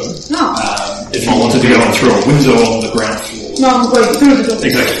is open. No. If I wanted to go in through a window on the ground floor. No, I'm going through the door.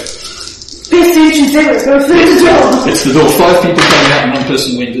 Exactly. Best entrance ever, go through the door. It's the door. 5 people came out and 1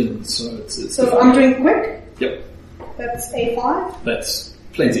 person went in, so it's So I'm doing quick. Yep, That's A5. that's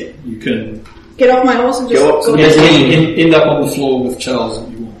plenty. You can Get off my horse and just Go up go to down. end up on the floor with Charles if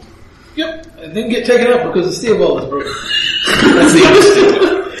you want. Yep. And then get taken out because the steel ball is broken. That's the understanding.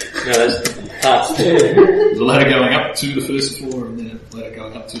 No, that's parts two. There's a ladder going up to the first floor and then a ladder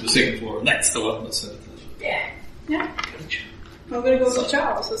going up to the second floor, and that's the ultimate sabotage. Yeah. I'm gonna go to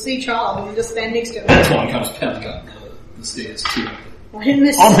Charles. So see Charles and just stand next to him. That's why I'm kind of pounding up the stairs too. I didn't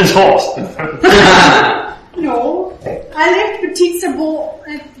miss. On his horse. No. I left Petite Sabot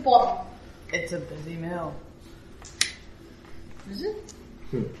at the bottom. It's a busy mill. Is it?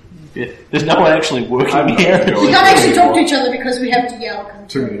 Yeah, there's no one actually working here. We can't actually talk to each other because we have to yell.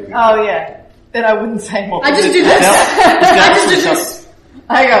 Oh yeah. Then I wouldn't say more. I just do this. I just do this.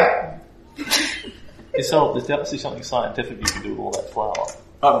 I go. There's definitely something scientific you can do with all that flour.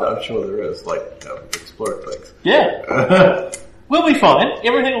 I'm sure there is, like, explode things. Yeah. We'll be fine.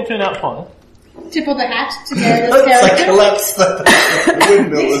 Everything will turn out fine. Tip of the hat to get this It's like character. collapse the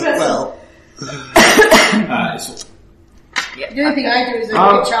windmill as well. The only thing I do is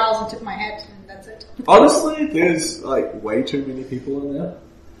I look at Charles and tip my hat, and that's it. Honestly, there's like way too many people in there,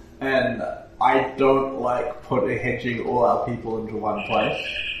 and I don't like hedging all our people into one place.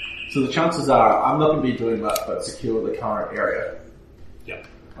 So the chances are I'm not going to be doing much but secure the current area. Yep.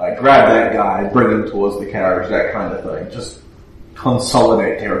 Like grab that guy, bring him towards the carriage, that kind of thing. Just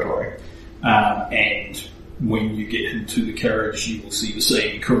consolidate territory. And when you get into the carriage, you will see the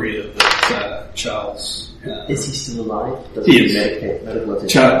same courier that Charles. Is he still alive? Does He he is. medical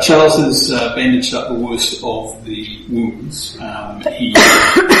attention? Charles has bandaged up the worst of the wounds. Check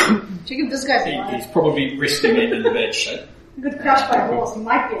if this guy's He's alive. probably resting in bad shape. He got crushed by a horse. He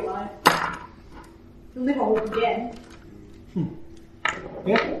might be alive. He'll never walk again.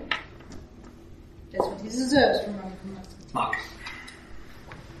 Yeah. That's what he deserves from us. Mark.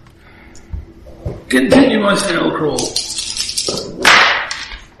 Continue my snail crawl.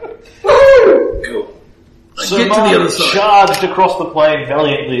 Cool. I So get to the Mark other side. charged across the plain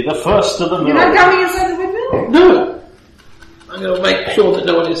valiantly, the first of the You're not mill. coming inside the windmill? No! I'm going to make sure that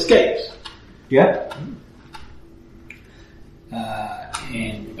no one escapes. Yeah?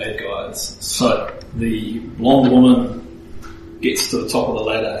 And the bad guys. So the blonde woman gets to the top of the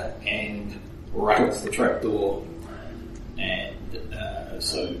ladder and rattles the trapdoor, and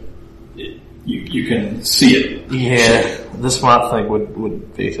so you can see it. Yeah. The smart thing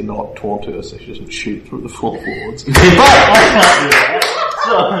would be to not taunt her so she doesn't shoot through the floorboards. But I can't do that.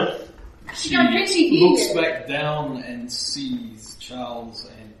 So, She looks back down and sees Charles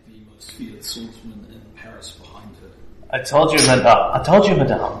and the most feared swordsman in Paris behind her. I told you,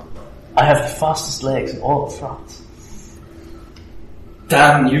 madame. I have the fastest legs in all of France.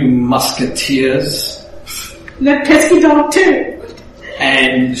 Damn you musketeers. Le pesky dog too.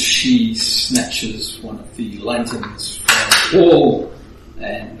 And she snatches one of the lanterns from the wall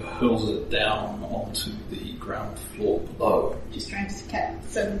and hurls it down onto the ground floor below. Just trying to set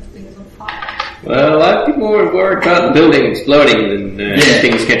things on fire. Well, I'd be more worried about the building exploding than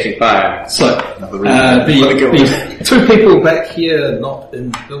things catching fire. So, the two people back here not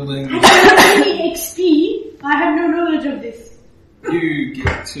in the building, XP, I have no knowledge of this. you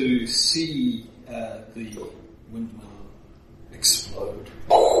get to see the windmill explode.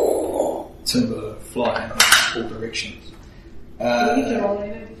 Timber flying in all directions.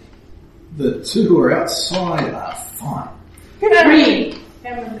 The two who are outside are fine. Three.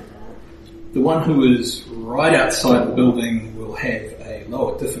 The one who is right outside the building will have a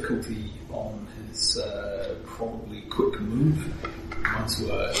lower difficulty on his probably quick move. The ones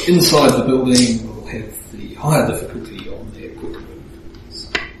who are inside the building will have the higher difficulty on their quick move.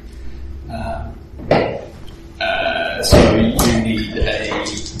 So you need a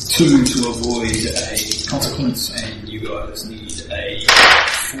 2 to avoid a consequence, and you guys need a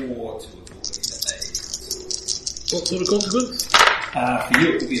 4 to avoid a consequence. What sort of consequence? For you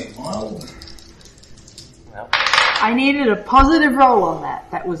it will be a mild. I needed a positive roll on that.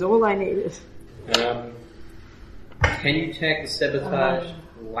 That was all I needed. Can you tag the sabotage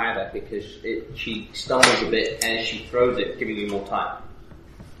ladder because she stumbles a bit as she throws it, giving you more time?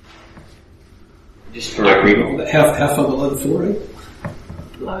 Just for a reroll. How far below the 4 is?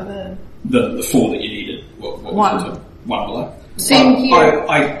 Below there. The 4 that you needed. What was it? 1 below. Same here.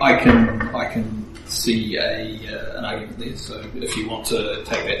 I can see an argument there. So if you want to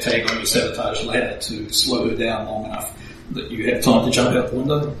take that tag on your sabotage ladder to slow her down long enough that you have time to jump out the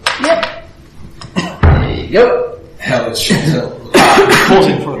window. Yep. Yep. How is Chantel?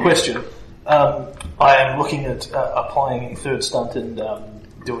 Pausing for a question. I am looking at applying a third stunt and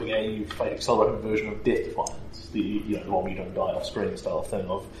doing a fate accelerated version of Death Defiance, the one where you don't die off screen style thing.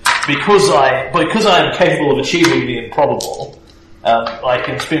 Because I am capable of achieving the improbable. I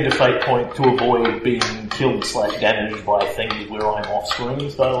can spend a fate point to avoid being killed / damaged by things where I'm off screen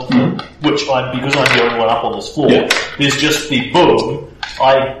style thing. Which because I'm the only one up on this floor. Yeah. There's just the boom.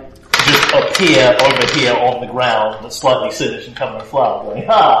 I just appear over here on the ground, slightly cynical and covered in flour, going,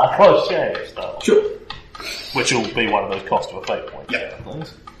 close shave style. Sure. Which will be one of those cost of a fate point. Yeah.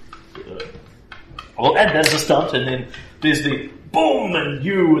 Things. Well, and there's a stunt, and then there's the boom, and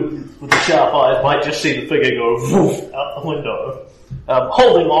you with the sharp eyes might just see the figure go woof out the window,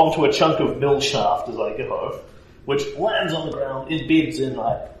 holding on to a chunk of mill shaft as I go, which lands on the ground, embeds in,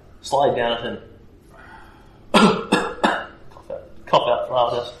 I slide down at him, cough out for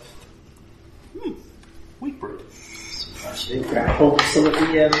artist. Weak brute. Grab hold of some of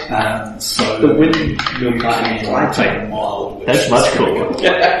the so the windmill might take a while. That's much cooler.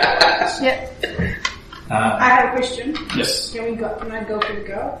 Yep. I have a question. Yes. Can I go for the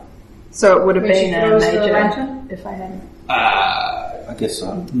girl? So it would have When she been a throws the major lantern? if I hadn't. I guess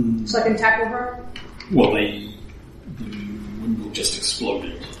so. So I can tackle her? Well, the windmill just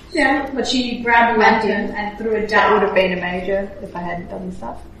exploded. Yeah, but she grabbed a lantern and threw it That down. would have been a major if I hadn't done the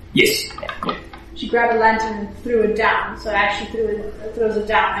stuff. Yes. She grabbed a lantern and threw it down. So as she throws it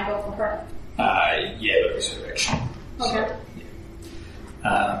down, I go for her. Yeah, that was her action. Okay.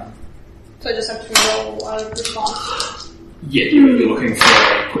 So, So I just have to roll out of response. yeah, you're looking for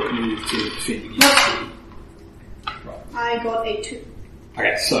a quick move to defend against the... Right. I got a 2.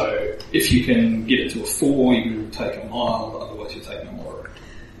 Okay, so if you can get it to a 4, you will take a mild, otherwise you're taking a moderate.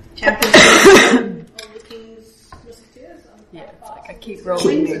 Champions of the King's Musketeers. Yeah, it's like I keep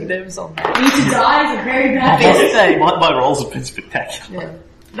rolling negatives on that. Need to die is a very bad thing. My rolls have been spectacular. Yeah.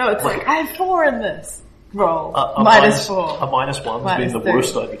 No, it's like I have 4 in this. Roll. A minus 4. A -1's been the -3.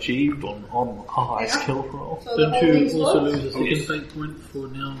 worst I've achieved on a high skill roll. So the Don't whole you thing's also closed? lose a second fate point for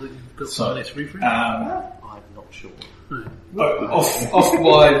now that you've got So, less refresh? I'm not sure. off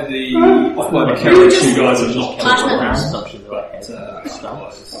by the carriage, you guys are not Last around. minute. Assumption that I have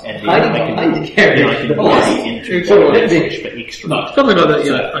Otherwise, and I then didn't carry I can buy into for extra. no, Something like that,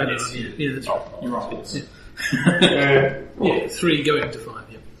 So, yeah. I know, yeah, that's right. you're right. Yeah, 3 going to 5,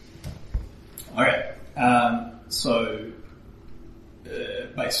 yeah. Okay. So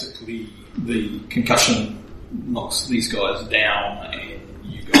basically, the concussion knocks these guys down, and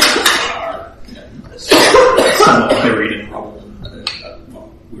you guys are somewhat buried in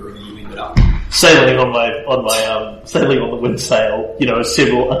sailing on the wind sail,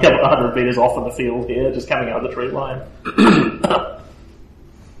 a couple 100 meters off in the field here, just coming out of the tree line.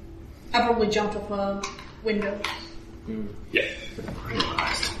 I probably jumped off a window. Yeah.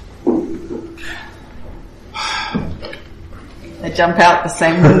 I jump out the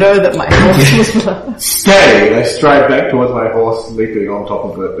same window that my horse was. Stay! I stride back towards my horse, leaping on top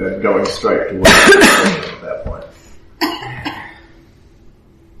of it, and going straight towards it at that point.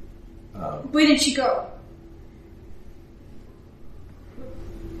 Where did she go?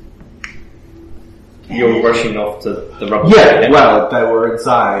 You're rushing off to the rubber. Yeah, well, they were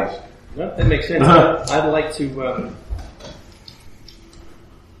inside. No, that makes sense. I'd like to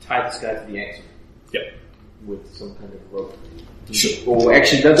tie this guy to the axle. Yep. With some kind of rope. Sure. Or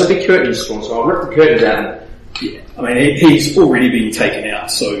actually, there'll be curtains drawn, so I'll rip the curtains out. Yeah. I mean, he's already been taken out,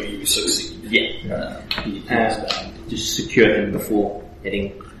 so you succeed. Yeah. Just secure him before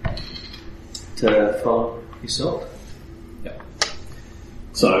heading to follow yourself. Yeah.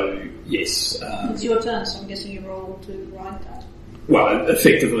 So, yes. It's your turn, so I'm guessing you roll to ride that. Well,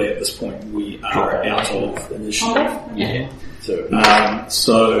 effectively at this point, we are out of initiative. Okay. Yeah.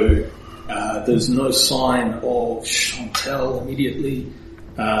 So there's no sign of Chantel immediately.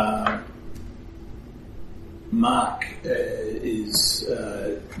 Mark is,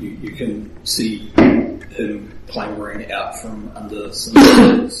 you can see him clambering out from under some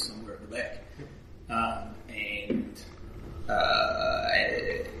stairs somewhere at the back. And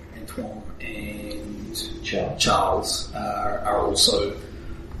Antoine and Charles are also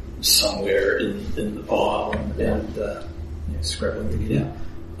somewhere in the pile and scrabbling to get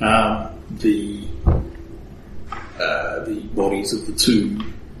out. The bodies of the two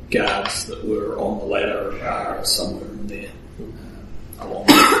guards that were on the ladder are somewhere in there, along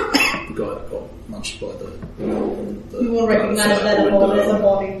with the guy that got munched by the You will recognize that as a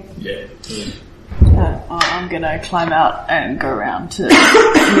body. Yeah. I'm gonna climb out and go around to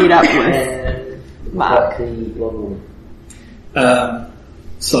meet up with Mark.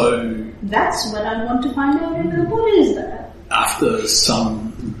 So That's what I want to find out. What is that? after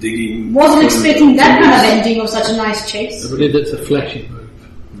some digging, Wasn't expecting that kind of ending of such a nice chase. I believe it's a flashy move.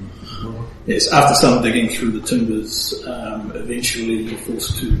 yes, after some digging through the timbers, eventually you're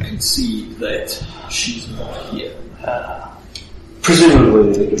forced to concede that she's not here.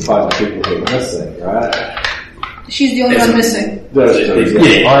 Presumably they can find the people who are missing, right? She's the only one missing. Those two,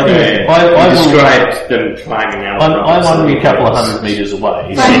 yeah. I described them climbing out. I'm only a couple of 100 meters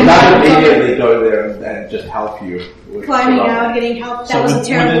away. So you can't immediately go there and just help you. Climbing out, getting help. That was a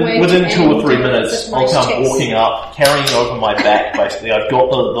terrible way within to 2 or 3 end minutes, such a I'll nice come chase. walking up, carrying over my back. Basically, I've got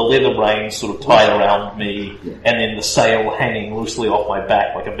the leather reins sort of tied around me, and then the sail hanging loosely off my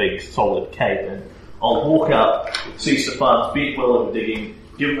back like a big solid cape. And I'll walk up, see Stefan's bent well over digging,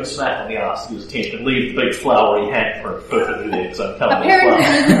 give him a smack on the arse to his attention, and leave the big flowery handprint perfectly there because I'm covered in Apparently,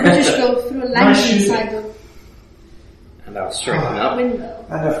 flour. the British go through a landing inside the And I'll straighten up. window.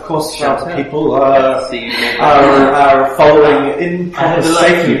 And of course, people are following in proper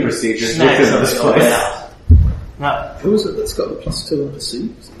safety procedures within this place. Who is it that's got the +2 on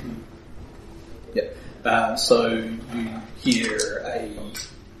perceived? Yeah. So you hear a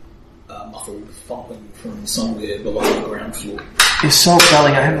muffled thumping from somewhere below the ground floor. Yourself,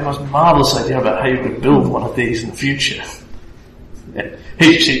 darling, I had the most marvellous idea about how you could build one of these in the future.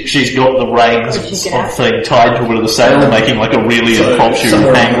 She's got the reins of thing tied to a bit of the sail, making like a really impromptu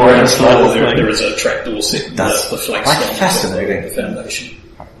hang around style of thing. There is a trapdoor set in the flagstone. Fascinating. The foundation.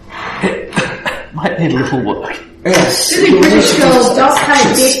 Might need a little work. Yes. Really British girls does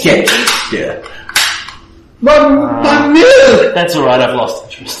kind of dig. Yeah. My milk! That's alright, I've lost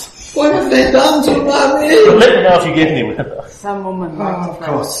interest. What have they done to my But milk? let me know if you get anywhere. Some woman likes to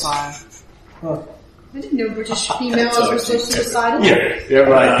play with fire. I didn't know British females were so suicidal. Yeah,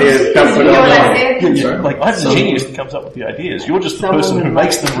 right. Here's You know what I said? Like, I'm the genius that comes up with the ideas. You're just the Some person who woman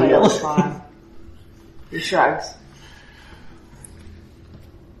makes likes to them play with reality. fire. He shrugs.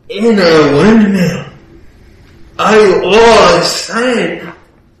 In a windmill. I was saying.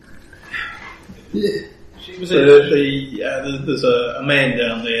 There's a man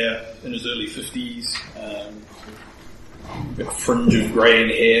down there in his early 50s, with a fringe of greying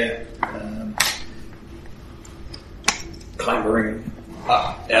hair, clambering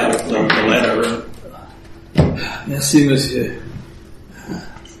up out of the ladder. Merci, monsieur.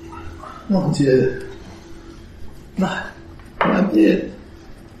 Mon Dieu. I'm dead.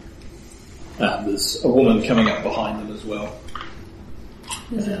 There's a woman coming up behind him as well.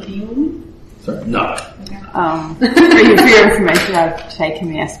 Is it a woman? Sorry, no. For your information, I've taken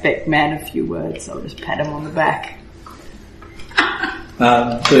the aspect man of few words, so I'll just pat him on the back.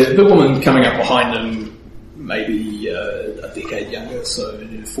 The woman coming up behind him, maybe a decade younger, so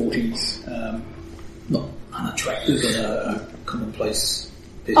in her 40s, not unattractive and a commonplace.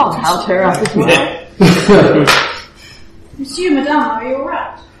 I'll help her up as well. Monsieur, madame, are you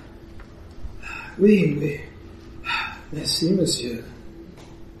alright? Oui. Merci, monsieur.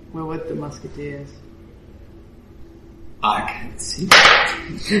 We're with the Musketeers. I can see.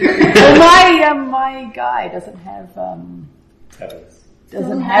 Well, my guy doesn't have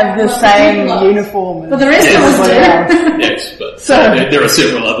the same uniform. But the rest of us do. Yes, but So- there are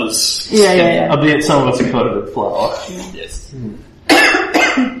several others. Yeah. Albeit some of us are coated in flour. Yes.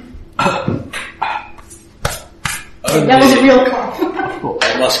 That was a real cough.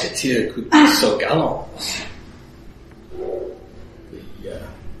 A musketeer could be so gallant.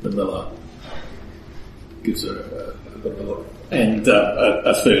 The miller gives her a bit of a look. And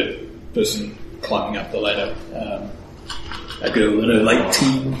a third person climbing up the ladder, a girl in her late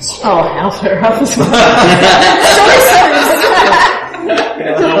teens. I'll help her up as well.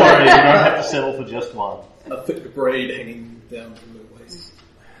 Don't worry, you don't have to settle for just one. A thick braid hanging down from her waist.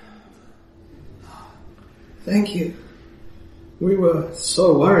 Thank you. We were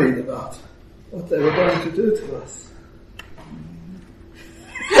so worried about what they were going to do to us.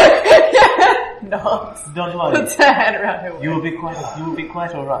 No. Don't worry. Puts her hand around her waist. You will be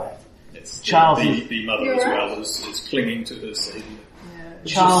quite alright. Yes, Charles the mother as well is clinging to her savior.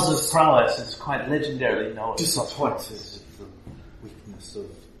 Charles's prowess is quite legendarily known. Disappointed at the weakness of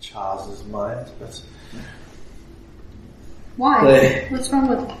Charles's mind, but Why? What's wrong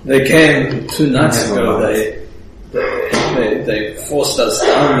with it? They came 2 nights ago. They forced us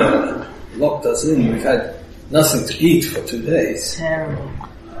down there, locked us in. We've had nothing to eat for 2 days. Terrible.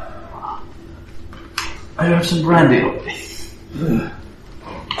 I have some brandy on me.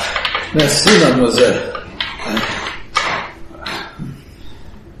 Merci, mademoiselle.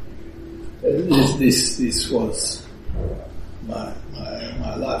 This was my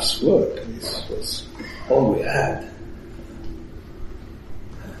life's work. This was all we had.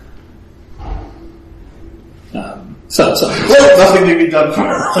 Well, nothing to be done for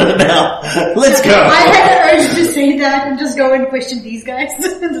her now. Let's go. I had the urge to say that and just go and question these guys.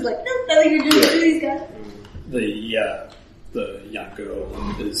 It's like, no, nothing to do with these guys. The young girl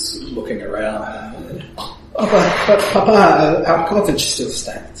is looking around. But Papa, our cottage still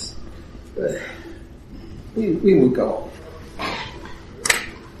stands. We will go.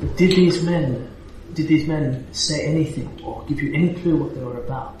 Did these men say anything or give you any clue what they were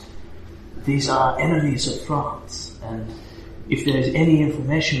about? These are enemies of France, and if there is any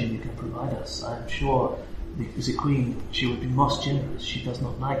information you can provide us, I'm sure the Queen, she would be most generous. She does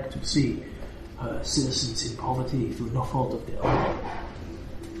not like to see her citizens in poverty through no fault of their own.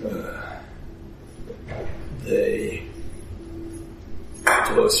 They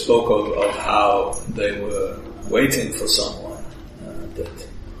spoke of how they were waiting for someone, that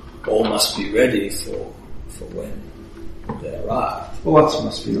all must be ready for when they arrive. what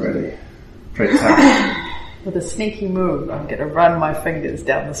must be ready? Pray tell. With a sneaky move, I'm going to run my fingers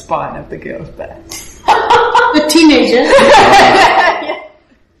down the spine of the girl's back. The teenager.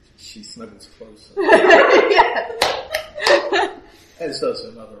 She snuggles closer. Yeah. As does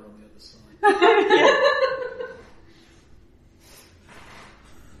her mother on the other side.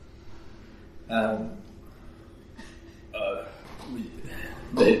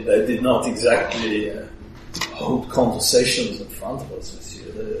 They did not exactly hold conversations in front of us,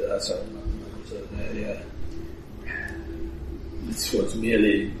 monsieur. This was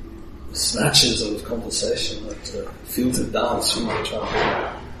merely snatches of conversation that filtered down through each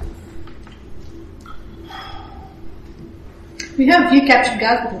other. We have a few captured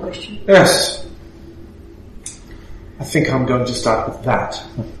guys with a question. Yes. I think I'm going to start with that.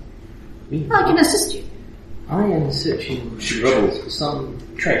 I can assist you. I am searching the rubbles for some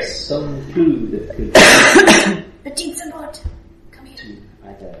trace, some clue that could Petite Sabot, come here. to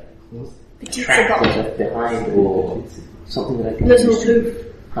either Petite track Sabot. what's left behind or something that I can Little use to hoof.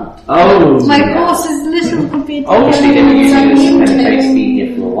 hunt. Oh! My horse is little compared to Obviously, they were using this and it's been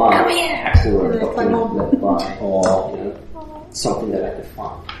here for a while. Come here. Perhaps there were a Like my document mom. left by, or something that I could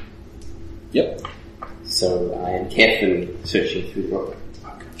find. Yep. So I am carefully searching through the rubble.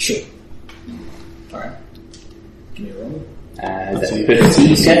 Sure. Alright. Give me a roll. That's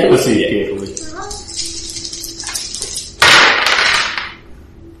proceed carefully.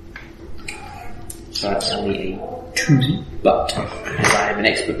 So that's only a 2, but as I am an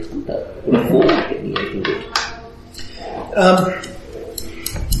expert hunter, would a 4 get me anything good?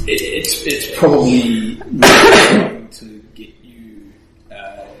 It's probably not going to get you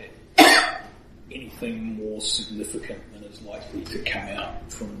anything more more significant than is likely to come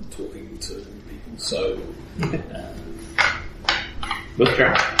out from talking to people. So,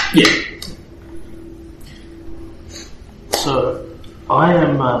 Withdraw. yeah. So, I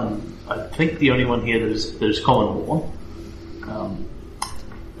am, I think the only one here that is common born. Am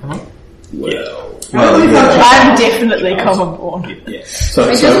I? I'm definitely common born. Yeah. So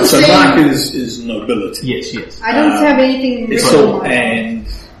doesn't say- Mark is nobility. Yes. I don't have anything written So, on my and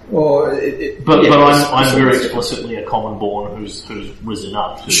well, But yeah, I'm it's- very explicitly a common born who's risen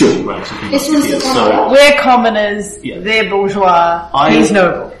up to Sure. the ranks of the This one's the Musketeers. one So We're commoners, Yeah. they're bourgeois, I- he's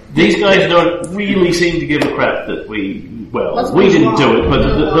noble. these guys don't really seem to give a crap that we What's didn't do it, but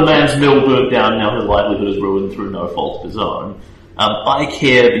bourgeois? the man's mill burnt down, now his livelihood is ruined through no fault of his own. I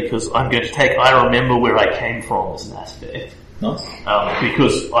care because I'm going to take I remember where I came from as an aspect. Nice.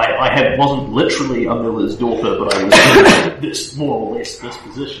 Because I wasn't literally a miller's daughter, but I was in this, more or less, this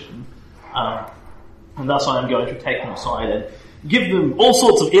position. And thus I am going to take them aside and give them all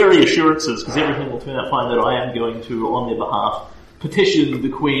sorts of airy assurances, because everything will turn out fine, that I am going to, on their behalf, petition the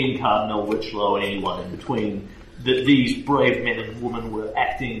Queen, Cardinal Richelieu, and anyone in between, that these brave men and women were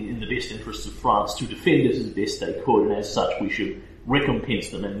acting in the best interests of France to defend it as best they could, and as such we should recompense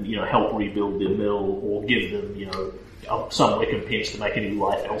them and, help rebuild their mill, or give them, some recompense to make a new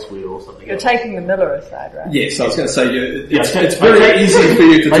life elsewhere or something You're else. taking the Miller aside, right? Yes, I was going to say it's I very take- easy for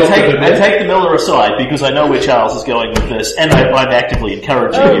you to I talk take, about I that. take the Miller aside because I know where Charles is going with this, and I'm actively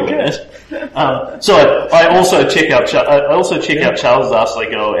encouraging you in it. So I also check out Charles as I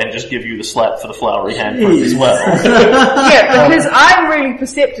go, and just give you the slap for the flowery handprint as well. Yeah, because I'm really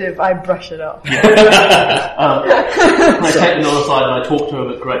perceptive, I brush it off. I take the Miller aside and I talk to him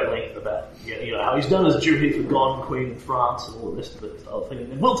at great length about how he's done his duty for God and Queen in France and all the rest of it, other thing,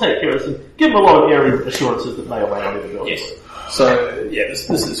 and we'll take care of him. Give him a lot of airy assurances that may or may not ever go. Yes. So this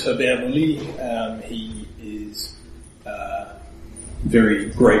is Herbert Mully. He is very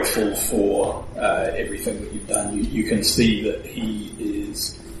grateful for everything that you've done. You can see that he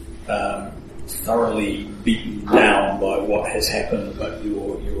is thoroughly beaten down by what has happened, but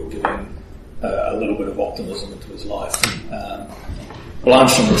you're giving a little bit of optimism into his life.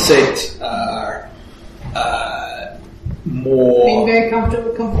 Blanche and Lisette are more... Being very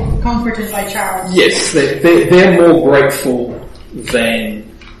comforted by Charles. Yes, they're more grateful than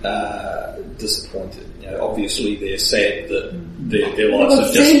disappointed. Obviously, they're sad that their lives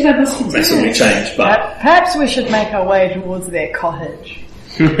have just massively changed, but Perhaps we should make our way towards their cottage.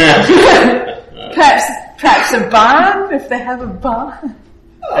 Perhaps a barn, if they have a barn.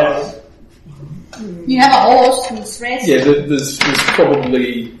 You have a horse and rest. yeah, there's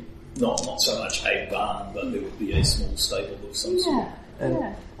probably not so much a barn, but there would be a small stable of some sort.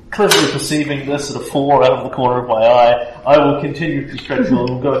 And cleverly perceiving this at a 4 out of the corner of my eye, I will continue to stretch and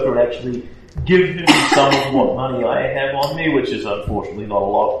we'll go through and actually give him some of what money I have on me, which is unfortunately not a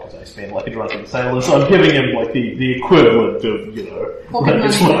lot because I spend like a drunken sailor, so I'm giving him like the equivalent of, Pocket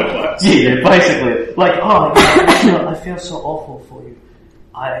like, money. yeah, basically. Like, I feel so awful for you.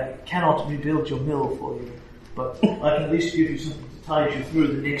 I cannot rebuild your mill for you, but I can at least give you something to tide you through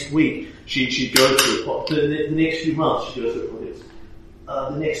the next week. She goes through the next few months. She goes through it. The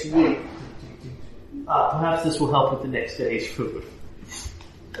next week. Perhaps this will help with the next day's food.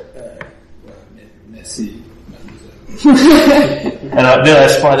 Merci. And then I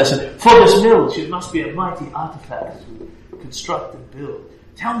spy this and, for this mill, it must be a mighty artifact to construct and build.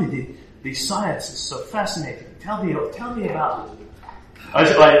 Tell me, the science is so fascinating. Tell me about it.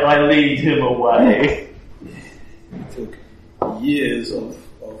 I lead him away. It took years of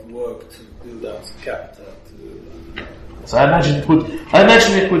work to build out the capital. So I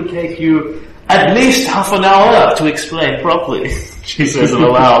imagine it would take you at least half an hour to explain properly. She says in a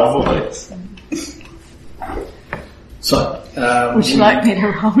loud voice. So, Would you like me to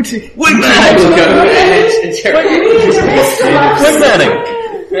roll to... What?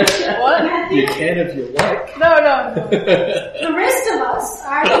 you can if you like. No. The rest of us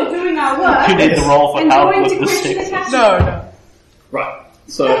are actually doing our work. You need to roll for and help going with to the question the six. castle. No. Right.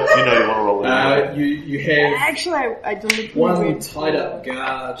 So, You know you want to roll it. you have Actually, I deliberately one went tied up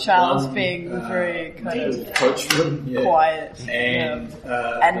guard, Charles one, being very kind of coachman, yeah, quiet, and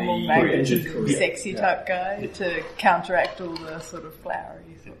animal the magnet, injured courier. sexy type guy to counteract all the sort of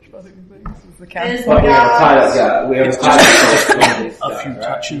flowery sort of things. Is the There's counter. the guards. We have a tied up A few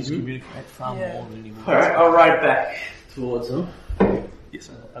touches communicate far Yeah. more than anyone. Alright, I'll ride back towards them. Yes,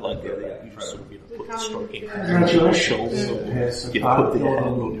 I like the idea. You just sort of put the stroking Congratulations. shoulders. Yes, You I put the thought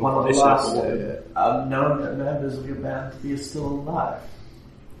hand on your one of the biceps. last unknown members of your band to be still alive.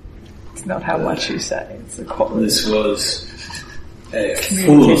 It's not how much you say, it's the quality. This was a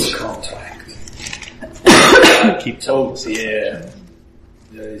fool's contract. keep told Pierre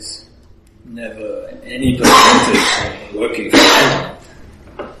there is never any percentage on working for anyone.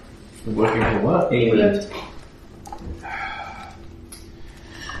 Working for what? England.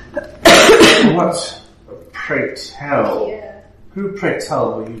 What? Pray tell. Yeah. Who, pray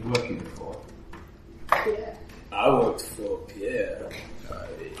tell, were you working for? Yeah. I worked for Pierre.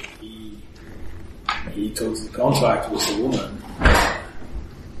 He told the contract with the woman.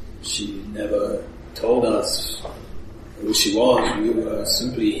 She never told us who she was. We were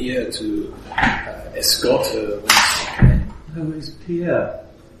simply here to escort her when she came. Who is Pierre?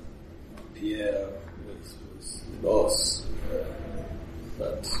 Pierre was the boss.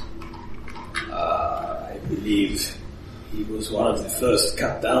 But I believe he was one of the first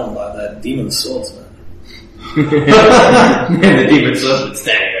cut down by that demon swordsman. And the demon swordsman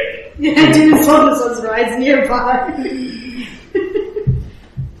standing right there. Yeah, Demon Swordsman's rides nearby.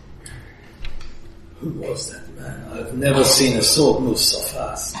 Who was that man? I've never seen a sword move so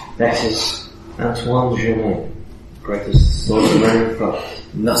fast. That is Antoine Germain, greatest swordsman in France.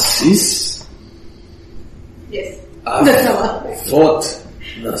 Narcisse? Yes. I've fought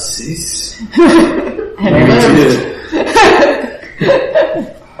Narcisse.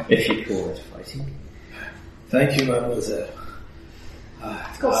 If you call it fighting. Thank you, mademoiselle.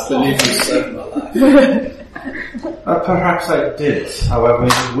 I called believe you saved my life. Perhaps I did. However,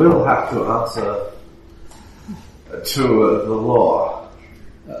 you will have to answer to the law.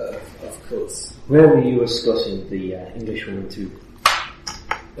 Of course. Where were you escorting the Englishwoman to?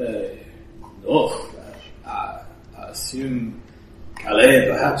 North. I assume Calais,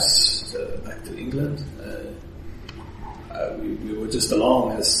 perhaps, back to England. We were just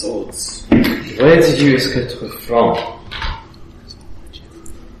along as swords. Where did you escort her from?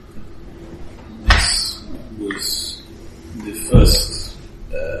 This was the first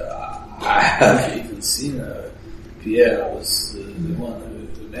I have even seen her. Pierre was the one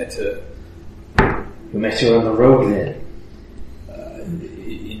who met her. You met her on the road then?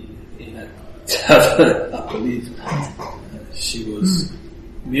 In a tavern, I believe. She was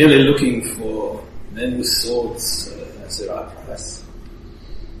merely looking for men with swords as the right price.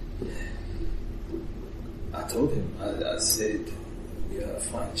 I told him, I said, we are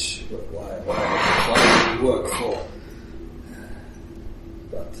French, but why do we work for?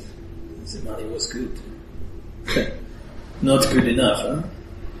 But the money was good. Not good enough, huh?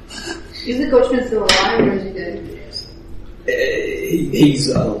 Is the coachman still alive or is he dead? He's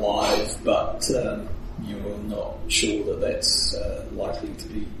alive, but you're not sure that that's likely to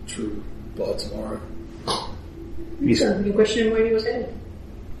be true by tomorrow. So you question where he was headed?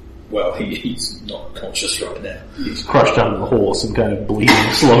 Well, he's not conscious right now. He's crushed under the horse and kind of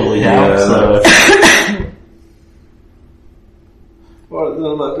bleeding slowly out. So.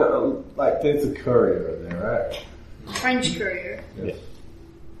 Well, like there's a courier in there, right? French courier. Yeah.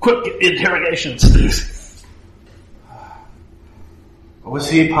 Quick interrogations, please. Was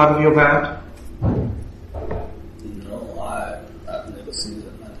he part of your band? No, I've never seen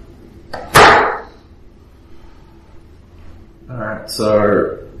that man. Alright,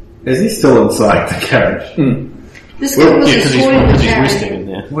 so is he still inside the carriage? This guy was escorting the he's carriage. resting in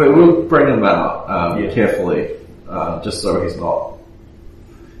there. We'll bring him out carefully, just so he's not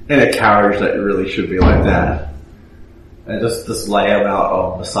in a carriage that really should be like that. And just lay him out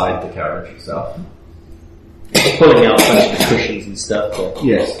on the side of the carriage itself. Pulling out some of the cushions and stuff to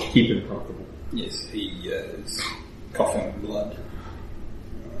Yes. keep him comfortable. Yes, he is coughing blood.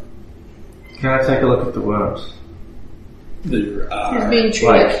 Can I take a look at the worms? There He's are... being treated.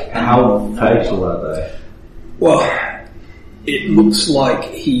 Like, how fatal are they? Well, it looks like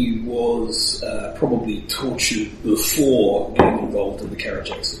he was probably tortured before getting involved in the carriage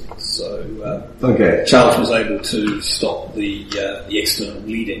accident. So Okay. Charles was able to stop the external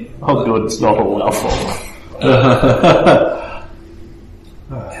bleeding. Oh good, it's not all our fault.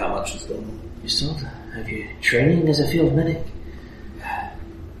 How much is gone? You still have you training as a field medic?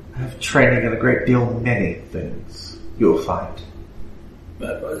 I have training in a great deal many things. You'll find.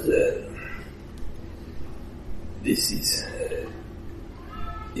 Mademoiselle, this is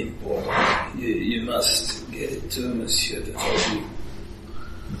important. You must get it to Monsieur de Trogy.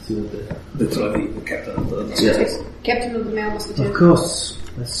 De Trogy, the captain of the Yes. Captain of the Male Musketeers. Of course.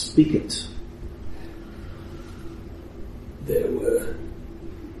 Let's speak it. There were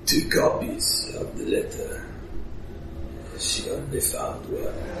 2 copies of the letter. She only found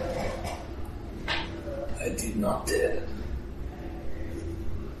one. I did not tell.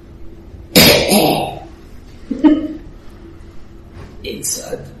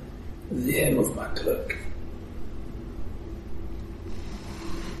 Inside the hem of my cloak.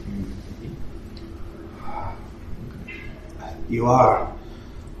 You are.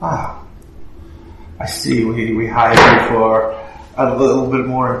 Ah. I see we hired you for a little bit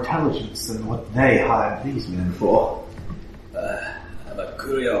more intelligence than what they hired these men for. I'm a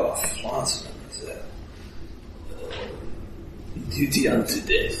courier of France, duty unto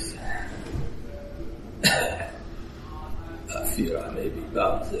death. I fear I may be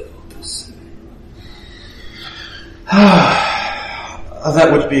bound there.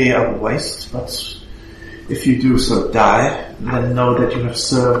 That would be a waste, but if you do so die, then know that you have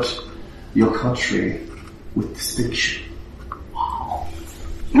served your country with distinction.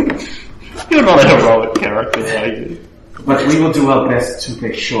 You're not a heroic character, are you? But we will do our best to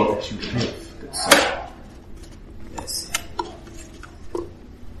make sure that you live, good sir. Yes.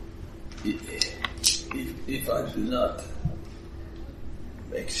 If I do not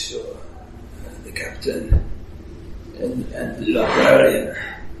make sure the captain and the librarian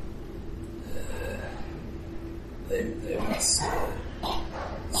they must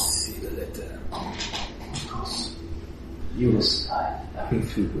see the letter. You will survive nothing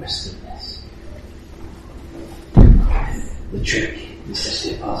through restlessness. The trick is to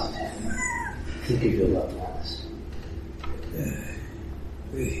stay positive. Think of your loved ones.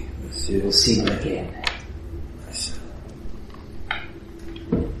 You will see them again.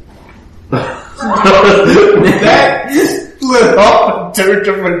 That split off in 2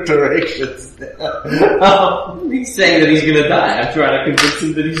 different directions. He's saying that he's going to die. I'm trying to convince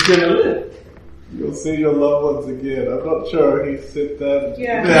him that he's going to live. You'll see your loved ones again. I'm not sure he said that.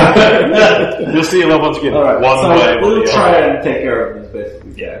 Yeah. You'll see your loved ones again. Alright, one so way or we'll the try other. and take care of them as best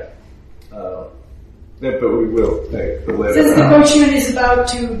we can. But we will take the letter. Since the coachman is about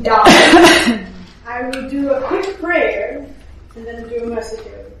to die, I will do a quick prayer and then do a message.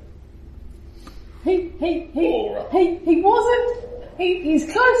 He wasn't. He's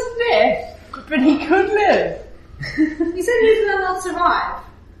close to death, but he could live. He said he was gonna not survive.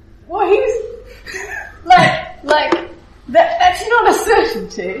 Well, he was like that's not a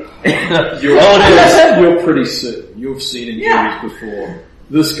certainty. You're pretty certain. You've seen injuries Yeah. before.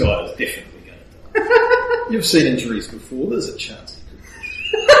 This guy is definitely going to die. You've seen injuries before. There's a chance.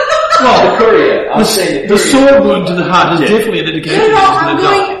 Well, the courier. I'm saying The sword wound to the heart is definitely an No, indication no, that I'm he's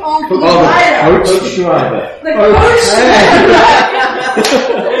going to die. going on Pulvira. Coach driver. The coach.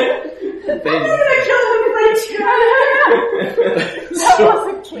 I'm gonna kill him with my That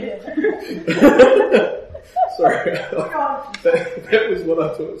wasn't clear. Sorry. God. that was what I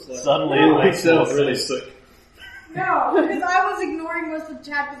thought it was like. Suddenly it It makes more sounds really sense. sick. No, because I was ignoring most of the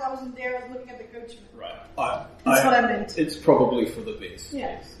chat because I wasn't there. I was looking at the coachman. Right. That's what I meant. It's probably for the best.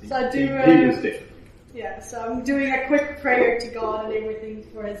 Yeah. He- So I do. He was definitely. Yeah, so I'm doing a quick prayer to God and everything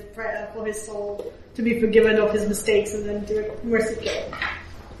for his prayer, for his soul to be forgiven of his mistakes, and then do a mercy kill.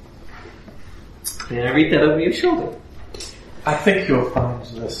 Can I read that over your shoulder? I think you'll find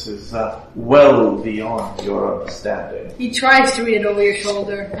this is well beyond your understanding. He tries to read it over your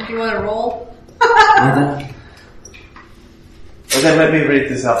shoulder. Do you want to roll? Well, then let me read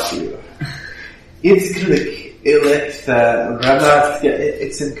this out to you. It's click elect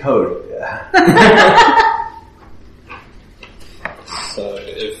it's in code. So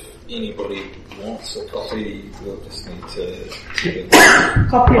if anybody wants a copy, we'll just need to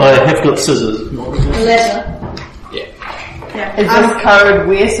Copy of I have got scissors. the letter. yeah. Yeah. Is this code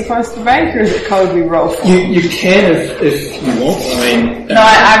we're supposed to make, or is it code we roll for? You can if you want. I mean, No,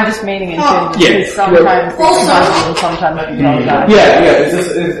 I'm just meaning in terms of Yeah. because sometimes Also- it's puzzle and sometimes you don't die. Yeah.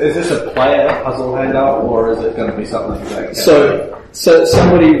 Is this a player puzzle handout, or is it going to be something like so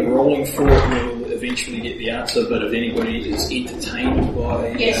somebody rolling for it will eventually get the answer, but if anybody is entertained by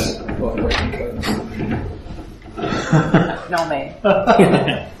Yes. by breaking codes, Not me.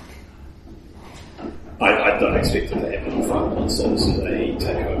 I don't expect it to happen in 5 minutes. So this is a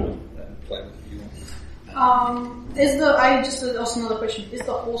take home and play with you. Also another question. Is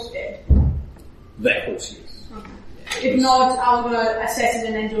the horse dead? That horse, yes. If not, I'm gonna assess it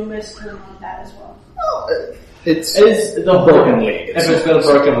and then do a mercy killing on that as well. It's Is the broken leg. If it's got a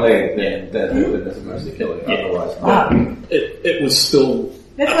broken leg, then there's a mercy killing. Yeah. Otherwise, it was still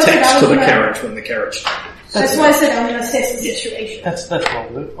That's what I said, attached I to was the gonna- carriage when the carriage. That's why I said I'm gonna assess the situation. That's what I'll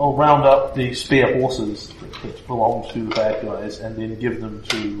do. I'll round up the spare horses that belong to the bad guys and then give them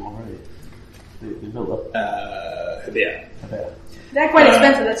to the miller. Yeah. They're quite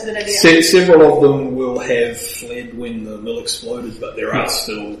expensive, that's a good idea. Several of them will have fled when the mill exploded, but there are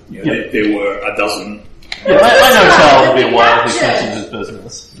still, there were a dozen. Yeah, I know Charles will be a while if he finishes his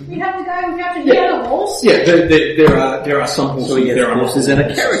business. We have the guy who captured the other horse. Yeah, there are some horses. So he has there are horses and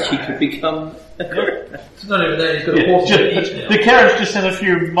a carriage. He could become a It's not even that, he's got a Yeah, horse in each now. the carriage just had a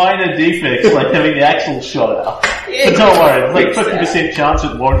few minor defects, like having the axle shot out. But don't worry, like 50% chance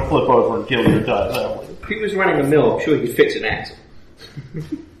it won't flip over and kill your entire family. If he was running a mill, I'm sure he could fix an axle.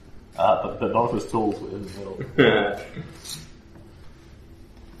 But none of his tools were in the middle.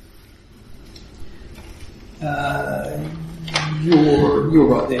 You're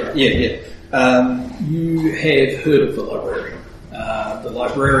right there. Yeah. You have heard of the librarian. The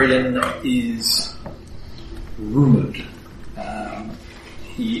librarian is rumoured.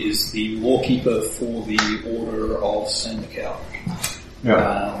 He is the lawkeeper for the Order of Saint Michael.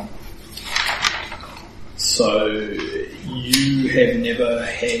 Yeah. So you have never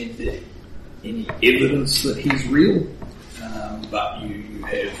had any evidence that he's real, but you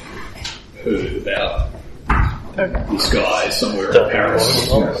have heard about this guy somewhere in Paris.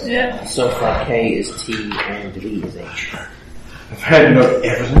 Yeah. So far, K is T and V is H. I've had no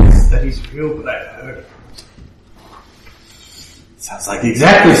evidence that he's real, but I've heard of him. Sounds like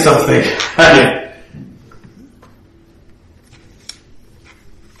exactly something.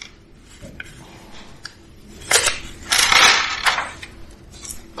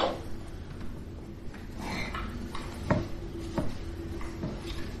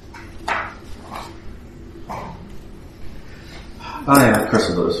 I am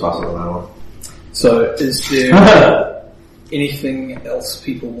Crystal as fast as I want. So is there anything else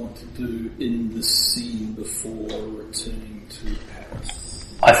people want to do in the scene before returning to Paris?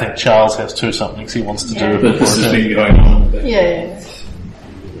 I think Charles has two somethings he wants to do. But this has been going on a bit. Yeah.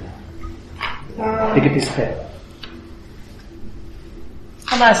 Pick a piece of paper.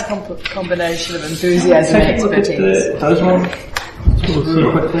 A nice combination of enthusiasm and expertise. Those ones? And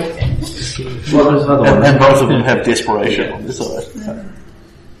both of them have desperation on this side.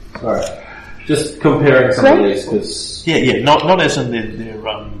 Sorry. Just comparing some of these, because... Yeah, not as in they're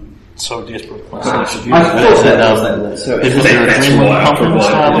so desperate. I thought that. So is there a dream pumpkin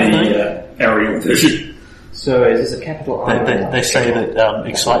style of thing? Aerial vision. So is this a capital I? They say that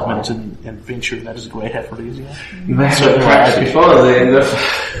excitement and adventure, that is a great aphrodisiac. You may have it cracked before the end of...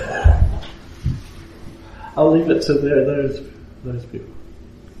 I'll leave it to those people.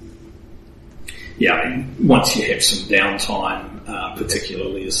 Yeah, I mean, once you have some downtime,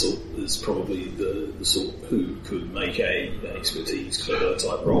 particularly Assault is probably the sort who could make an expertise clever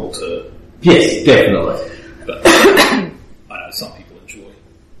type role to... Yes, definitely. But I know some people enjoy.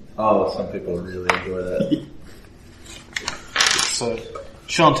 Oh, some people really enjoy that. So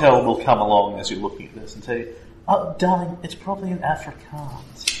Chantal will come along as you're looking at this and tell you, "Oh, darling, it's probably in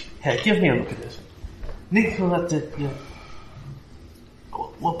Afrikaans. Here, give me a look at this. Nicola did,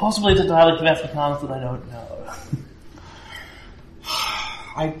 well, possibly the dialect of Afrikaans that I don't know."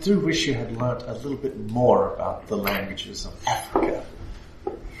 I do wish you had learnt a little bit more about the languages of Africa.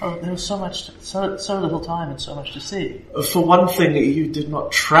 Oh, there was so little time and so much to see. For one thing, you did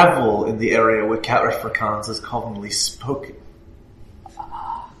not travel in the area where Afrikaans is commonly spoken.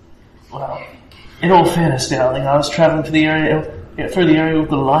 Well, in all fairness, darling, I was travelling through the area of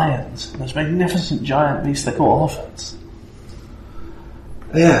the lions, those magnificent giant beasts they call elephants.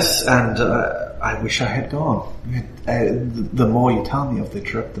 Yes, and I wish I had gone. The more you tell me of the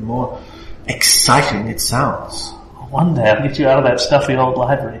trip, the more exciting it sounds. One day I'll get you out of that stuffy old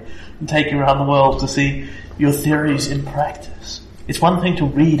library and take you around the world to see your theories in practice. It's one thing to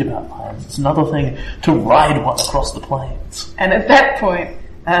read about lions, it's another thing to ride one across the plains. And at that point,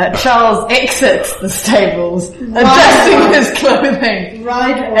 Charles exits the stables, adjusting his clothing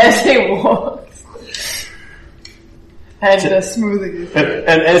as he walks. And smoothing his and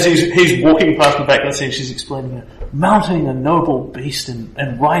as he's walking past the back of the scene, she's explaining it. Mounting a noble beast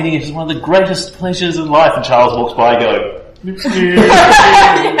and riding it is one of the greatest pleasures in life. And Charles walks by going,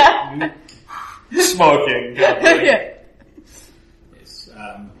 smoking. Yeah. Yes,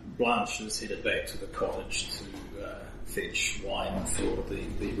 Blanche is headed back to the cottage to fetch wine for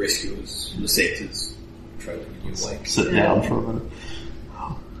the rescuers, the sectors trailing in your wake. Sit down for a minute.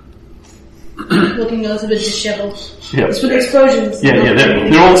 Looking a little bit disheveled. Yeah. It's for the explosions. Yeah,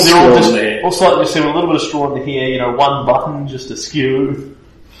 they're all just all slightly just a little bit of straw in the hair, one button just askew.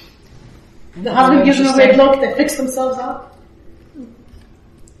 The husband gives them a weird look, they fix themselves up.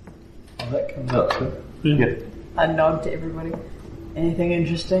 Oh, that comes up too. Yeah. A nod to everybody. Anything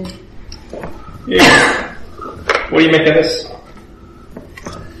interesting? Yeah. What do you make of this?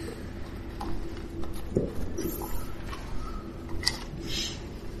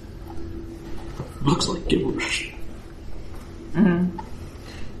 Looks like gibberish. Mm-hmm.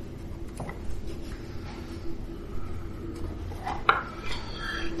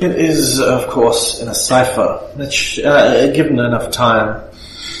 It is, of course, in a cipher, which, given enough time,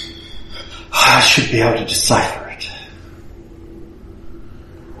 I should be able to decipher it.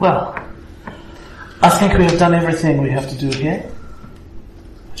 Well, I think we have done everything we have to do here.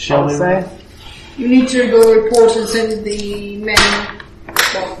 Shall we? Say. You need to go report and send the men.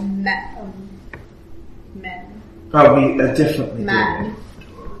 Oh, we are definitely Man.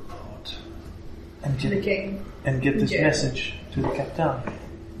 And To the king. get this Yeah. message to the captain.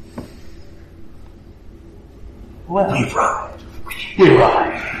 Well, We ride. we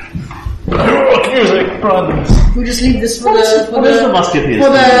ride. Heroic music, brothers. We'll just leave this for What is the the musketeers?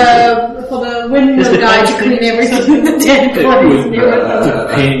 for the windmill Is the guy to constant- clean everything with the dead It bodies would near with them.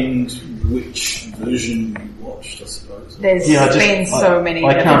 depend which version you watched, I suppose. There's been so many.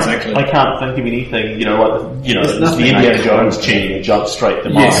 I can't. Exactly. I can't think of anything. You know, like There's it's the nothing Indiana like Jones that. gene jump straight to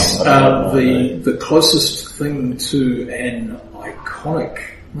Yes, mine. I don't know. the closest thing to an iconic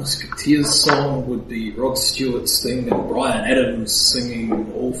Musketeers song would be Rod Stewart's thing and Bryan Adams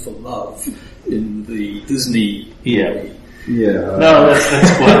singing All for Love in the Disney Yeah. movie. Yeah. No,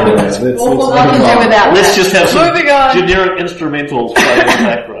 that's quite. All for I can do without Let's that. just have some Moving on. generic instrumentals playing in the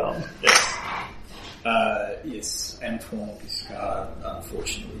background. Yes, Antoine Giscard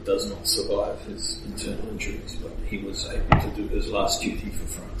unfortunately does not survive his internal injuries, but he was able to do his last duty for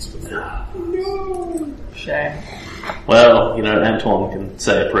France before. Shame. Well, you know, Antoine can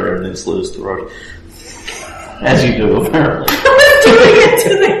say a prayer and then slit his throat. As you do, apparently. Doing it to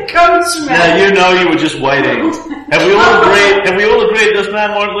the coach, Now man. you know you were just waiting. Have we all agreed this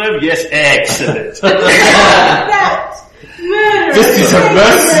man won't live? Yes, excellent. That murder. This is a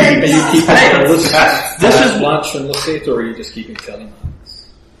mercy! Are you keeping Hey, a list this is- Blanche and Lucette, or are you just keeping tally marks?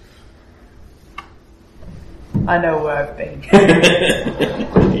 I know where I've been.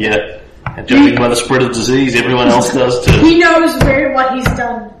 Yeah. And judging by the spread of disease, everyone else does too. He knows very what he's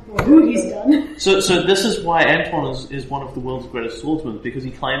done, or who he's done. So this is why Antoine is one of the world's greatest swordsmen, because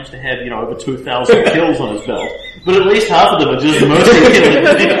he claims to have, over 2,000 kills on his belt. But at least half of them are just mercy killing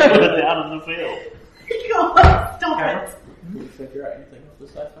and he put it down in the field. God, stop it. Can you figure out anything off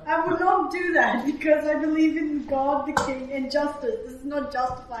this iPhone? I would not do that because I believe in God, the King, and justice. This is not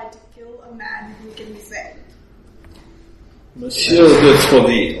justified to kill a man who can be saved. Monsieur de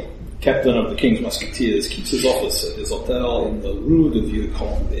Trouville, captain of the King's Musketeers, keeps his office at his hotel in the Rue de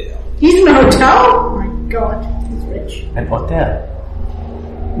Vieux-Colombier. He's in a hotel? Oh my God, he's rich. An hotel.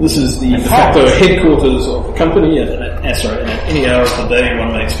 This is the de facto headquarters of the company, and at any hour of the day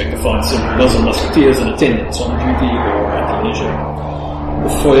one may expect to find several dozen musketeers in attendance on duty or at leisure. The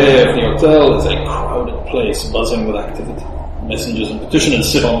foyer of the hotel is a crowded place buzzing with activity. Messengers and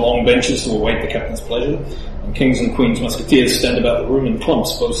petitioners sit on long benches to await the captain's pleasure, and King's and Queen's musketeers stand about the room in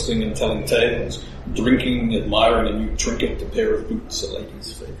clumps, boasting and telling tales, drinking, admiring a new trinket, a pair of boots, a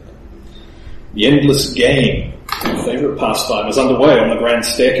lady's favour. The endless game, a favourite pastime, is underway on the grand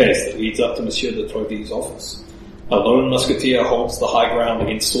staircase that leads up to Monsieur de Trouville's office. A lone musketeer holds the high ground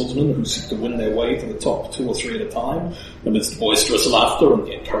against swordsmen who seek to win their way to the top 2 or 3 at a time, amidst boisterous laughter and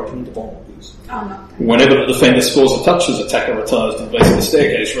the encouragement of onlookers. Oh no. Whenever the defender scores a touch, his attacker retires to the base of the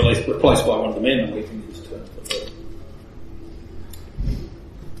staircase, replaced by one of the men waiting his turn for the vote.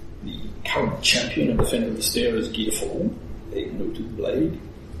 The current champion and defender of the stair is Guy de Faucon, a noted blade.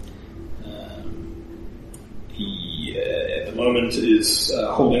 He, at the moment, is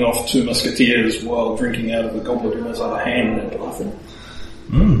holding off 2 musketeers while drinking out of the goblet in his other hand and laughing.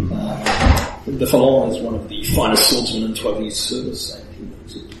 De Faucon is one of the finest swordsmen in Trouville's service, and he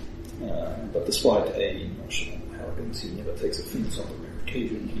knows it. But despite a nonchalant arrogance, he never takes offence on the rare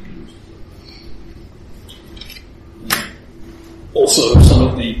occasion he uses. Also, some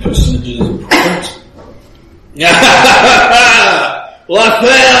of the personages present. La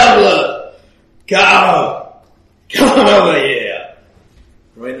Perle! Come over here!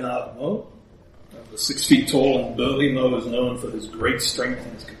 Reynard Mo, the 6 feet tall and burly Mo is known for his great strength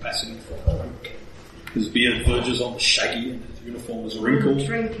and his capacity for heroic. His beard verges on the shaggy and his uniform is wrinkled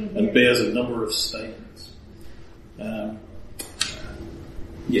and bears a number of stains.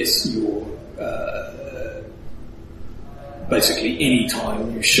 Yes, you're basically any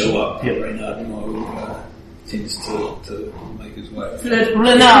time you show up, Reynard Mo tends to make his way.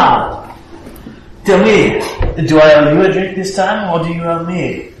 Renard! Tell me, do I owe you a drink this time, or do you owe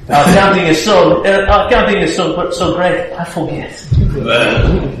me? Our counting is so great, I forget.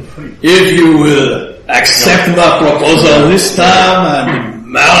 Well, if you will accept my proposal this time and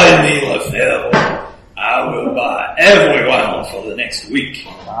marry me, Lefebvre, I will buy everyone for the next week.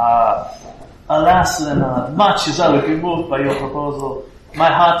 Alas, Renard, much as I would be moved by your proposal,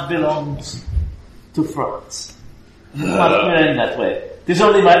 my heart belongs to France. You must remain that way. There's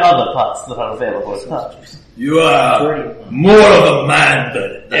only my other parts that are available as purchase. You are more of a man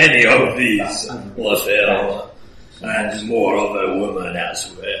than any of these, Lefebvre. And more of a woman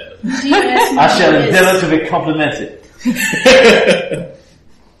as well. I shall endeavour to be complimented.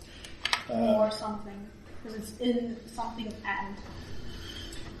 or something. Because it's in something and.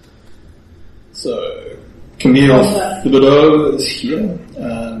 So, Camille Thibodeau is here.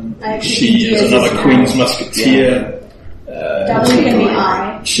 She is another Queen's Musketeer.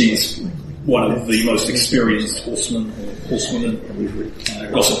 She's one of the most experienced horsewomen.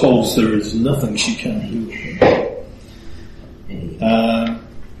 Gossip holds there is nothing she can't do.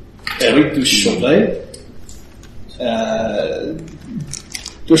 Eric de Chauvet.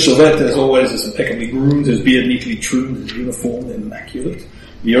 De Chauvet, as always, is impeccably groomed, his beard neatly trimmed, his uniform immaculate.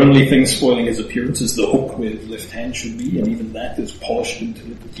 The only thing spoiling his appearance is the hook where his left hand should be, and even that is polished into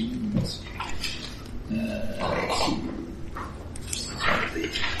the beams.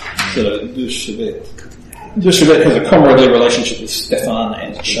 So, De Chauvet. De Chauvet has a comradely relationship with Stefan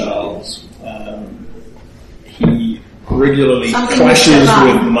and Charles. He regularly clashes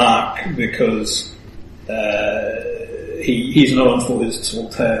with Mark because he's known for his tall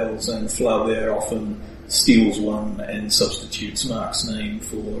tales, and Flaubert often steals one and substitutes Mark's name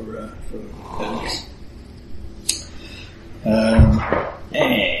for Alex.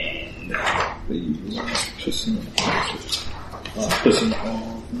 And the last person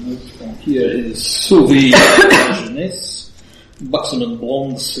on here is Sylvie Jeunesse. Buxom and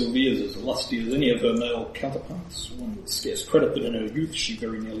blonde, Sylvie is as lusty as any of her male counterparts. One would scarce credit that in her youth she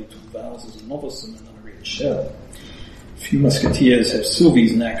very nearly took vows as a novice in an unread shell. Few musketeers have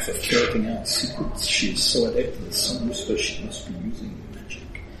Sylvie's knack for ferreting out secrets. She is so adept that some whisper she must be using magic.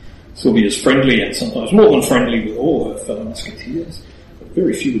 Sylvie is friendly and sometimes more than friendly with all her fellow musketeers, but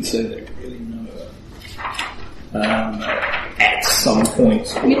very few would say they really know her. At some point,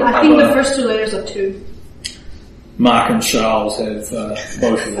 I think the first two letters are two. Mark and Charles have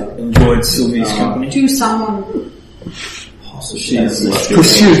both enjoyed Sylvie's company. To someone. She's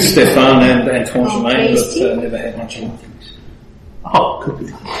pursued Stefan and Antoine Germain, but never had much luck. Oh, could be.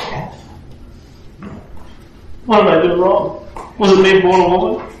 What did I do wrong? Was it me born a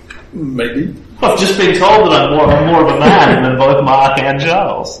woman? Maybe. I've just been told that I'm more of a man than both Mark and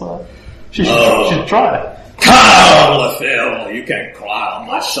Charles. So she should try. Come, Lefebvre, you can cry on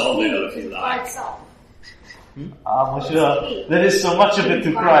my shoulder if you like. Monsieur, there is so much of it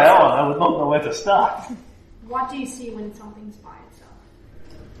to cry on, I would not know where to start. What do you see when something's by itself?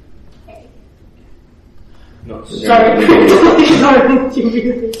 Hey. No,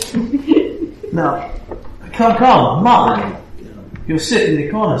 Now, come, Mark. You sit in the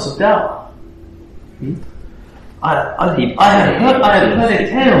corner, so down. I had heard a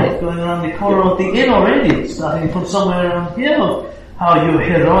tale going around the corner of the inn already, starting from somewhere around here, of how you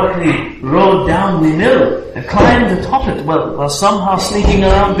heroically rode down the mill and climbed atop it, while somehow sneaking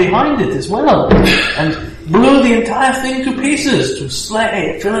around behind it as well, and blew the entire thing to pieces to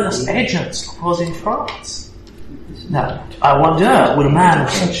slay villainous agents opposing France. Now, I wonder, would a man of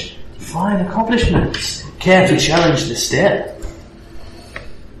such fine accomplishments care to challenge the step?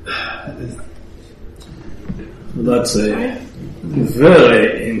 That's a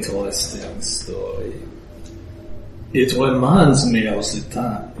very interesting story. It reminds me of the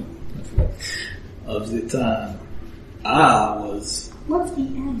time I was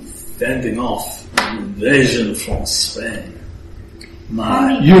fending off an invasion from Spain.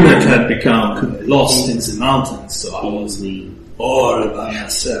 My unit had become lost in the mountains, so I was all by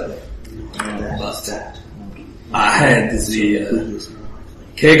myself. But I had the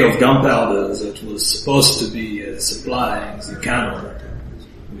keg of gunpowder that was supposed to be supplying the cannon,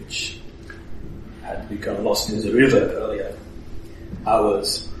 which had become lost in the river earlier. I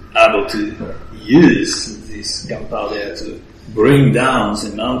was able to use this gunpowder to bring down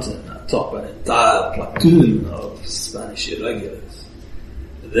the mountain atop an entire platoon of Spanish irregulars.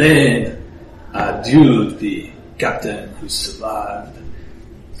 Then I dueled the captain who survived.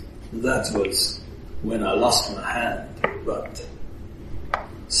 That was when I lost my hand, but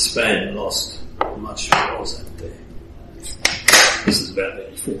Spain lost much more that day. This is about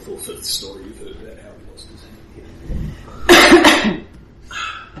the fourth or fifth story you've heard about how he lost his hand.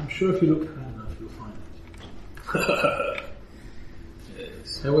 I'm sure if you look hard enough you'll find it.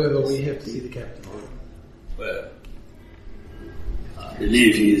 Yes. However, we have to see the captain. Well, I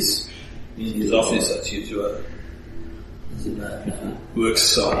believe he is in his office as usual. The man works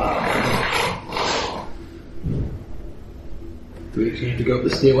so hard. Do we actually need to go up the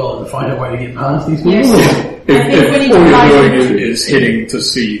stairwell and find a way to get past these people? Yes. If all you're doing is heading to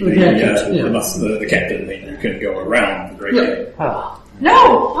see the captain, then you can go around the Great Gate.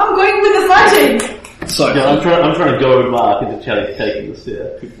 No, I'm going with the fighting. So, Yeah, I'm trying to go with Mark into taking the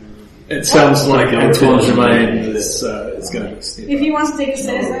stair. It sounds like Antoine Germain is going to extend. If he wants to take a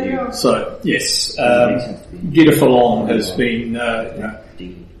stairs, then go. So, yes, Guida Fallon has been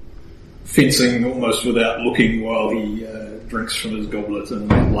fencing almost without looking while he drinks from his goblet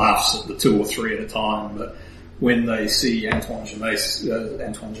and laughs at the 2 or 3 at a time. But when they see Antoine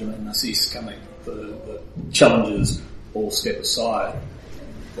Germain Narcisse coming, the challengers all step aside.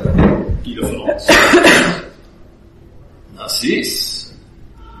 Guida Fallon says, Narcisse.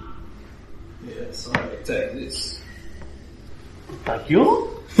 Yes, I will take this. Thank you.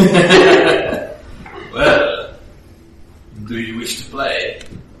 Well, do you wish to play?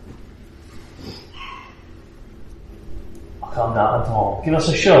 Calm down, Anton. Give us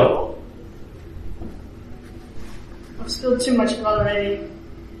a show. I've spilled too much blood already.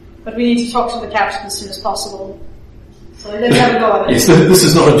 But we need to talk to the captain as soon as possible. So let's have a go at it. Yes, this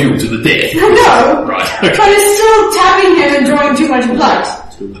is not a duel to the death. No! Right. But it's still tapping him and drawing too much blood.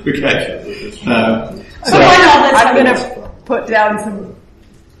 Okay. So why not? Let's I'm have gonna it. put down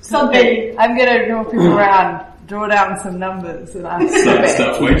something. I'm gonna draw people around, draw down some numbers, and I'm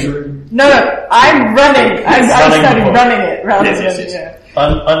Start wagering. No, I'm running. I'm starting before. running it rather than Yes.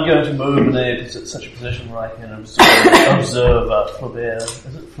 I'm going to move in such a position where I can observe Flaubert. Is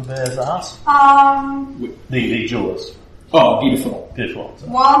it Flaubert's ass? The jewelers. Oh, beautiful. Beautiful.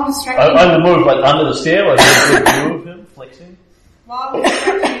 While I'm distracting I will move like under the stair, like a good view of him flexing. While I'm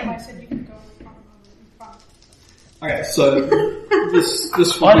distracting him, I said you can go in front. Okay, so this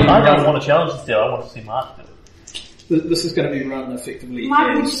will I be don't run, want to challenge the stair. I want to see Mark do it. this is going to be run effectively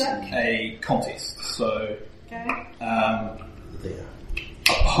Mark, would as you like? a contest. So Okay.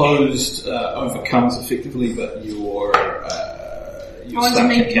 opposed overcomes effectively, but your I wanted to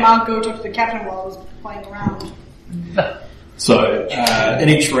make Mark go talk to the captain while I was playing around. So in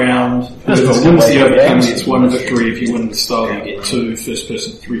each round, whoever wins the overcome gets 1 victory. If you win the style, you get 2. First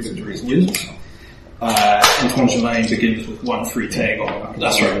person 3 victories wins. Antoine Germain begins with 1 free tag on.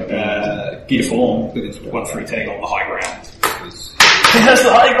 That's right. Guida Fallon begins with 1 free tag on the high ground. He has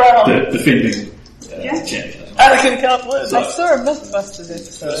the high ground. The defending champion. Anakin can't win. I saw a Mythbusters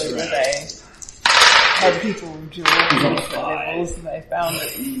episode where they had people duel levels, and they found that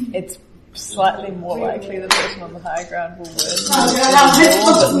it's slightly more likely the person on the high ground will win,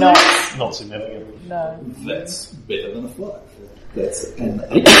 but Not significantly. no. That's better than a 5. That's an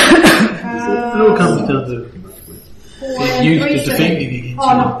 8. It all comes down to they're used to defending against Oh,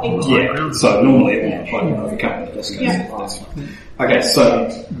 no, 8. Yeah, so normally it won't apply to overcome in this case. Yeah. That's fine. Okay, so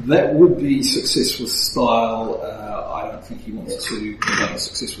that would be success with style. I don't think he wants to conduct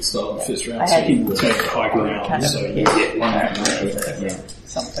success with style in the first round, so he will take the high ground, so you get 1 victory.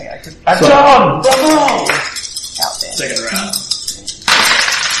 Something I could John! out there. Second round.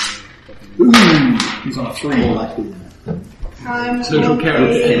 Ooh, he's on a 3. I'm social on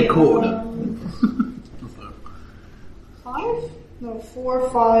character and a cord. 5? No, 4,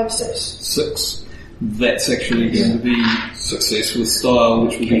 5, 6. 6. That's actually going to be success with style,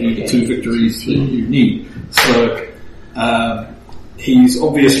 which will give you the 2 victories that you need. So, he's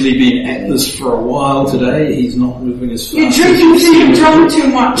obviously been at this for a while today. He's not moving as fast. You're drinking too drunk too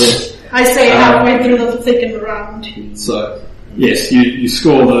much. Yes. I say halfway through the thickened round. So, yes, you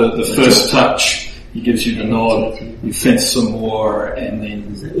score the first touch. He gives you the nod. You fence some more, and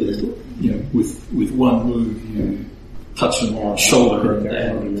then with one move you touch him on the shoulder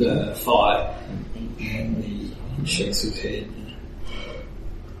and thigh. And he shakes his head.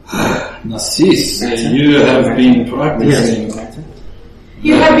 Narcisse, you have been practicing.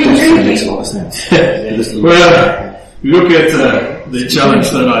 You have been drinking. Well, look at the challenge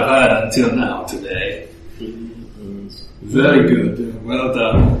that I've had until now today. Very good. Well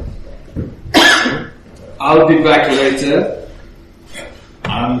done. I'll be back later.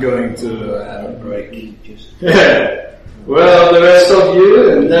 I'm going to have a break. Well, the rest of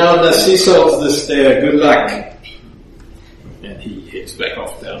you, and now Narcisse holds the stair. Good luck. And he heads back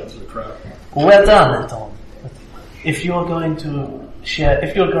off down to the crowd. Well done, Anton. If you're going to share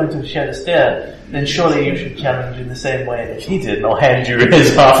the stair, then surely you should challenge in the same way that he did, and I'll hand you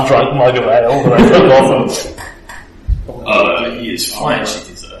his half-drunk mug of ale that I took off him. He is fine. It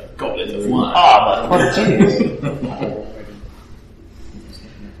is a goblet of wine. Ah, but what a genius.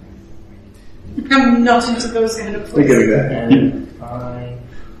 I'm not into those kind of We places. gotta go.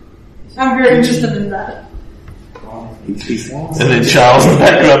 I'm very interested in that. And then Charles in the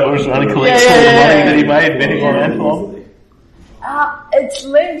background was trying to collect some of the money that he made betting on Antoine. It's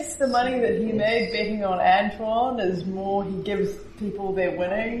less the money that he made betting on Antoine, is more he gives people their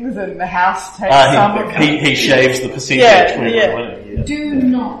winnings and the house takes some of it. He shaves the percentage when we're winning. Yeah. Do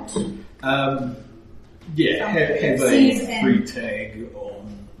not. Have a Seize free tag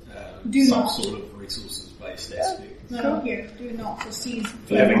on Do some not. sort of resources-based aspect. No, here, do not proceed.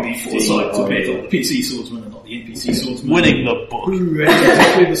 For having the foresight to battle the PC swordsman and not the NPC swordsman. Winning the book. Who has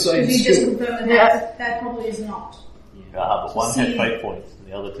exactly the same Could you just skill. confirm that probably is not? But one had fate points and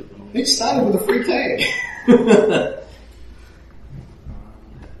the other didn't. It started with a free tag.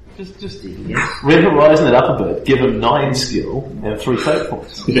 Just Red Horizon it up a bit, give him 9 skill and 3 fate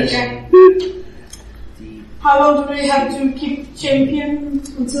points. Okay. How long do we have to keep champion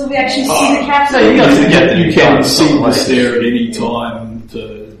until we actually see the captain? You can see this there at any time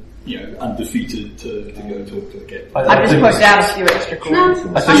to, undefeated to go talk to the captain. I've just put down a few extra coins.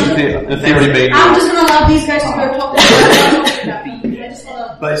 No, I think the theory being I'm just going to allow these guys to go talk to the I just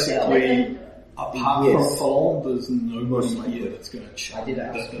want to basically, apart from Falon, there's nobody here that's going to change.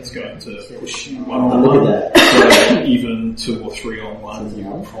 That's going to push you one Look at that. So even 2 or 3 on 1,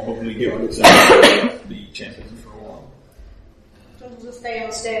 you'll probably go exactly the champion for a while. So we'll just stay on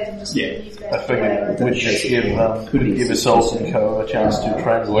the stairs and just Yeah. these guys. I figured we'd just give yourself and Co a chance to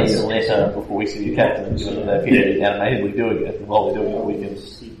translate the letter before we see the captain, given that they're here animatedly doing it, and while we're doing it we can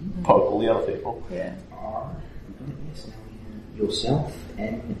poke all the other people. Yeah. Yourself,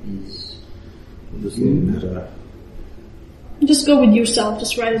 M is Just go with yourself,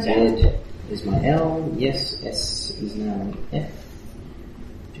 just write it down. Z is my L, yes, S is now an F.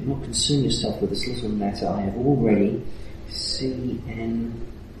 Do not concern yourself with this little matter, I have already C, N,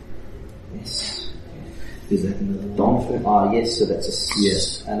 S. Is that another Donford, yes, so that's a C.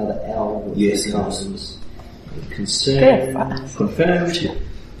 Yes. Another L with Yes, becomes concern, confirmed.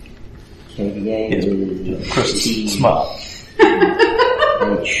 KVA is Chris T, is smart.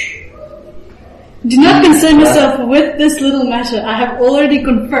 H. Do not concern yourself with this little matter. I have already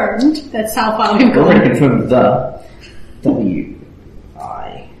confirmed. That's how far we've Already gone. confirmed the W,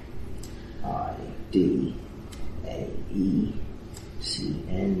 I, D, A, E, C,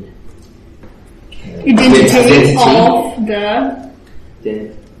 N, K. Identity of the...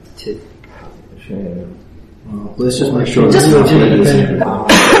 Identity. Well, let's just make sure. Just that for you're independent.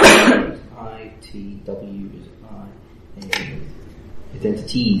 I, T, W is I, A.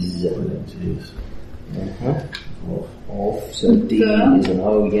 Identities. Of. So D is an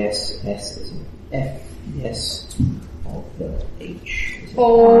O, yes. S is an F, yes. Of the H is an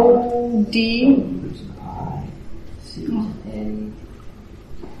O, I. D. W is an I. C is an N.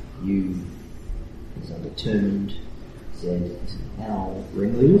 U is undetermined. Z is an L.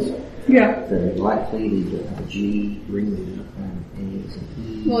 Ringleaders? Yeah. Very likely leader of a G. Ringleader. A is an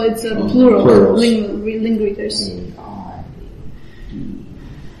E. Well, it's a plural. Plurals. Linguators. A, I, D,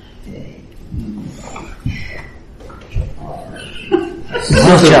 A, E.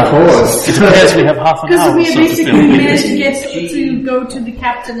 It appears we have half an Because hour. we so basically to managed to get to go to the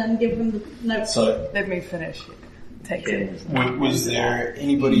captain and give him the notes. So, Let me finish. Take it. Was there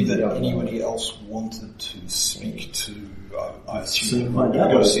anybody that anybody else wanted to speak to? I assume we're going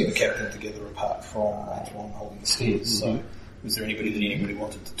to go see the captain together apart from Antoine holding the stairs. So, was there anybody that anybody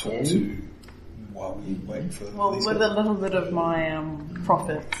wanted to talk to while we wait for Well, these with guys? a little bit of my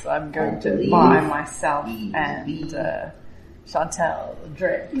profits, I'm going to buy myself and Chantal a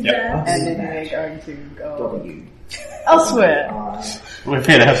drink. Yeah. And then we're going to go elsewhere. we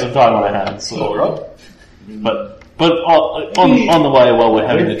appear to have some time on our hands. So. But on the way while we're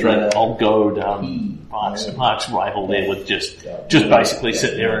having the drink, I'll go down Mark's rival there with just basically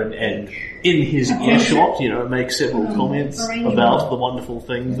sit there and in his earshot, make several comments about the wonderful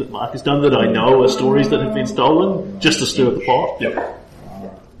things that Mark has done that I know are stories that have been stolen, just to stir the pot. yep.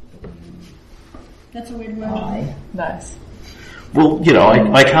 That's a weird word. Nice. Well,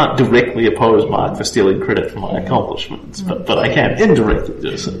 I can't directly oppose Mark for stealing credit for my accomplishments, but I can indirectly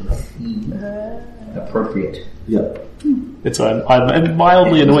do so. Appropriate. Yep. I'm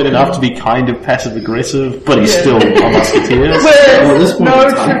mildly annoyed enough to be kind of passive aggressive, but he's still a musketeer. Whereas no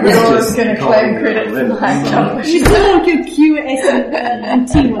troubadour is going to claim credit for my accomplishment. You still don't get Q, S, and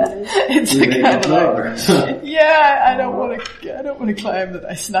T letters. It's kind of like, yeah, I don't want to claim that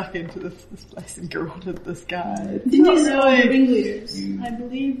I snuck into this place and garroted this guy. Did you know the ringleaders? I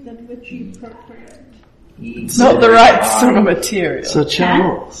believe that would be appropriate. It's not the right sort of material. So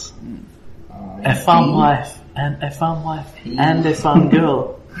Charles, I found wife and a found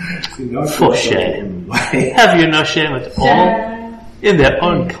girl. For shame. Have you no shame at all? In their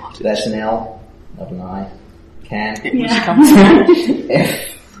own cottage. That's an L, not an I. Can.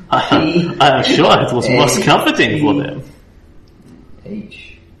 I am sure it was most comforting for them.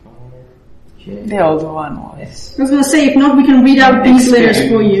 H. J. The older one was. S. I was going to say, if not, we can read out these letters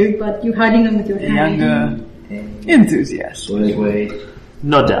for you, but you're hiding them with your The hand. younger enthusiast. Wade.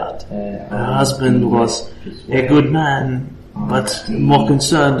 No doubt. Her husband was a good man, but more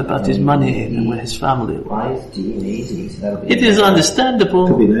concerned about his money and where his family was. It is understandable.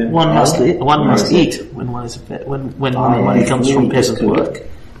 One must eat when money comes from peasant work.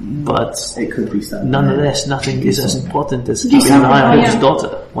 But nonetheless, nothing is as important as keeping an eye on his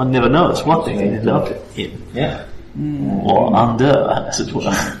daughter. One never knows what they can end up in. Yeah. Or under, as it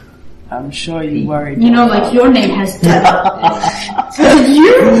were. I'm sure you worried. You know, like your name has death.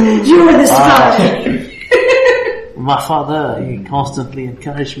 You were the spy. My father, he constantly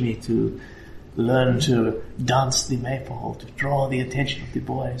encouraged me to learn to dance the maypole, to draw the attention of the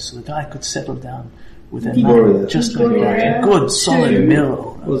boys, so that I could settle down with a man just like that. A good, solid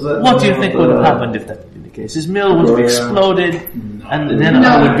mill. What do you think would have happened if that had been the case? His mill would have exploded, and then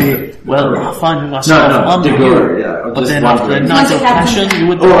I would be, finding myself under you. But then after a night of passion, you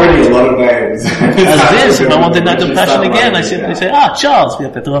would be already a lot of names. as this. If I want a night of passion again, I simply say, Charles, we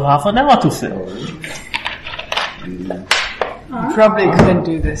have better have half an hour to fill. You probably couldn't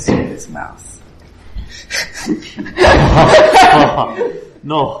do this with his mouth.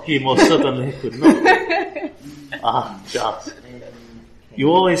 No, he most certainly could not. Charles.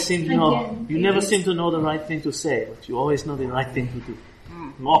 You always seem to know, you never seem to know the right thing to say, but you always know the right thing to do.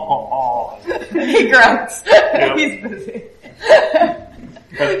 He grunts. Yeah. He's busy.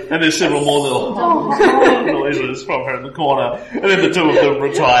 And there's several more little noises from her in the corner, and then the two of them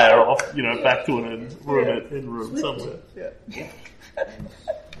retire off, back to an in-room somewhere. Yeah.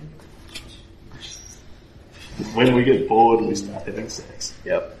 When we get bored, we start having sex.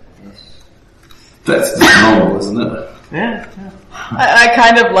 Yep. That's normal, isn't it? Yeah. I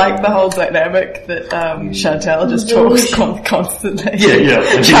kind of like the whole dynamic that Chantal just talks constantly.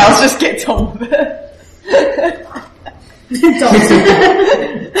 Yeah. Charles just gets on with it.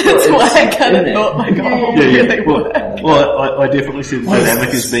 That's why I kind of thought, really work. Well, I definitely see the dynamic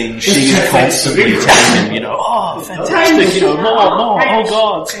as being she's constantly telling him, fantastic, more, oh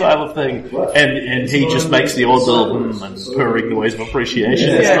God, style of thing. And he just makes the odd little and purring noise of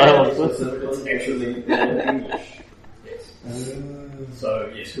appreciation style of thing. So,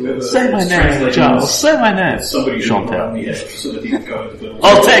 yes, whoever say my name, Charles. Say my name. Somebody Chantal.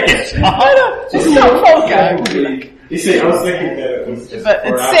 I'll take it. It's not Volga. You see, I was thinking that it was just but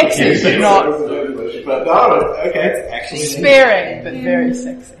it's sexy, but not. But no, okay, it's actually sparing, but very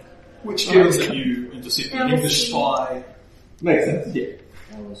sexy. Which gives that you intercept the English spy. Makes sense.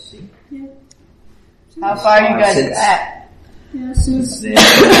 Yeah. How far are you guys at?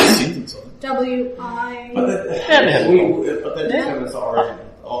 W-I... But that determines the origin.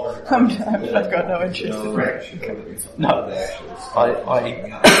 I've got no interest in that. No, I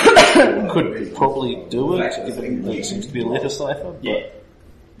could probably do it, given that it seems to be a letter cipher. Yeah.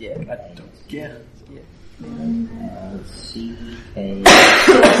 I don't get it.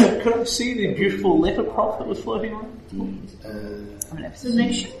 Could I see the beautiful letter prop that was floating around?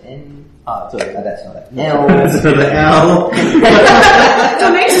 Donation. That's not it. L. That's the L.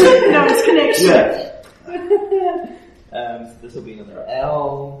 Donation? No, it's connection. Yeah. This will be another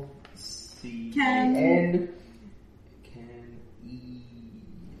L. C. N. Can. E.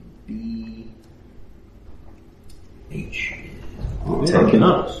 B. H. Taking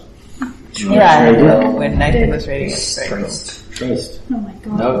notes. Yeah, when Nathan was reading it. Traced. Oh my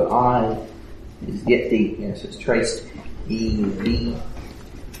God. No, I is get the, so it's traced. E. B.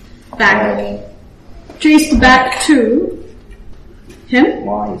 Back. Traced back to him.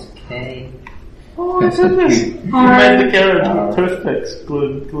 Y is K. Oh my goodness. You made the carrot with toothpicks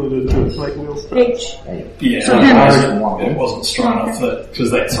glued into it like wheels. H. Yeah, So it wasn't strong enough because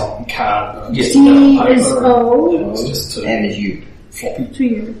that's on card. D is O. It's just to N is U. floppy. To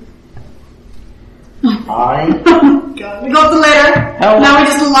you. I. God, we got the letter. Now we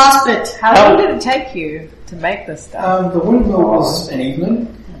just the last bit. How long did it take you to make this stuff? The windmill was an evening,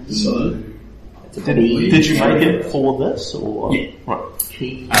 so Did you make it for this, or yeah. Right.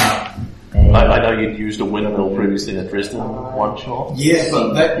 I know you'd used a windmill previously at Dresden one shot. Yeah,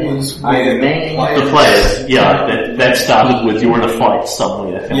 but that was where the players. Yeah, that started with you were in a fight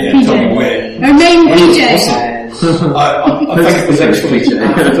somewhere. Yeah, tell me where. Her name PJ. I think it was actually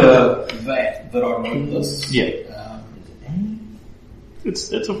after that I wrote this. Yeah.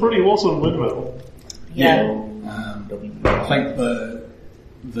 It's a pretty awesome windmill. Yeah. I think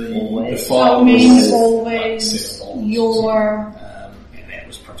the file means was always your and that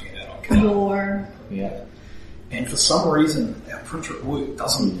was printing it out on card. And for some reason our printer at work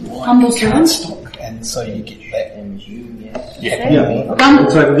doesn't like cardstock, and so you get that.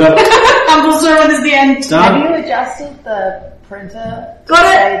 Humble servant is the end. Have you adjusted the printer to say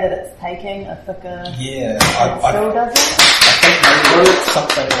that it's taking a thicker... Yeah, still doesn't? I think they wrote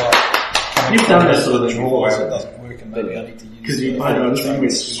something like You've done this sort of thing before. It doesn't work, and maybe I need to use. Because you find out with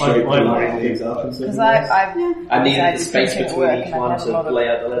straight things up and Because stuff. I needed the space printing at between work each and I one had a to lot of lay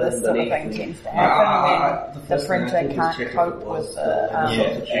out the letters this sort of thing underneath. tends to happen when the printer can't cope with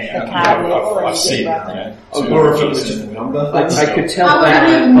the card level and you get rapid. Or if it was just a number. I could tell Oh, that I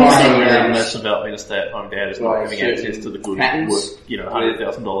mean, by And that's about being a stay-at-home dad is not having access to the good patents work,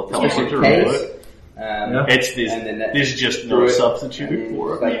 $100,000 television case, work. There's just no substitute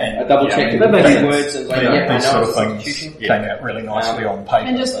for it. I double checked that makes sense. words and like, Yeah, I these know sort of it's things substitution. came out really nicely on paper.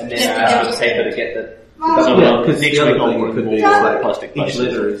 And just And get then the I capital have paper to state. get the So because next the week other I'll thing work could more be on like plastic each bases.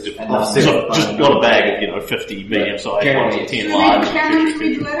 letter is So offset just by- got a bag of 50 medium-sized ones and 10 large. Karen,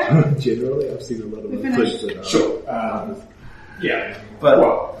 read the letter. Generally, I've seen a lot of We things finished. that are... Sure. Yeah. But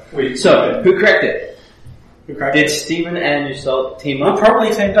So, who cracked it? who cracked Did it? Stephen and yourself team We up?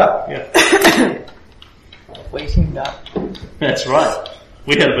 probably teamed up. We teamed up. That's right.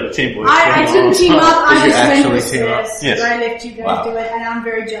 We had a bit of teamwork. I didn't team up, I Did you just went actually with team up? this. Yes. I left you guys do it, and I'm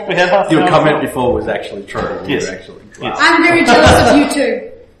very jealous. We had half Your an hour. comment before was actually true. You Yes. were actually... Yes. I'm very jealous of you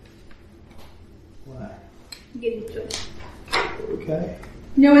two. Why? Get into it. Okay.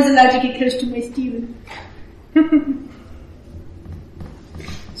 No one's allowed to get close to my Steven.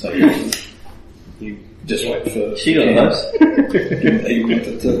 So you just wait for... She got close. He wanted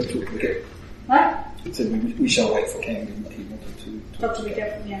to talk to the What? He said we shall wait for Cam. He wanted to... Talk to me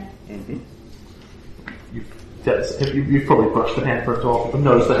carefully, yeah. You've probably brushed the handprint off, but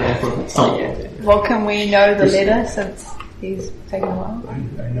noticed the handprint at some point. Well, can we know the letter since he's taken a while? I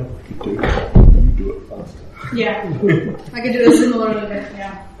know I could do it. You do it faster. Yeah. I could do a similar little bit,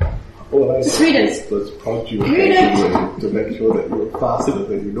 yeah. Well, I Just read it. Let's prompt you Read it. occasionally to make sure that you're faster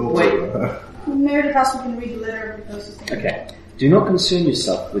than you normally are. Meredith House can read the letter because it's Okay. Do not concern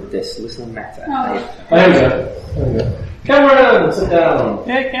yourself with this little matter. Oh, There you go. There you go. Cameron, sit down.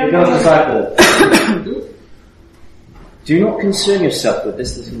 Yeah, We're going to cycle. Do not concern yourself with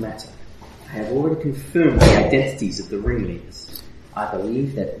this little matter. I have already confirmed the identities of the ringleaders. I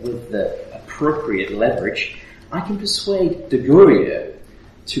believe that with the appropriate leverage, I can persuade Dagurio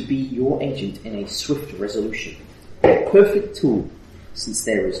to be your agent in a swift resolution. A perfect tool, since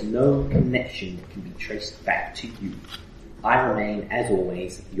there is no connection that can be traced back to you. I remain, as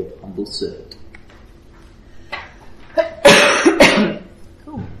always, your humble servant.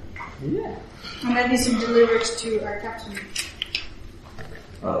 Cool. Yeah. and that needs to be delivered to our captain.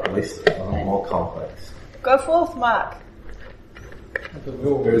 Well, at least it's more complex. Go forth, Mark.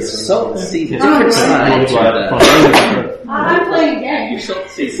 Salt and sea, the Oh, different side to I'm playing a game. Salt and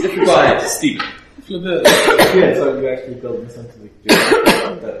sea, the different side to Steve. Yeah, so you actually build this into the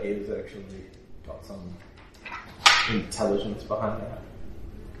game that is actually got some intelligence behind that.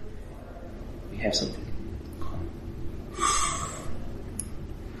 We have something.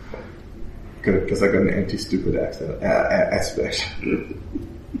 Good, because I got an anti-stupid aspect.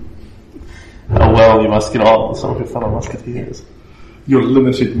 Oh well, you must get on with some of your fellow musketeers. Your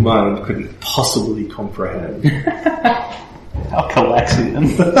limited mind couldn't possibly comprehend. How Calaxian.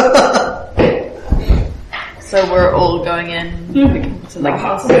 So we're all going in to the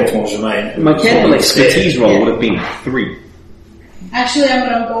house. That's more germane. My cannibal expertise roll would have been 3. Actually, I'm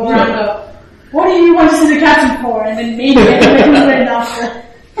going to go around and go, what do you want to see the captain for? And then maybe everybody can win after.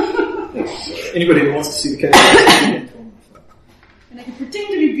 Anybody who wants to see the case? And I can pretend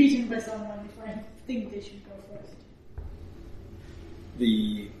to be beaten by someone if I think they should go first.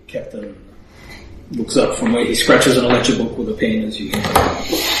 The captain looks up from where he scratches an ledger book with a pen as you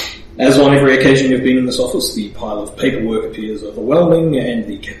enter. As on every occasion you've been in this office, the pile of paperwork appears overwhelming, and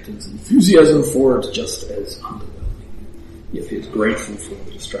the captain's enthusiasm for it just as underwhelming. He appears grateful for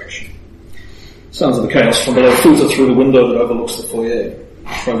the distraction. Sounds of the chaos from below filter through the window that overlooks the foyer.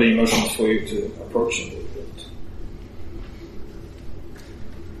 Probably motions for you to approach him a little bit.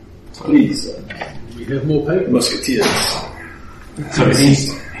 Please, We have more paper. musketeers. So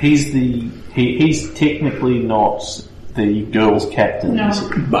he's technically not the girl's captain. No.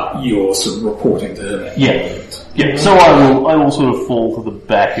 But you're sort of reporting to him. Yeah. Yeah. So I will sort of fall to the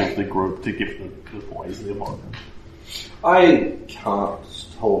back of the group to give the boys their moment. I can't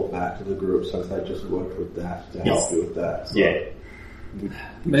hold back to the group since I just worked with that to help you with that. So. Yeah.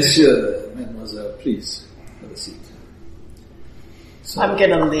 Monsieur, mademoiselle, please have a seat. So, I'm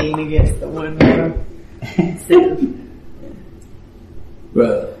gonna lean against the window.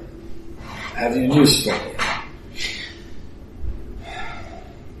 well, have you news for me?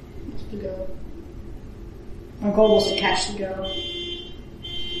 The girl. My goal was to catch the girl.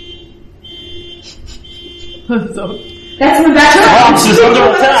 That's my battle. House is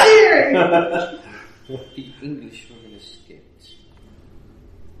under attack. The English woman escaped.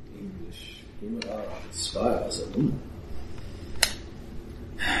 English Spy as a woman.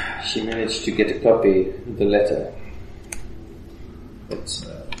 She managed to get a copy of the letter. But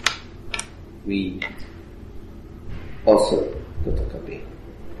we also got a copy.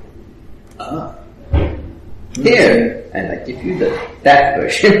 Ah. Here, and I give you that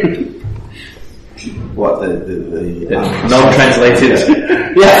version. What the non-translated?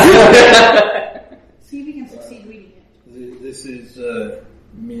 Yeah. See if you can succeed reading it. This is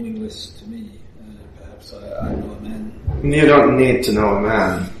meaningless to me. Perhaps I know a man. You don't need to know a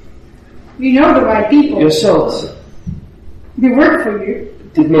man. You know the right people. Yourselves They work for you.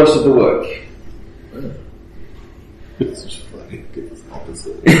 did most of the work. It's just funny. It's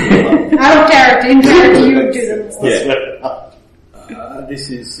opposite. Out of character, in character, you do them. This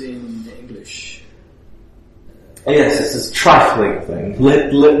is in English. Yes, it's this trifling thing.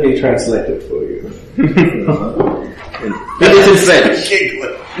 Let me translate it for you. But it is French.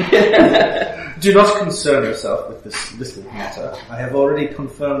 Do not concern yourself with this little matter. I have already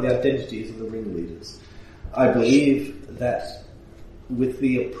confirmed the identities of the ringleaders. I believe that with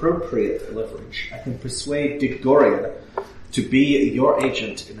the appropriate leverage, I can persuade Digoria to be your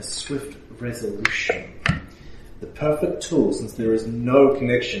agent in a swift resolution. The perfect tool, since there is no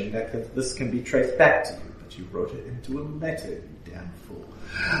connection, this can be traced back to you, but you wrote it into a letter, you damn fool.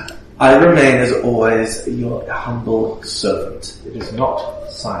 I remain, as always, your humble servant. It is not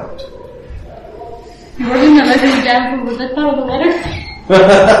signed. You wrote in the letter, you damn fool. Was that part of the letter?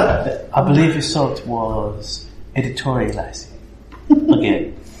 I believe you saw it was editorializing.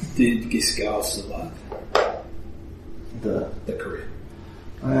 Again. Did Giscard survive The career?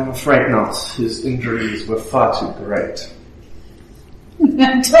 I am afraid not. His injuries were far too great.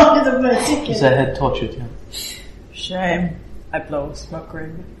 I'm talking about the ticket. His head tortured him. Shame. I blow a smoke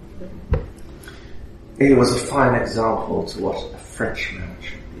ring. He was a fine example to what a Frenchman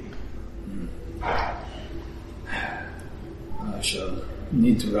should be. I shall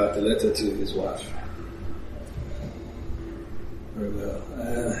need to write a letter to his wife. Very well.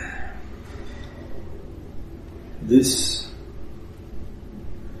 This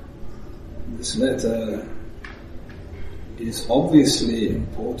letter is obviously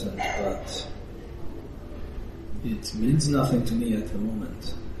important, but it means nothing to me at the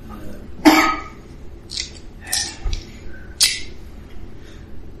moment.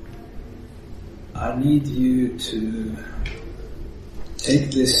 I need you to take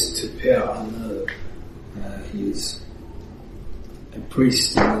this to Père Arnaud. He is a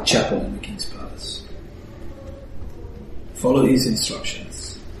priest in the chapel in the King's Palace. Follow his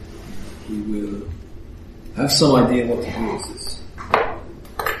instructions. He will have some idea what to do with this.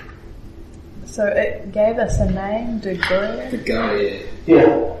 So it gave us a name, Digoria? Digoria. Yeah,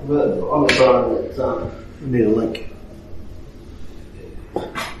 well, on the bottom, need a link.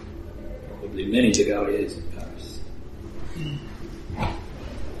 Probably many Digorias in Paris.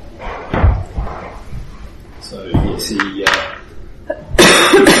 So yes, he a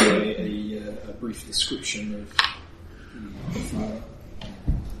brief description of the fire.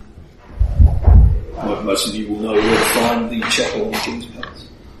 Most of you will know where to find the chapel in the King's Palace.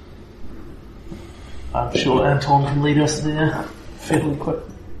 I'm sure Anton can lead us there fairly quick.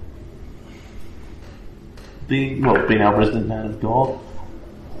 Being our resident man of God.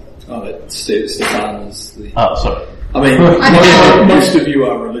 Oh, but Stefan is the... Oh, sorry. I mean, most of you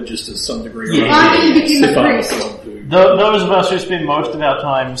are religious to some degree. Yeah. Why he became a priest? Those of us who spend most of our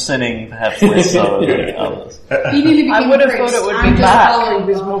time sinning, perhaps less so than others. I would have thought it would be Mark, who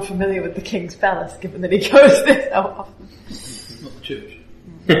was more familiar with the King's Palace, given that he goes there so often. Not the church.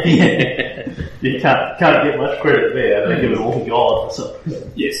 Yeah. You can't get much credit there. They give it all to God. So.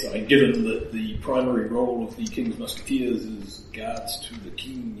 Yes, I mean, given that the primary role of the King's Musketeers is guards to the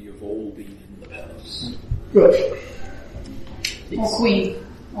King, you've all been in the palace. Good. Or queen.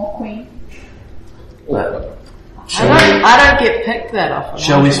 I don't get picked that often.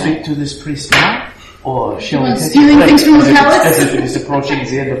 Shall we speak to this priest now? Or shall we take stealing things from the palace? as if it is approaching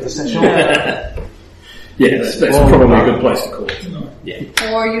the end of the session? Yeah, that's probably a good place to call it tonight. Yeah.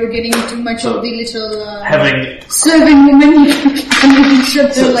 Or you're getting too much of the little having serving women, you can each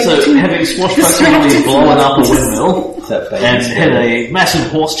other so two having swashbucklingly blown up a windmill and had a massive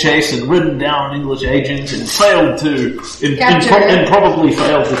horse chase and ridden down an English agent and failed to improbably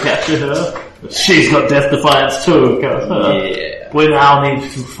failed to capture her. She's got death defiance too. Yeah. We now need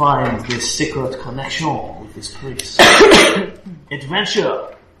to find this secret connection with this priest.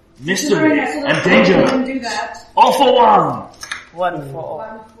 Adventure, mystery, and danger. do that. All for one. One for all.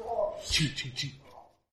 One for all. Choo, choo, choo.